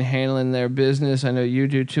Michigan handling their business. I know you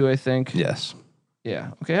do too, I think. Yes.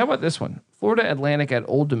 Yeah. Okay, how about this one? Florida Atlantic at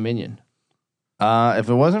Old Dominion. If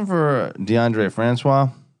it wasn't for DeAndre Francois,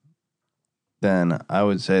 then I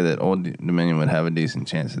would say that Old Dominion would have a decent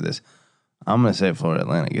chance of this. I'm going to say Florida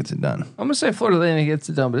Atlantic gets it done. I'm going to say Florida Atlantic gets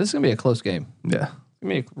it done, but this is going to be a close game. Yeah. It's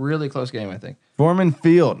going to be a really close game, I think. Foreman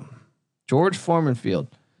Field. George Foreman Field.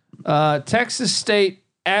 Texas State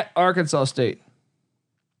at Arkansas State.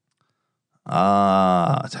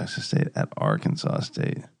 Texas State at Arkansas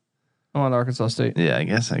State. I'm on Arkansas State. Yeah, I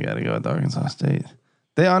guess I got to go with Arkansas State.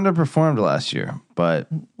 They underperformed last year, but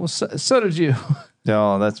well, so did you.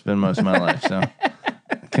 Oh, that's been most of my life. So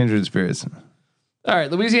kindred spirits. All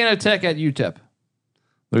right, Louisiana Tech at UTEP.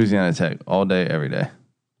 Louisiana Tech all day, every day.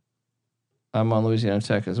 I'm on Louisiana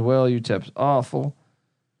Tech as well. UTEP's awful.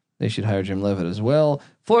 They should hire Jim Levitt as well.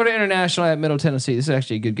 Florida International at Middle Tennessee. This is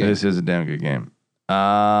actually a good game. This is a damn good game.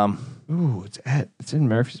 Ooh, it's in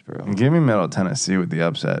Murfreesboro. Give me Middle Tennessee with the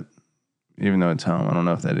upset, even though it's home. I don't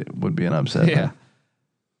know if that would be an upset. Yeah,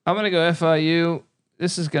 I'm gonna go FIU.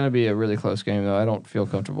 This is gonna be a really close game, though. I don't feel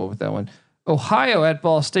comfortable with that one. Ohio at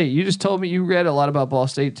Ball State. You just told me you read a lot about Ball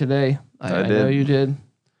State today. I know you did.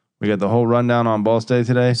 We got the whole rundown on Ball State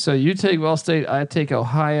today. So you take Ball State, I take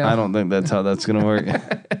Ohio. I don't think that's how that's gonna work.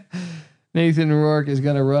 Nathan Rourke is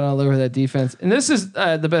going to run all over that defense. And this is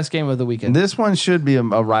the best game of the weekend. This one should be a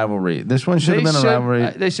rivalry. This one should have been a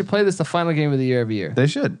rivalry. They should play this the final game of the year every year. They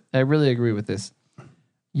should. I really agree with this.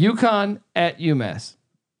 UConn at UMass.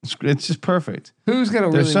 It's just perfect. Who's going to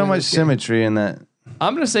really There's so much symmetry in that.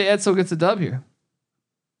 I'm going to say Edsel gets a dub here.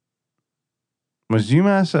 Was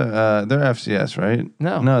UMass, they're FCS, right?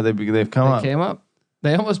 No, they've come up. They came up.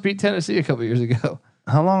 They almost beat Tennessee a couple years ago.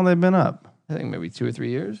 How long have they been up? I think maybe 2 or 3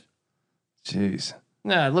 years. Jeez.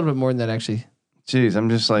 Nah, a little bit more than that, actually. Jeez, I'm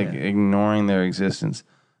just ignoring their existence.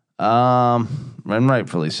 And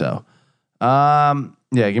rightfully so. Yeah,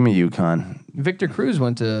 give me UConn. Victor Cruz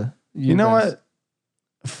went to UMass. You know what?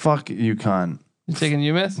 Fuck UConn. You taking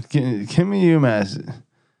UMass? Give me UMass.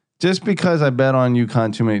 Just because I bet on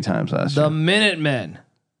UConn too many times last year. The Minutemen.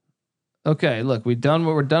 Okay, look, we're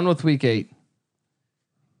done with week 8.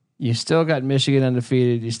 You still got Michigan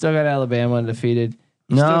undefeated. You still got Alabama undefeated.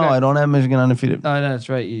 No, I don't have Michigan undefeated. Oh, no, that's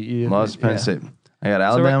right. You lost Penn State. I got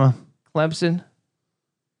Alabama. So Clemson.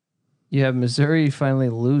 You have Missouri finally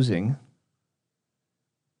losing.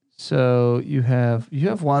 So you have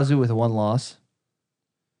Wazoo with 1 loss.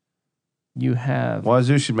 You have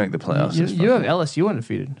Wazoo should make the playoffs. You have LSU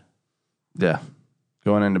undefeated. Yeah,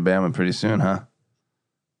 going into Bama pretty soon, huh?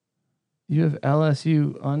 You have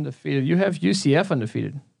LSU undefeated. You have UCF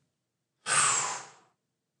undefeated.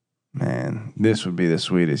 Man, this would be the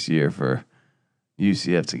sweetest year for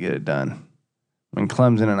UCF to get it done. When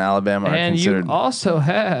Clemson and Alabama are considered, and you also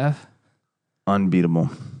have unbeatable.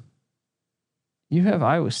 You have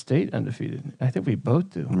Iowa State undefeated. I think we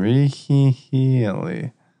both do.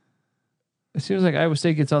 Really? It seems like Iowa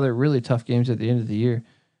State gets all their really tough games at the end of the year.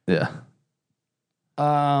 Yeah.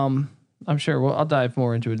 I'm sure. I'll dive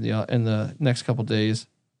more into it in the next couple days.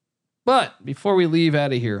 But before we leave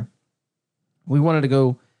out of here, we wanted to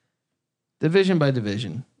go division by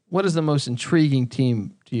division. What is the most intriguing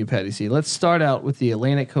team to you, Patty C? Let's start out with the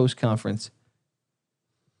Atlantic Coast Conference,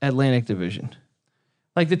 Atlantic Division.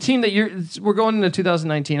 Like the team that we're going into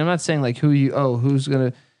 2019. I'm not saying like who's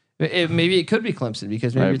gonna. Maybe it could be Clemson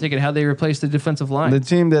because maybe you're thinking how they replace the defensive line. The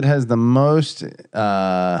team that has the most,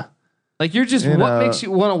 like you're just what makes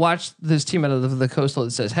you want to watch this team out of the Coastal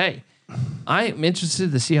that says, "Hey, I'm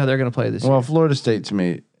interested to see how they're going to play this." Well, Florida State to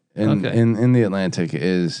me in the Atlantic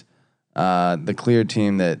is the clear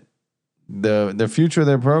team that the future of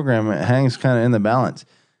their program hangs kind of in the balance.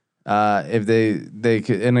 If they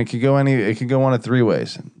could, and it could go one of three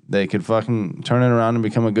ways. They could fucking turn it around and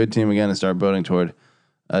become a good team again and start building toward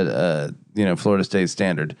Florida State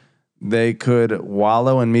standard. They could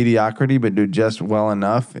wallow in mediocrity but do just well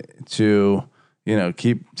enough to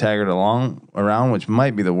keep Taggart around, which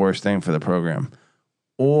might be the worst thing for the program.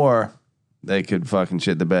 Or they could fucking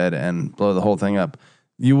shit the bed and blow the whole thing up.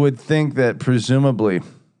 You would think that presumably,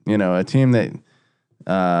 a team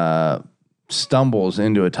that stumbles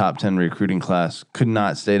into a top 10 recruiting class could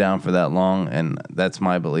not stay down for that long, and that's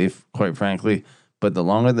my belief, quite frankly. But the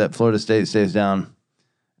longer that Florida State stays down,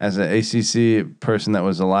 as an ACC person that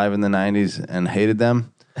was alive in the 90s and hated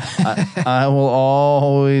them, I will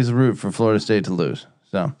always root for Florida State to lose.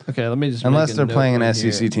 So okay, let me just unless they're playing an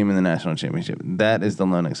SEC team in the national championship, that is the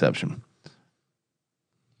lone exception.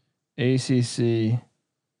 ACC,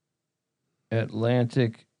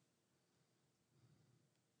 Atlantic,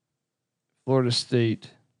 Florida State,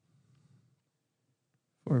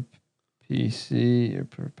 for PC or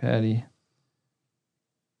for Patty.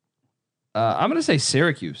 I'm going to say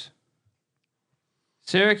Syracuse.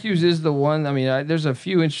 Syracuse is the one. I mean, there's a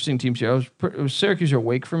few interesting teams here. It was Syracuse or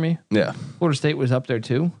Wake for me. Yeah. Florida State was up there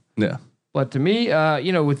too. Yeah. But to me,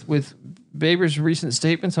 with Baber's recent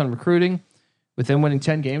statements on recruiting, with them winning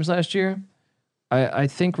 10 games last year, I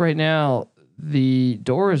think right now the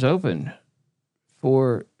door is open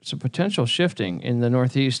for some potential shifting in the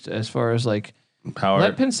Northeast as far as like power.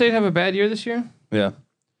 Let Penn State have a bad year this year. Yeah.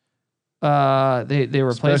 They were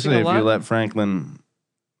replacing especially a lot. if you let Franklin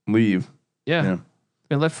leave. Yeah.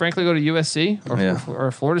 And let Franklin go to USC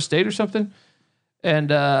or Florida State or something.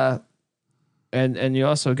 And you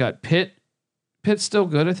also got Pitt. Pitt's still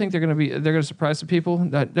good. I think they're going to surprise some people.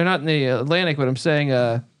 They're not in the Atlantic, but I'm saying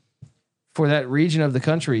for that region of the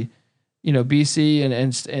country, BC and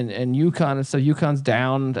UConn and stuff. UConn's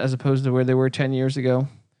down as opposed to where they were 10 years ago.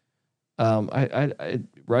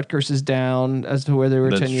 Rutgers is down as to where they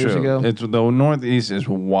were 10 years ago. It's the Northeast is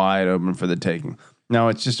wide open for the taking. Now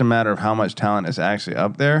it's just a matter of how much talent is actually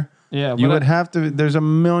up there. Yeah, you would have to. There's a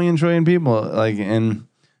million trillion people like in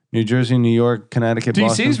New Jersey, New York, Connecticut,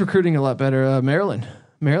 DC's recruiting a lot better.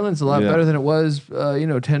 Maryland's a lot better than it was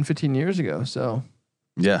 10, 15 years ago. So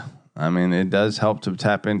yeah, I mean it does help to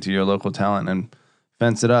tap into your local talent and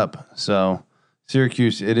fence it up. So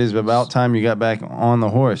Syracuse, it is about time you got back on the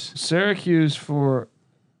horse. Syracuse for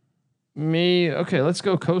me. Okay, let's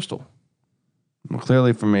go Coastal. Well,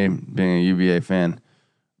 clearly for me, being a UVA fan,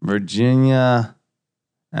 Virginia,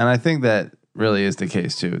 and I think that really is the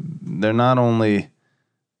case too. They're not only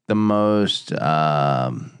the most,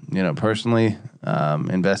 personally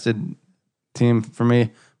invested team for me,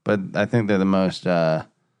 but I think they're the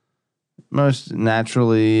most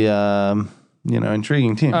naturally,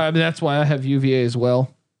 intriguing team. That's why I have UVA as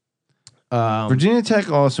well. Virginia Tech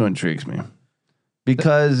also intrigues me.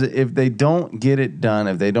 Because if they don't get it done,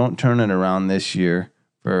 if they don't turn it around this year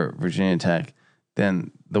for Virginia Tech,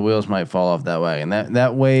 then the wheels might fall off that wagon.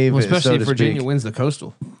 That wave, especially if Virginia wins the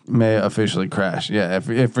Coastal, may officially crash. Yeah,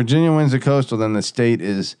 if Virginia wins the Coastal, then the state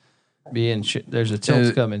is being there's a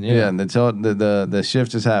tilt coming. Yeah, the tilt, the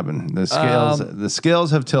shift has happened. The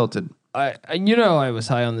scales have tilted. I was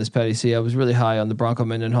high on this Patty C. I was really high on the Bronco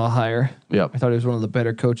Mendenhall hire. Yep. I thought he was one of the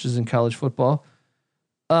better coaches in college football.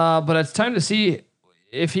 But it's time to see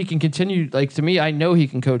if he can continue. Like, to me, I know he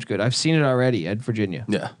can coach good. I've seen it already at Virginia.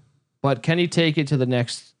 Yeah. But can he take it to the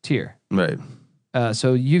next tier? Right.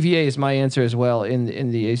 So UVA is my answer as well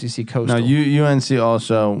in the ACC Coastal. Now UNC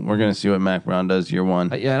also. We're going to see what Mac Brown does year one.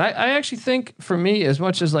 Yeah, and I actually think for me, as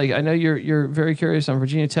much as like I know you're very curious on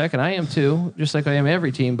Virginia Tech, and I am too, just like I am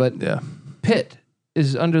every team. But yeah, Pitt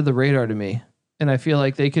is under the radar to me, and I feel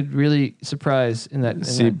like they could really surprise in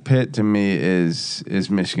that. Pitt to me is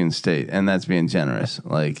Michigan State, and that's being generous.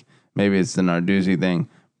 Like maybe it's the Narduzzi thing,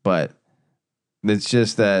 but it's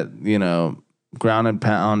just that ground and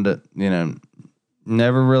pound,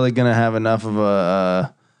 never really going to have enough of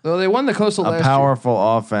a Well, they won the Coastal last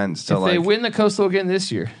powerful offense to year. If they win the Coastal again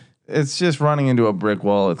this year, it's just running into a brick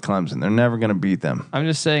wall with Clemson. They're never going to beat them. I'm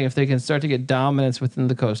just saying if they can start to get dominance within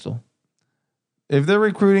the Coastal. If their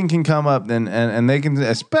recruiting can come up, then and they can,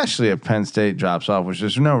 especially if Penn State drops off, which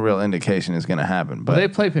there's no real indication is going to happen. But they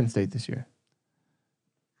play Penn State this year.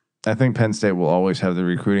 I think Penn State will always have the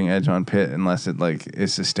recruiting edge on Pitt unless it like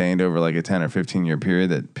is sustained over like a 10 or 15 year period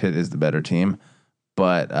that Pitt is the better team.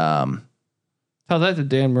 But tell that to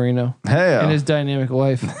Dan Marino and his dynamic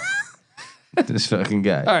wife. This fucking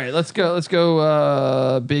guy. All right, let's go. Let's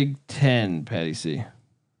go. Big Ten, Patty C.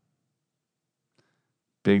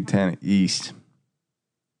 Big Ten East.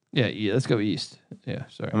 Yeah, let's go East. Yeah,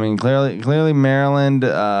 sorry. I mean, clearly Maryland.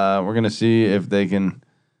 We're gonna see if they can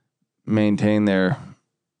maintain their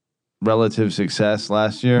relative success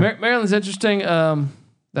last year. Maryland's interesting.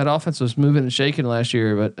 That offense was moving and shaking last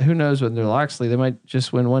year, but who knows with their Loxley? They might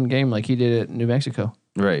just win one game like he did at New Mexico.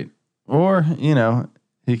 Right. Or,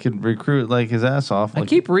 he could recruit like his ass off. I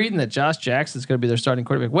keep reading that Josh Jackson's going to be their starting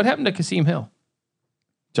quarterback. What happened to Kasim Hill?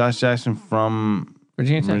 Josh Jackson from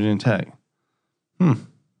Virginia Tech. I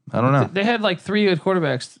don't know. They had like 3 good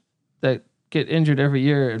quarterbacks that get injured every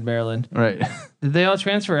year in Maryland. Right. Did they all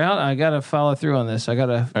transfer out? I got to follow through on this. I got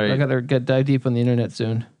to dive deep on the internet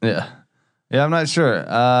soon. Yeah. Yeah, I'm not sure.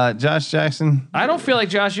 Josh Jackson. I don't feel like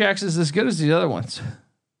Josh Jackson's as good as these other ones.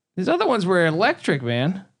 These other ones were electric,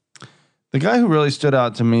 man. The guy who really stood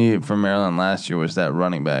out to me from Maryland last year was that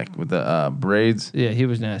running back with the braids. Yeah, he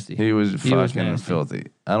was nasty. He was fucking filthy.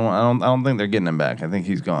 I don't think they're getting him back. I think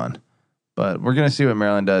he's gone. But we're gonna see what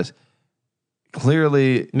Maryland does.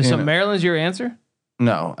 Clearly, so Maryland's your answer?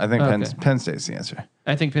 No, I think Penn State's the answer.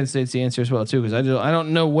 I think Penn State's the answer as well too, because I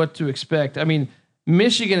don't know what to expect. I mean,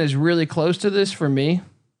 Michigan is really close to this for me.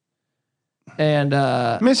 And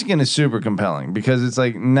Michigan is super compelling because it's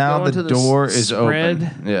like now the door is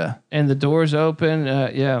open. Yeah. And the door's open.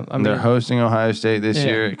 Yeah. I mean, they're hosting Ohio State this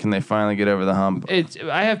year. Can they finally get over the hump?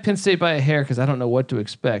 I have Penn State by a hair because I don't know what to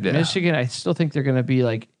expect. Yeah. Michigan, I still think they're going to be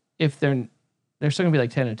like, if they're still going to be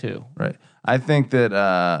like 10-2. Right. I think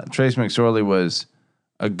that Trace McSorley was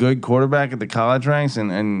a good quarterback at the college ranks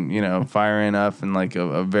and firing up in like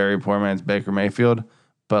a very poor man's Baker Mayfield.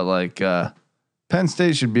 But like Penn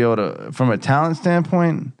State should be able to, from a talent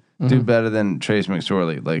standpoint, do better than Trace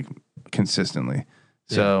McSorley, like consistently.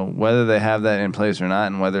 Yeah. So whether they have that in place or not,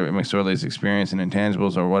 and whether McSorley's experience and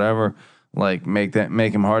intangibles or whatever, like make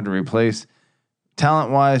him hard to replace.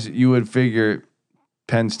 Talent wise, you would figure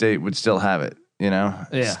Penn State would still have it,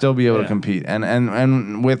 still be able to compete.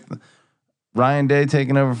 And with Ryan Day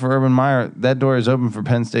taking over for Urban Meyer, that door is open for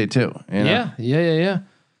Penn State too. Yeah.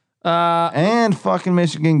 And fucking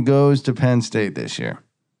Michigan goes to Penn State this year.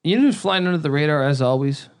 You know who's flying under the radar as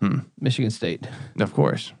always? Michigan State. Of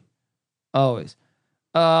course. Always.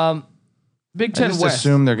 Big Ten West.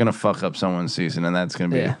 Assume they're gonna fuck up someone's season, and that's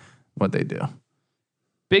gonna be what they do.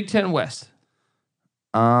 Big Ten West.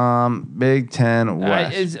 Big Ten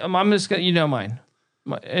West. I'm just gonna, mine.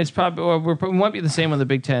 It's probably we might be the same on the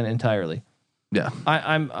Big Ten entirely. Yeah.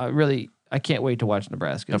 I can't wait to watch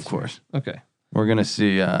Nebraska. Of course. Okay. We're gonna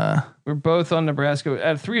see. We're both on Nebraska.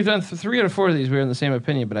 At 3 out of 4 of these, we're in the same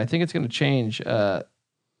opinion, but I think it's going to change. Come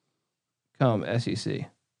SEC.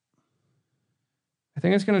 I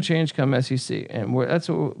think it's going to change come SEC, and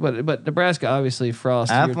but Nebraska obviously Frost.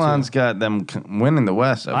 Athlon's got them winning the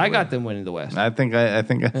West. I got them winning the West. I think I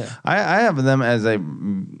have them as a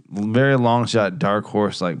very long shot dark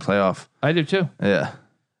horse like playoff. I do too. Yeah.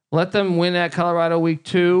 Let them win at Colorado week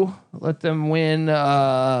 2. Let them win.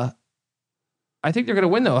 I think they're going to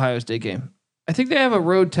win the Ohio State game. I think they have a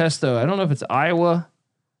road test though. I don't know if it's Iowa.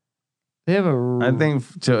 They have I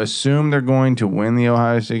think to assume they're going to win the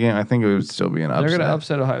Ohio State game, I think it would still be an upset. They're going to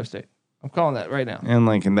upset Ohio State. I'm calling that right now. And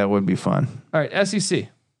Lincoln, that would be fun. All right, SEC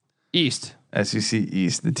East. SEC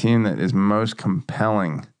East, the team that is most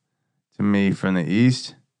compelling to me from the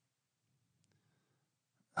East.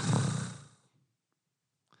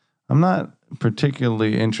 I'm not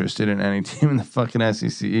particularly interested in any team in the fucking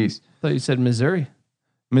SEC East. I thought you said Missouri.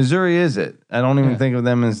 Missouri is it. I don't even think of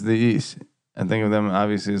them as the East. I think of them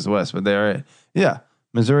obviously as the West, but they are it. Yeah.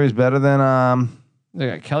 Missouri's better than they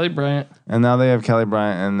got Kelly Bryant. And now they have Kelly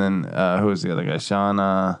Bryant, and then who is the other guy?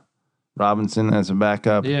 Sean Robinson as a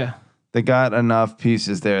backup. Yeah. They got enough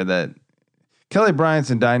pieces there that Kelly Bryant's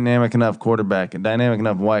a dynamic enough quarterback, a dynamic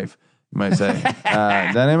enough wife, you might say.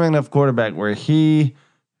 Dynamic enough quarterback where he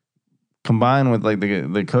combined with like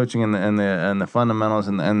the coaching and the fundamentals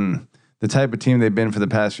and the type of team they've been for the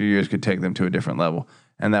past few years could take them to a different level.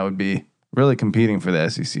 And that would be really competing for the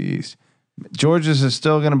SEC East. Georgia's is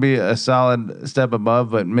still going to be a solid step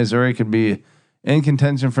above, but Missouri could be in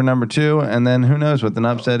contention for number 2, and then who knows with an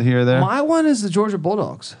upset here or there. My one is the Georgia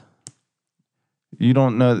Bulldogs. You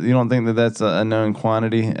don't know. You don't think that that's a known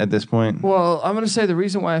quantity at this point? Well, I'm going to say the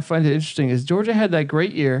reason why I find it interesting is Georgia had that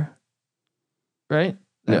great year, right?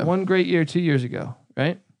 That one great year 2 years ago,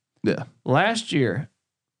 right? Yeah. Last year,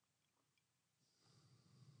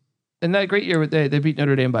 in that great year, they beat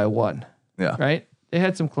Notre Dame by 1. Yeah. Right? They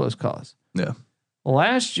had some close calls. Yeah.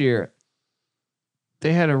 Last year,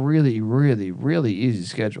 they had a really, really, really easy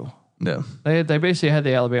schedule. Yeah. They basically had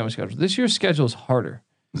the Alabama schedule. This year's schedule is harder.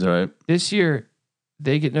 Is that right? This year,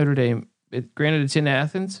 they get Notre Dame. Granted, it's in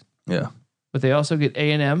Athens. Yeah. But they also get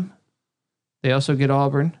A&M. They also get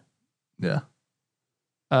Auburn. Yeah.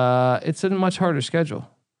 It's a much harder schedule.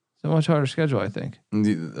 It's a much harder schedule, I think.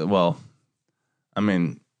 Well, I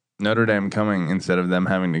mean, Notre Dame coming instead of them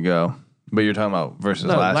having to go. But you're talking about versus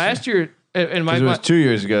last year. And it was 2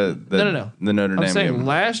 years ago. No. The Notre Dame I'm saying game.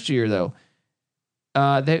 last year, though,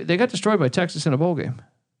 they got destroyed by Texas in a bowl game.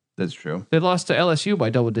 That's true. They lost to LSU by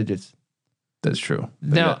double digits. That's true.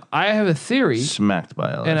 Now, I have a theory. Smacked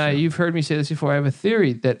by LSU. And you've heard me say this before. I have a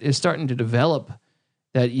theory that is starting to develop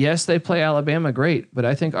that, yes, they play Alabama great, but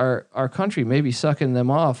I think our country may be sucking them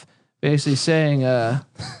off, basically saying,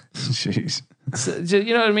 jeez.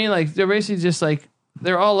 You know what I mean? Like, they're basically just like,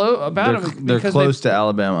 they're all about them. They're close to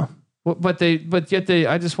Alabama. But yet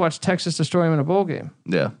I just watched Texas destroy them in a bowl game.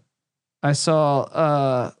 Yeah. I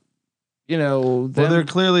saw, well, they're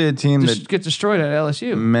clearly a team that get destroyed at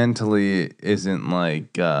LSU. Mentally isn't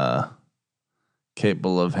like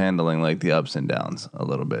capable of handling like the ups and downs a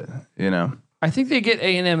little bit, I think they get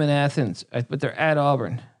A&M in Athens, but they're at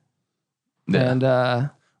Auburn. Yeah. And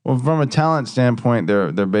well, from a talent standpoint,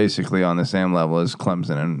 they're basically on the same level as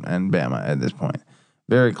Clemson and Bama at this point.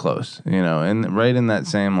 Very close, and right in that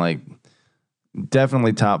same, like,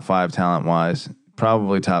 definitely top 5 talent wise,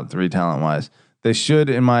 probably top 3 talent wise. They should,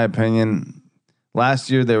 in my opinion. Last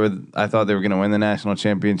year I thought they were going to win the national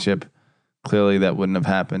championship. Clearly that wouldn't have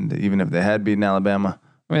happened, even if they had beaten Alabama.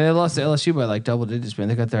 I mean, they lost to LSU by like double digits, man.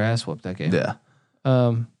 They got their ass whooped that game. Yeah.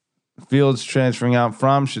 Fields transferring out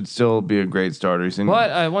from should still be a great starter.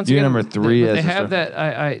 But once again, number 3. They have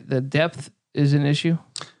that. The depth is an issue.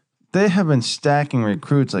 They have been stacking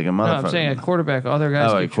recruits like a motherfucker. No, I'm saying a quarterback. All their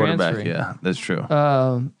guys keep quarterback. transferring. Yeah, that's true.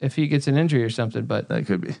 If he gets an injury or something, but that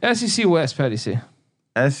could be. SEC West, Patty C.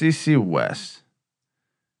 SEC West.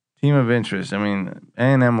 Team of interest. I mean,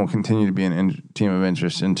 A&M will continue to be an team of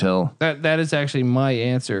interest until that is actually my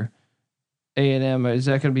answer. A&M, is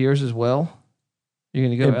that going to be yours as well? You're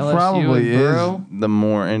going to go it LSU probably and Burrow? Is the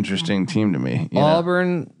more interesting team to me.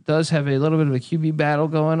 Auburn does have a little bit of a QB battle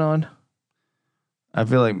going on. I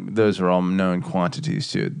feel like those are all known quantities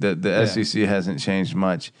too. The SEC hasn't changed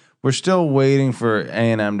much. We're still waiting for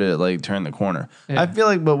A&M to like turn the corner. Yeah. I feel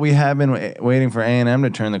like, but we have been waiting for A&M to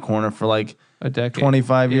turn the corner for like a decade,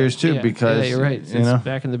 25 years too. Because you're right. Since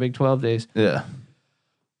back in the Big 12 days. Yeah.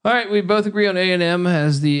 All right, we both agree on A&M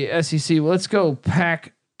as the SEC. Well, let's go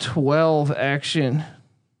Pac-12 action.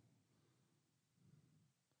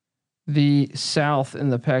 The South in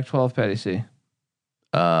the Pac-12, Patty C.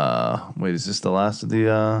 Wait, is this the last of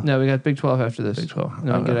the? No, we got Big 12 after this. Big 12.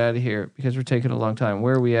 No, get out of here because we're taking a long time.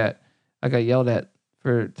 Where are we at? I got yelled at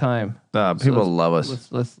for time. People love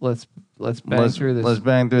us. Let's bang through this. Let's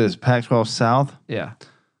bang through this. Pac-12 South. Yeah.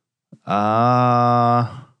 I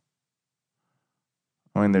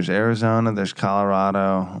mean, there's Arizona, there's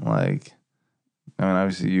Colorado.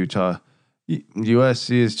 Obviously Utah.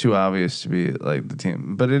 USC is too obvious to be like the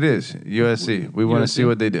team, but it is USC. We want to see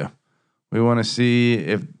what they do. We want to see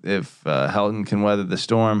if Helton can weather the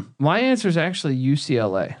storm. My answer is actually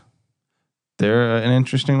UCLA. They're an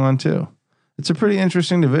interesting one too. It's a pretty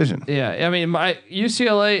interesting division. Yeah, I mean, my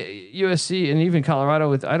UCLA, USC, and even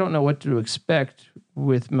Colorado. I don't know what to expect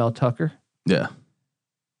with Mel Tucker. Yeah,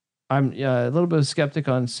 I'm a little bit of a skeptic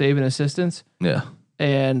on Saban assistance. Yeah,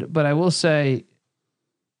 but I will say,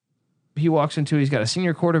 he's got a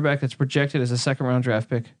senior quarterback that's projected as a 2nd round draft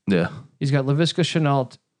pick. Yeah, he's got Laviska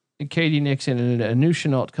Shenault, Katie Nixon, and a new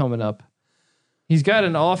Shenault coming up. He's got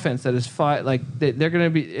an offense that is they're going to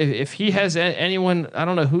be, if he has anyone, I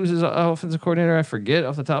don't know who's his offensive coordinator. I forget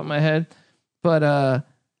off the top of my head, but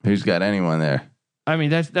who's got anyone there? I mean,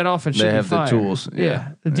 that offense should be have fire. The tools. Yeah.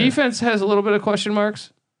 The defense has a little bit of question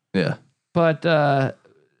marks. Yeah. But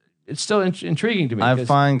it's still intriguing to me. I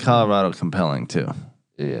find Colorado compelling too.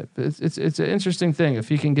 Yeah. It's an interesting thing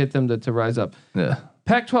if you can get them to rise up. Yeah.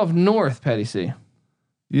 Pac-12 North, Patty C.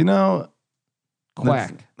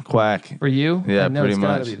 Quack. For you? Yeah, I know pretty it's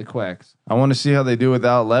much. gotta be the Quacks. I want to see how they do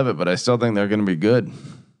without Levitt, but I still think they're going to be good.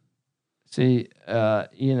 See,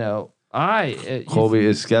 Colby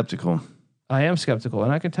is skeptical. I am skeptical,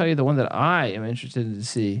 and I can tell you the one that I am interested in to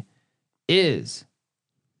see is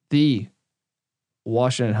the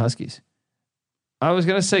Washington Huskies. I was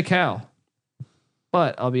gonna say Cal,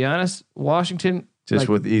 but I'll be honest, Washington. Just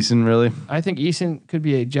with Eason, really? I think Eason could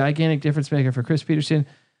be a gigantic difference maker for Chris Peterson.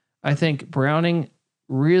 I think Browning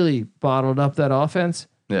really bottled up that offense.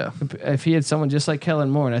 Yeah. If he had someone just like Kellen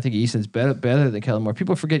Moore, and I think Eason's better than Kellen Moore.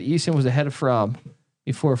 People forget Eason was ahead of Fromm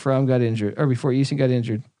before Fromm got injured, or before Eason got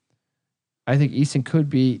injured. I think Eason could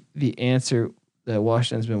be the answer that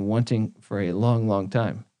Washington's been wanting for a long, long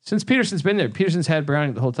time. Since Peterson's been there, Peterson's had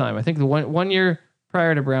Browning the whole time. I think the one year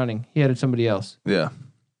prior to Browning, he had somebody else. Yeah.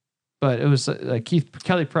 But it was like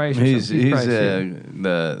Kelly Price. He's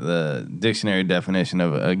the dictionary definition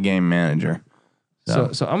of a game manager. So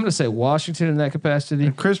I'm going to say Washington in that capacity.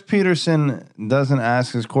 Chris Peterson doesn't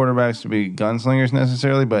ask his quarterbacks to be gunslingers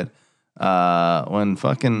necessarily, but when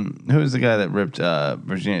who's the guy that ripped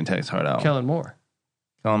Virginia Tech's heart out? Kellen Moore.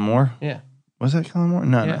 Kellen Moore? Yeah. Was that Kellen Moore?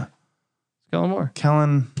 No. Kellen Moore.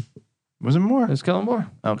 Was it Moore? It was Kellen Moore.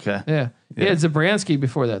 Okay. Yeah. He had Zabransky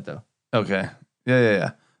before that though. Okay.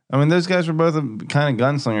 Yeah. I mean, those guys were both kind of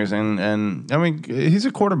gunslingers, and I mean, he's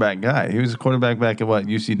a quarterback guy. He was a quarterback back at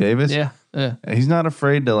UC Davis. Yeah. He's not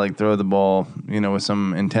afraid to throw the ball, with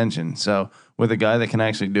some intention. So with a guy that can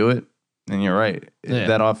actually do it, and you're right,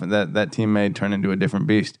 that team may turn into a different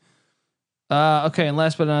beast. Okay, and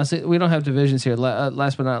last but not least, we don't have divisions here.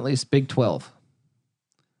 Last but not least, Big 12.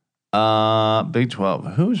 Big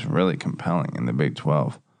 12. Who's really compelling in the Big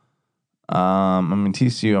 12? I mean,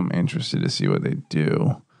 TCU, I'm interested to see what they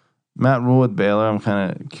do. Matt Rule with Baylor, I'm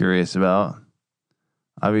kind of curious about.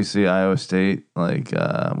 Obviously, Iowa State,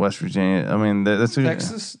 West Virginia. I mean, that's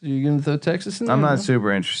Texas. Are you going to throw Texas in there? I'm not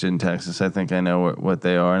super interested in Texas. I think I know what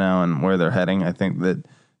they are now and where they're heading. I think that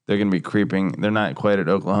they're going to be creeping. They're not quite at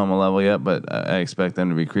Oklahoma level yet, but I expect them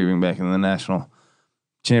to be creeping back into the national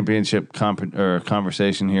championship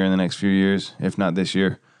conversation here in the next few years, if not this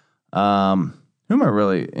year. Who am I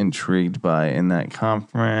really intrigued by in that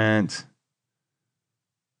conference?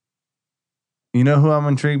 You know who I'm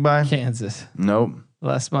intrigued by? Kansas. Nope.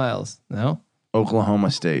 Les Miles. No. Oklahoma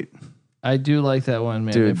State. I do like that one,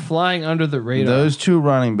 man. Dude, they're flying under the radar. Those two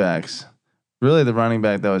running backs, really the running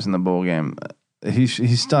back that was in the bowl game, he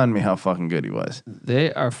stunned me how fucking good he was.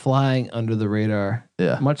 They are flying under the radar.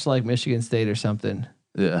 Yeah. Much like Michigan State or something.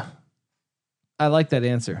 Yeah. I like that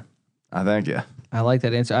answer. I thank you. I like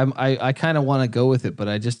that answer. I kind of want to go with it, but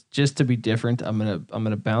I just to be different, I'm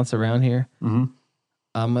gonna bounce around here. Mm-hmm.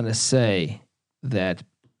 I'm gonna say that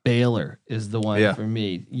Baylor is the one for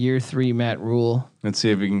me. Year 3, Matt Rule. Let's see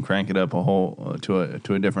if we can crank it up a whole to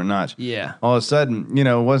a different notch. Yeah. All of a sudden,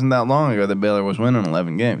 it wasn't that long ago that Baylor was winning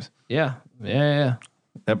 11 games. Yeah.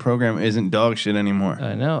 That program isn't dog shit anymore.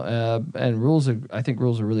 I know. And I think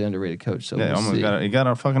Rule's a really underrated coach. So yeah, he got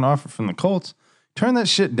a fucking offer from the Colts. Turn that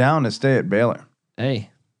shit down to stay at Baylor. Hey,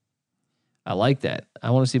 I like that. I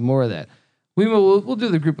want to see more of that. We'll do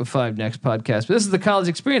the group of 5 next podcast. But this is the college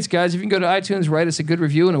experience, guys. If you can go to iTunes, write us a good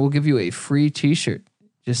review, and we'll give you a free T-shirt.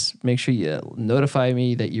 Just make sure you notify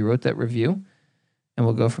me that you wrote that review, and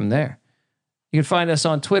we'll go from there. You can find us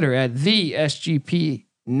on Twitter at the SGP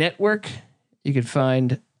Network. You can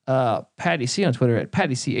find Patty C on Twitter at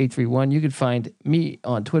Patty C831. You can find me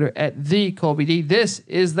on Twitter at the Colby D. This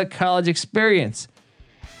is the college experience.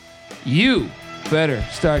 You better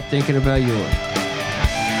start thinking about yours.